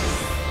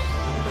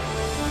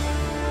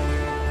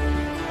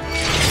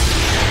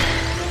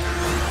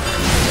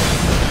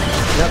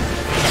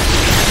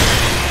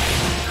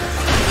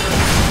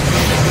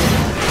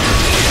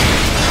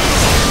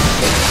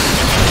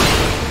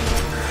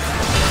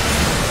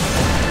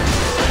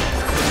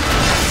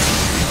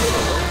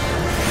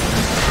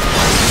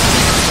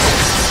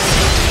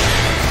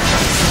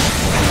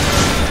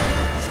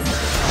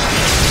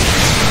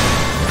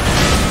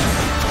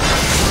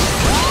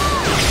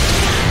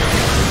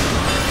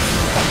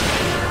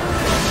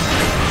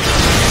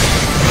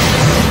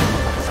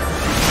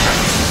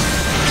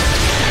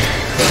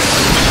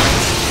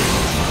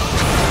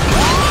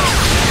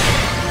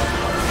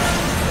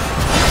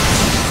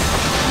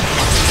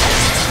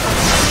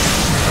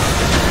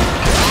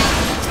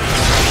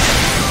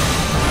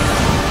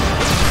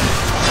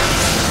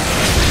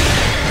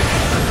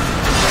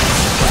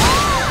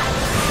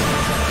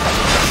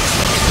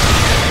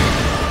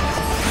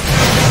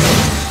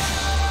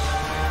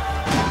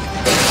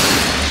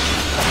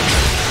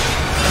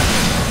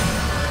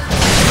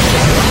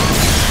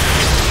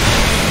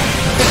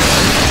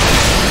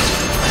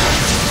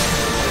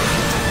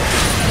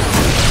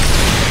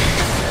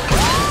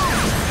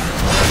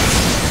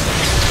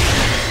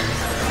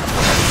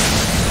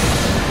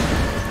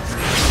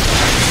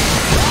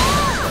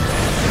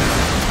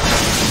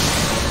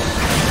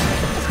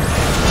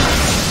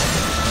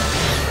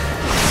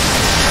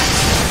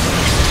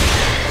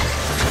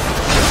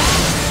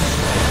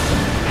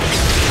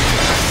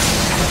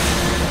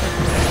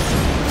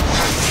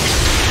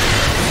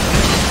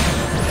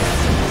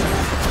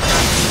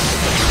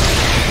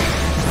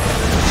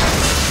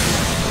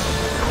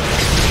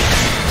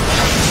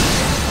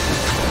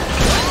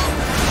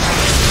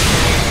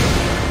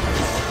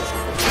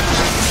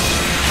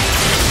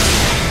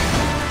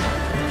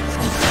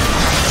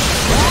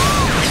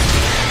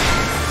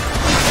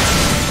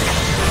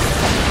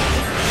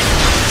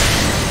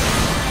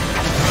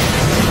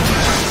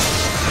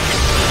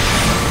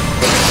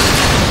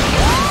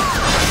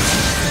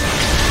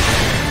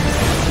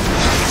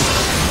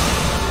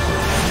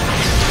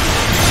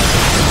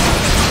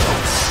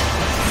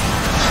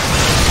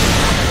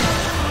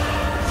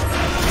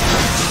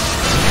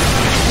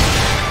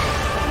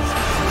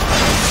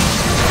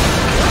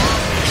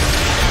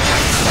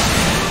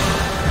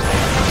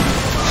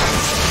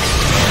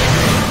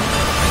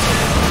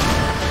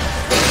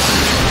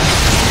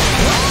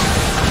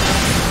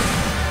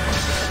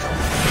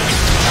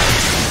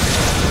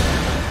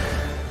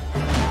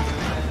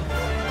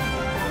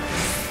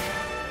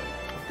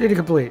 Duty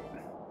complete.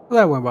 Well,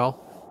 that went well.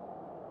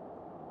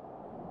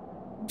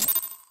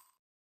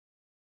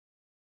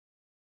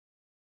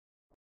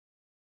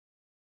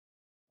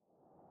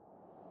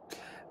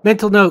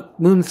 Mental note,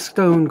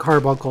 Moonstone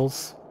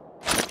carbuncles.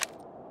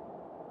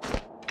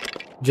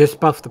 Just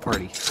buff the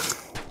party.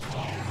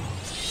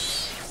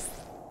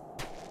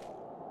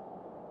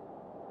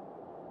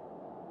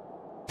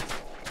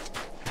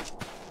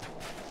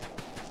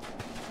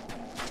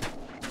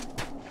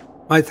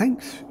 My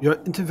thanks. Your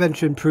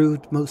intervention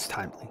proved most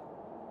timely.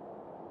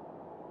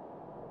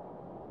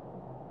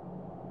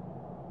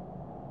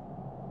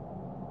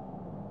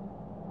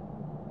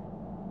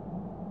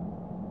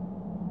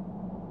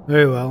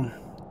 Very well.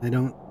 I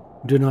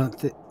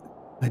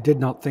did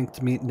not think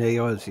to meet an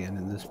Eorzean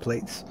in this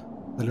place,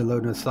 let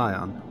alone a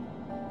Scion.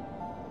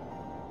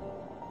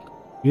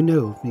 You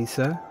know of me,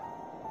 sir?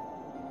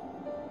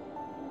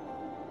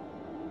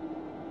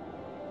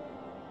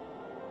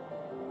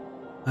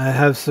 I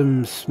have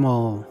some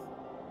small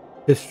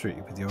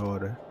history with your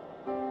order.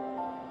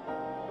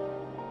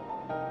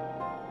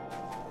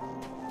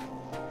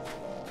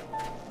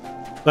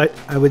 But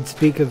I would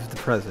speak of the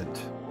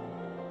present.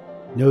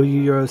 Know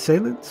you your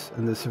assailants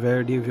and the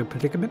severity of your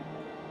predicament?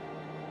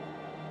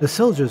 The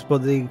soldiers bore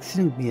the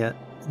insignia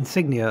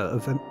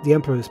of the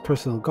Emperor's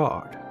personal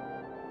guard.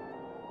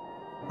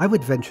 I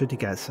would venture to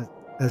guess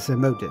as their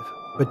motive,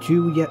 but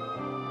you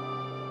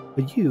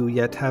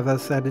yet have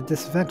us at a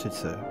disadvantage,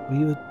 sir. Will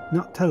you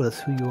not tell us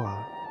who you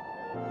are?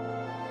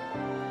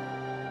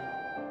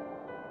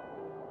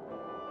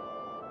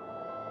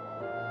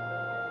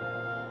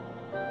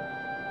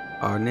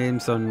 Our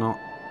names are not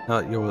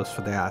yours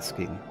for the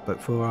asking, but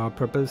for our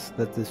purpose,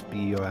 let this be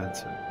your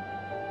answer.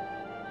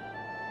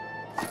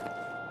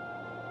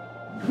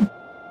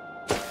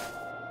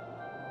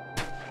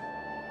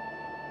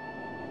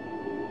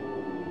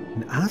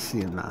 An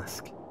Ascian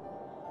mask.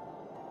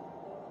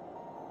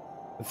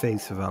 The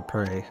face of our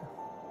prey.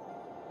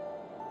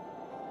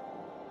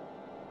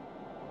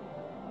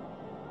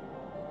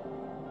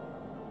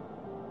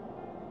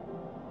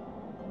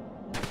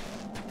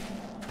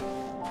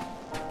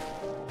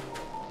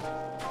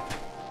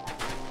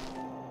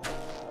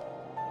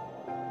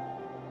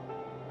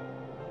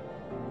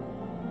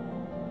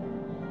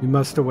 You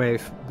must away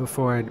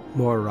before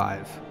more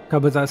arrive.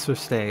 Come with us or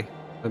stay,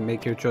 but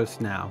make your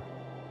choice now.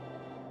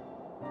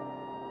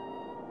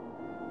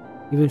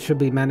 Even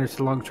should we manage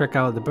the long trek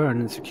out of the burn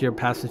and secure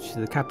passage to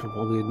the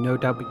capital, we would no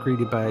doubt be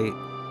greeted by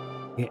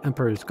the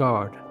Emperor's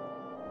guard.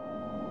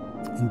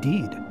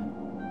 Indeed.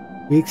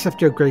 We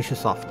accept your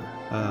gracious offer.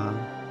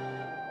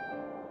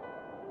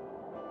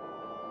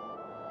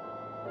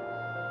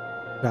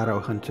 Shadow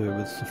Hunter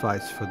would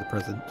suffice for the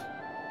present.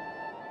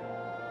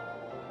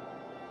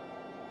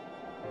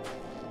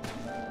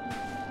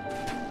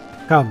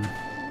 Come.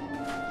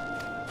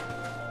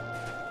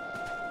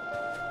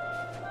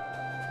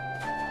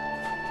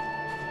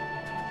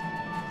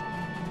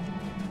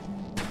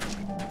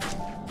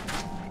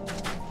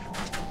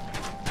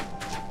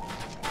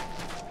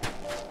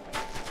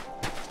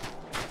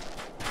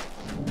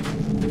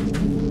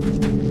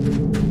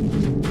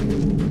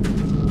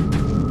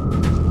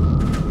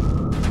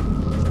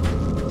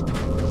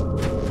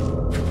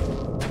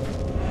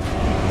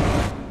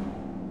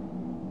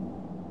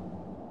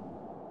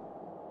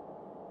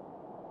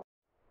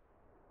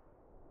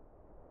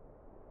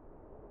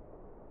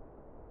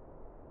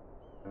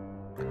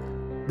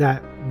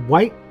 That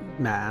white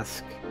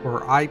mask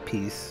or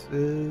eyepiece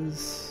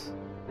is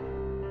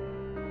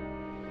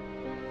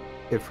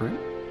different.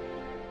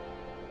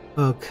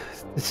 Look,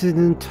 this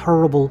is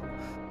terrible.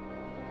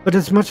 But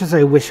as much as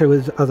I wish I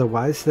was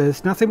otherwise,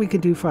 there's nothing we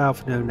can do for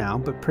Alphino now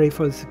but pray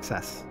for his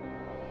success.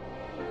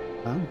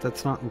 Well,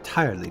 that's not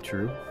entirely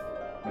true.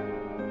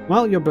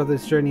 While your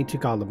brother's journey to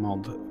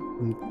Garlemald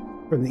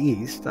from the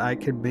east, I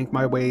could make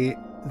my way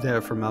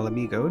there from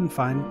Alamigo and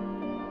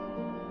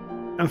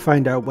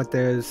find out what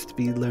there is to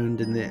be learned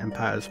in the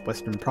Empire's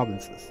western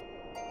provinces.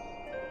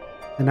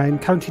 And I'm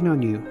counting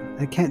on you.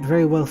 I can't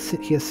very well sit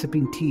here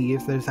sipping tea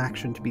if there's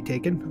action to be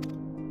taken.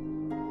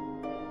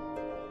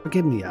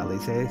 Forgive me,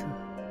 Alize,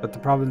 but the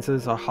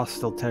provinces are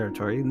hostile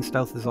territory and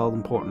stealth is all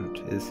important.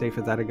 It is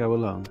safer that I go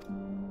alone.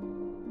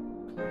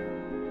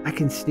 I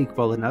can sneak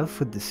well enough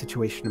when the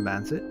situation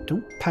demands it.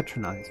 Don't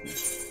patronize me.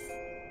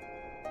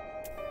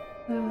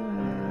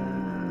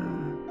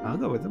 I'll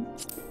go with him.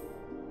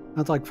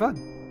 Sounds like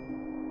fun.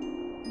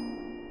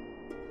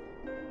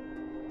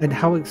 And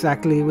how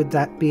exactly would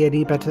that be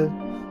any better?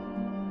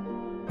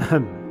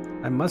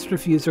 I must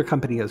refuse your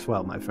company as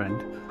well, my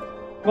friend.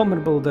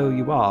 Formidable though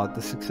you are, the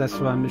success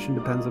of our mission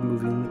depends on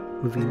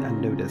moving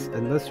unnoticed,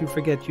 unless you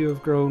forget you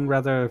have grown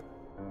rather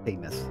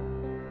famous.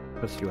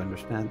 Trust you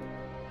understand.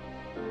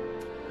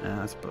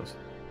 I suppose.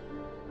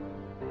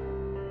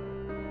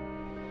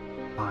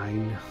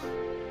 Fine.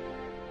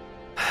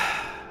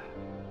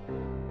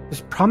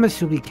 Just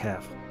promise you'll be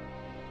careful.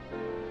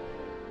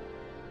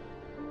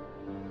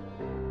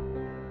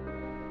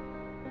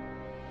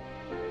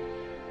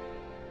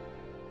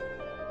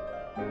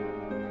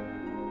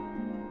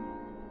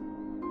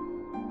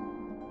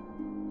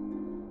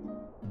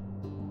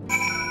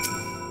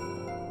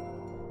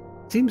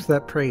 Seems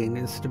that praying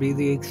is to be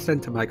the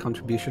extent of my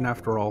contribution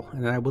after all,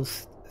 and I will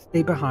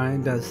stay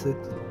behind as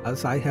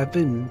I have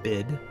been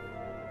bid.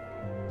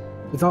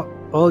 With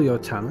all your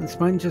talents,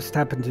 mine just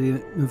happen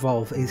to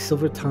involve a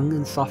silver tongue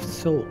and soft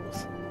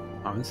souls.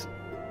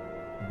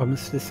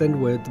 Promise to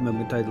send word the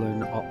moment I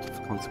learn aught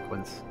of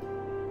consequence.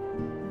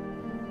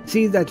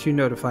 See that you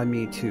notify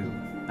me too.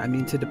 I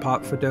mean to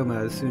depart for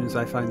Doma as soon as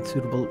I find a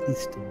suitable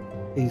East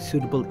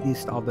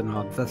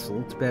Albanod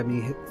vessel to bear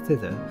me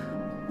thither,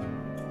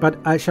 but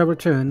I shall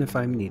return if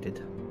I am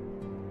needed.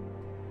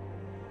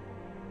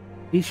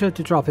 Be sure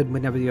to drop in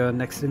whenever you're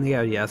next in the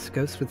area,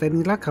 Ghost. With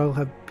any luck, I'll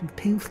have a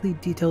painfully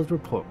detailed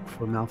report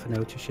for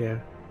Malfino to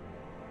share.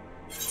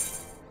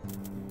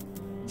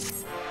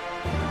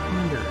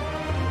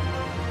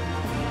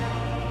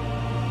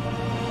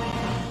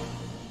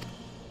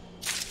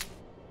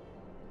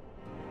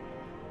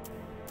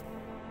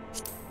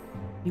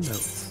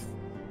 Emotes.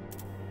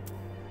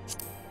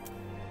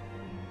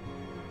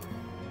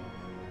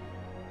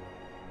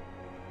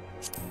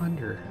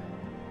 Wonder.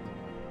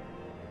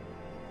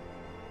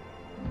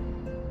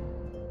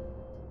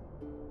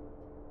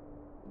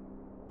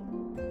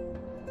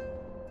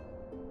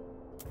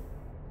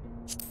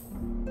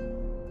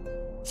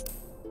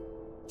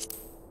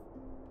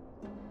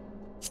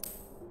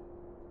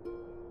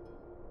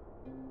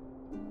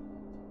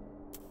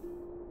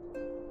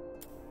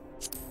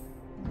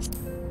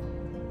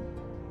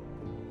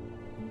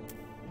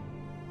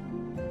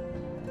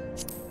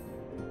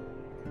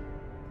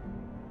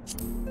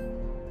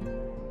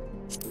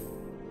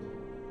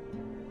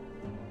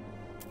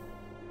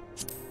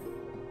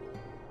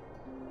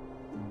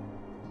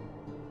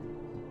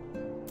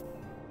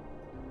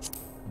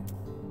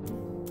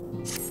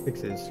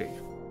 Fix it, Steve.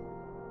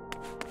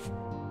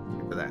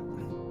 For that.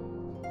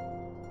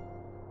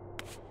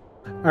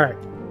 Alright.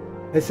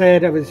 I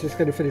said I was just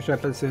going to finish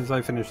up as soon as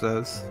I finish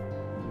those.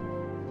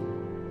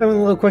 That went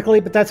a little quickly,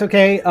 but that's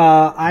okay.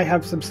 I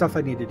have some stuff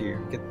I need to do.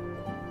 Get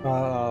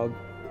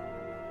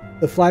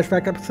the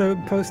flashback episode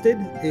posted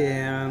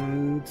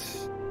and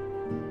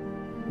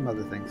some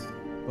other things.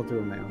 I'll do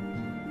them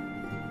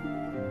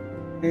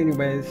now.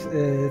 Anyways,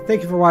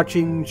 thank you for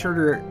watching.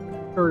 Shorter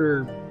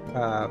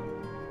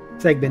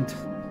segment.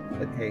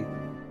 But hey,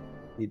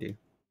 you do.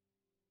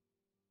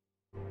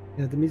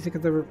 The music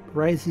of the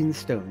Rising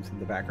Stones in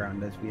the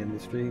background as we end the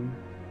stream.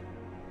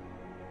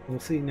 We'll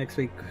see you next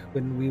week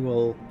when we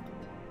will...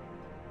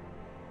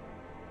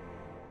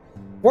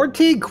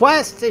 14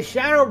 quests to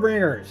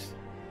Shadowbringers!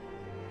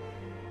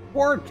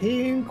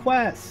 14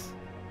 quests!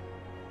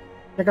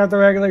 Check out the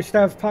regular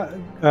stuff.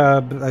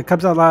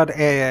 Comes Out Loud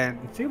and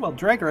see what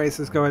Drag Race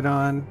is going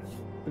on.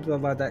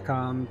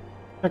 ComesOutLoud.com.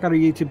 Check out our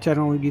YouTube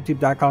channel,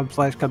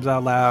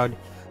 youtube.com/ComesOutLoud.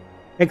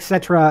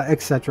 Etc.,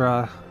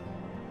 etc.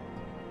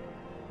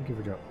 Thank you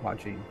for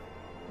watching.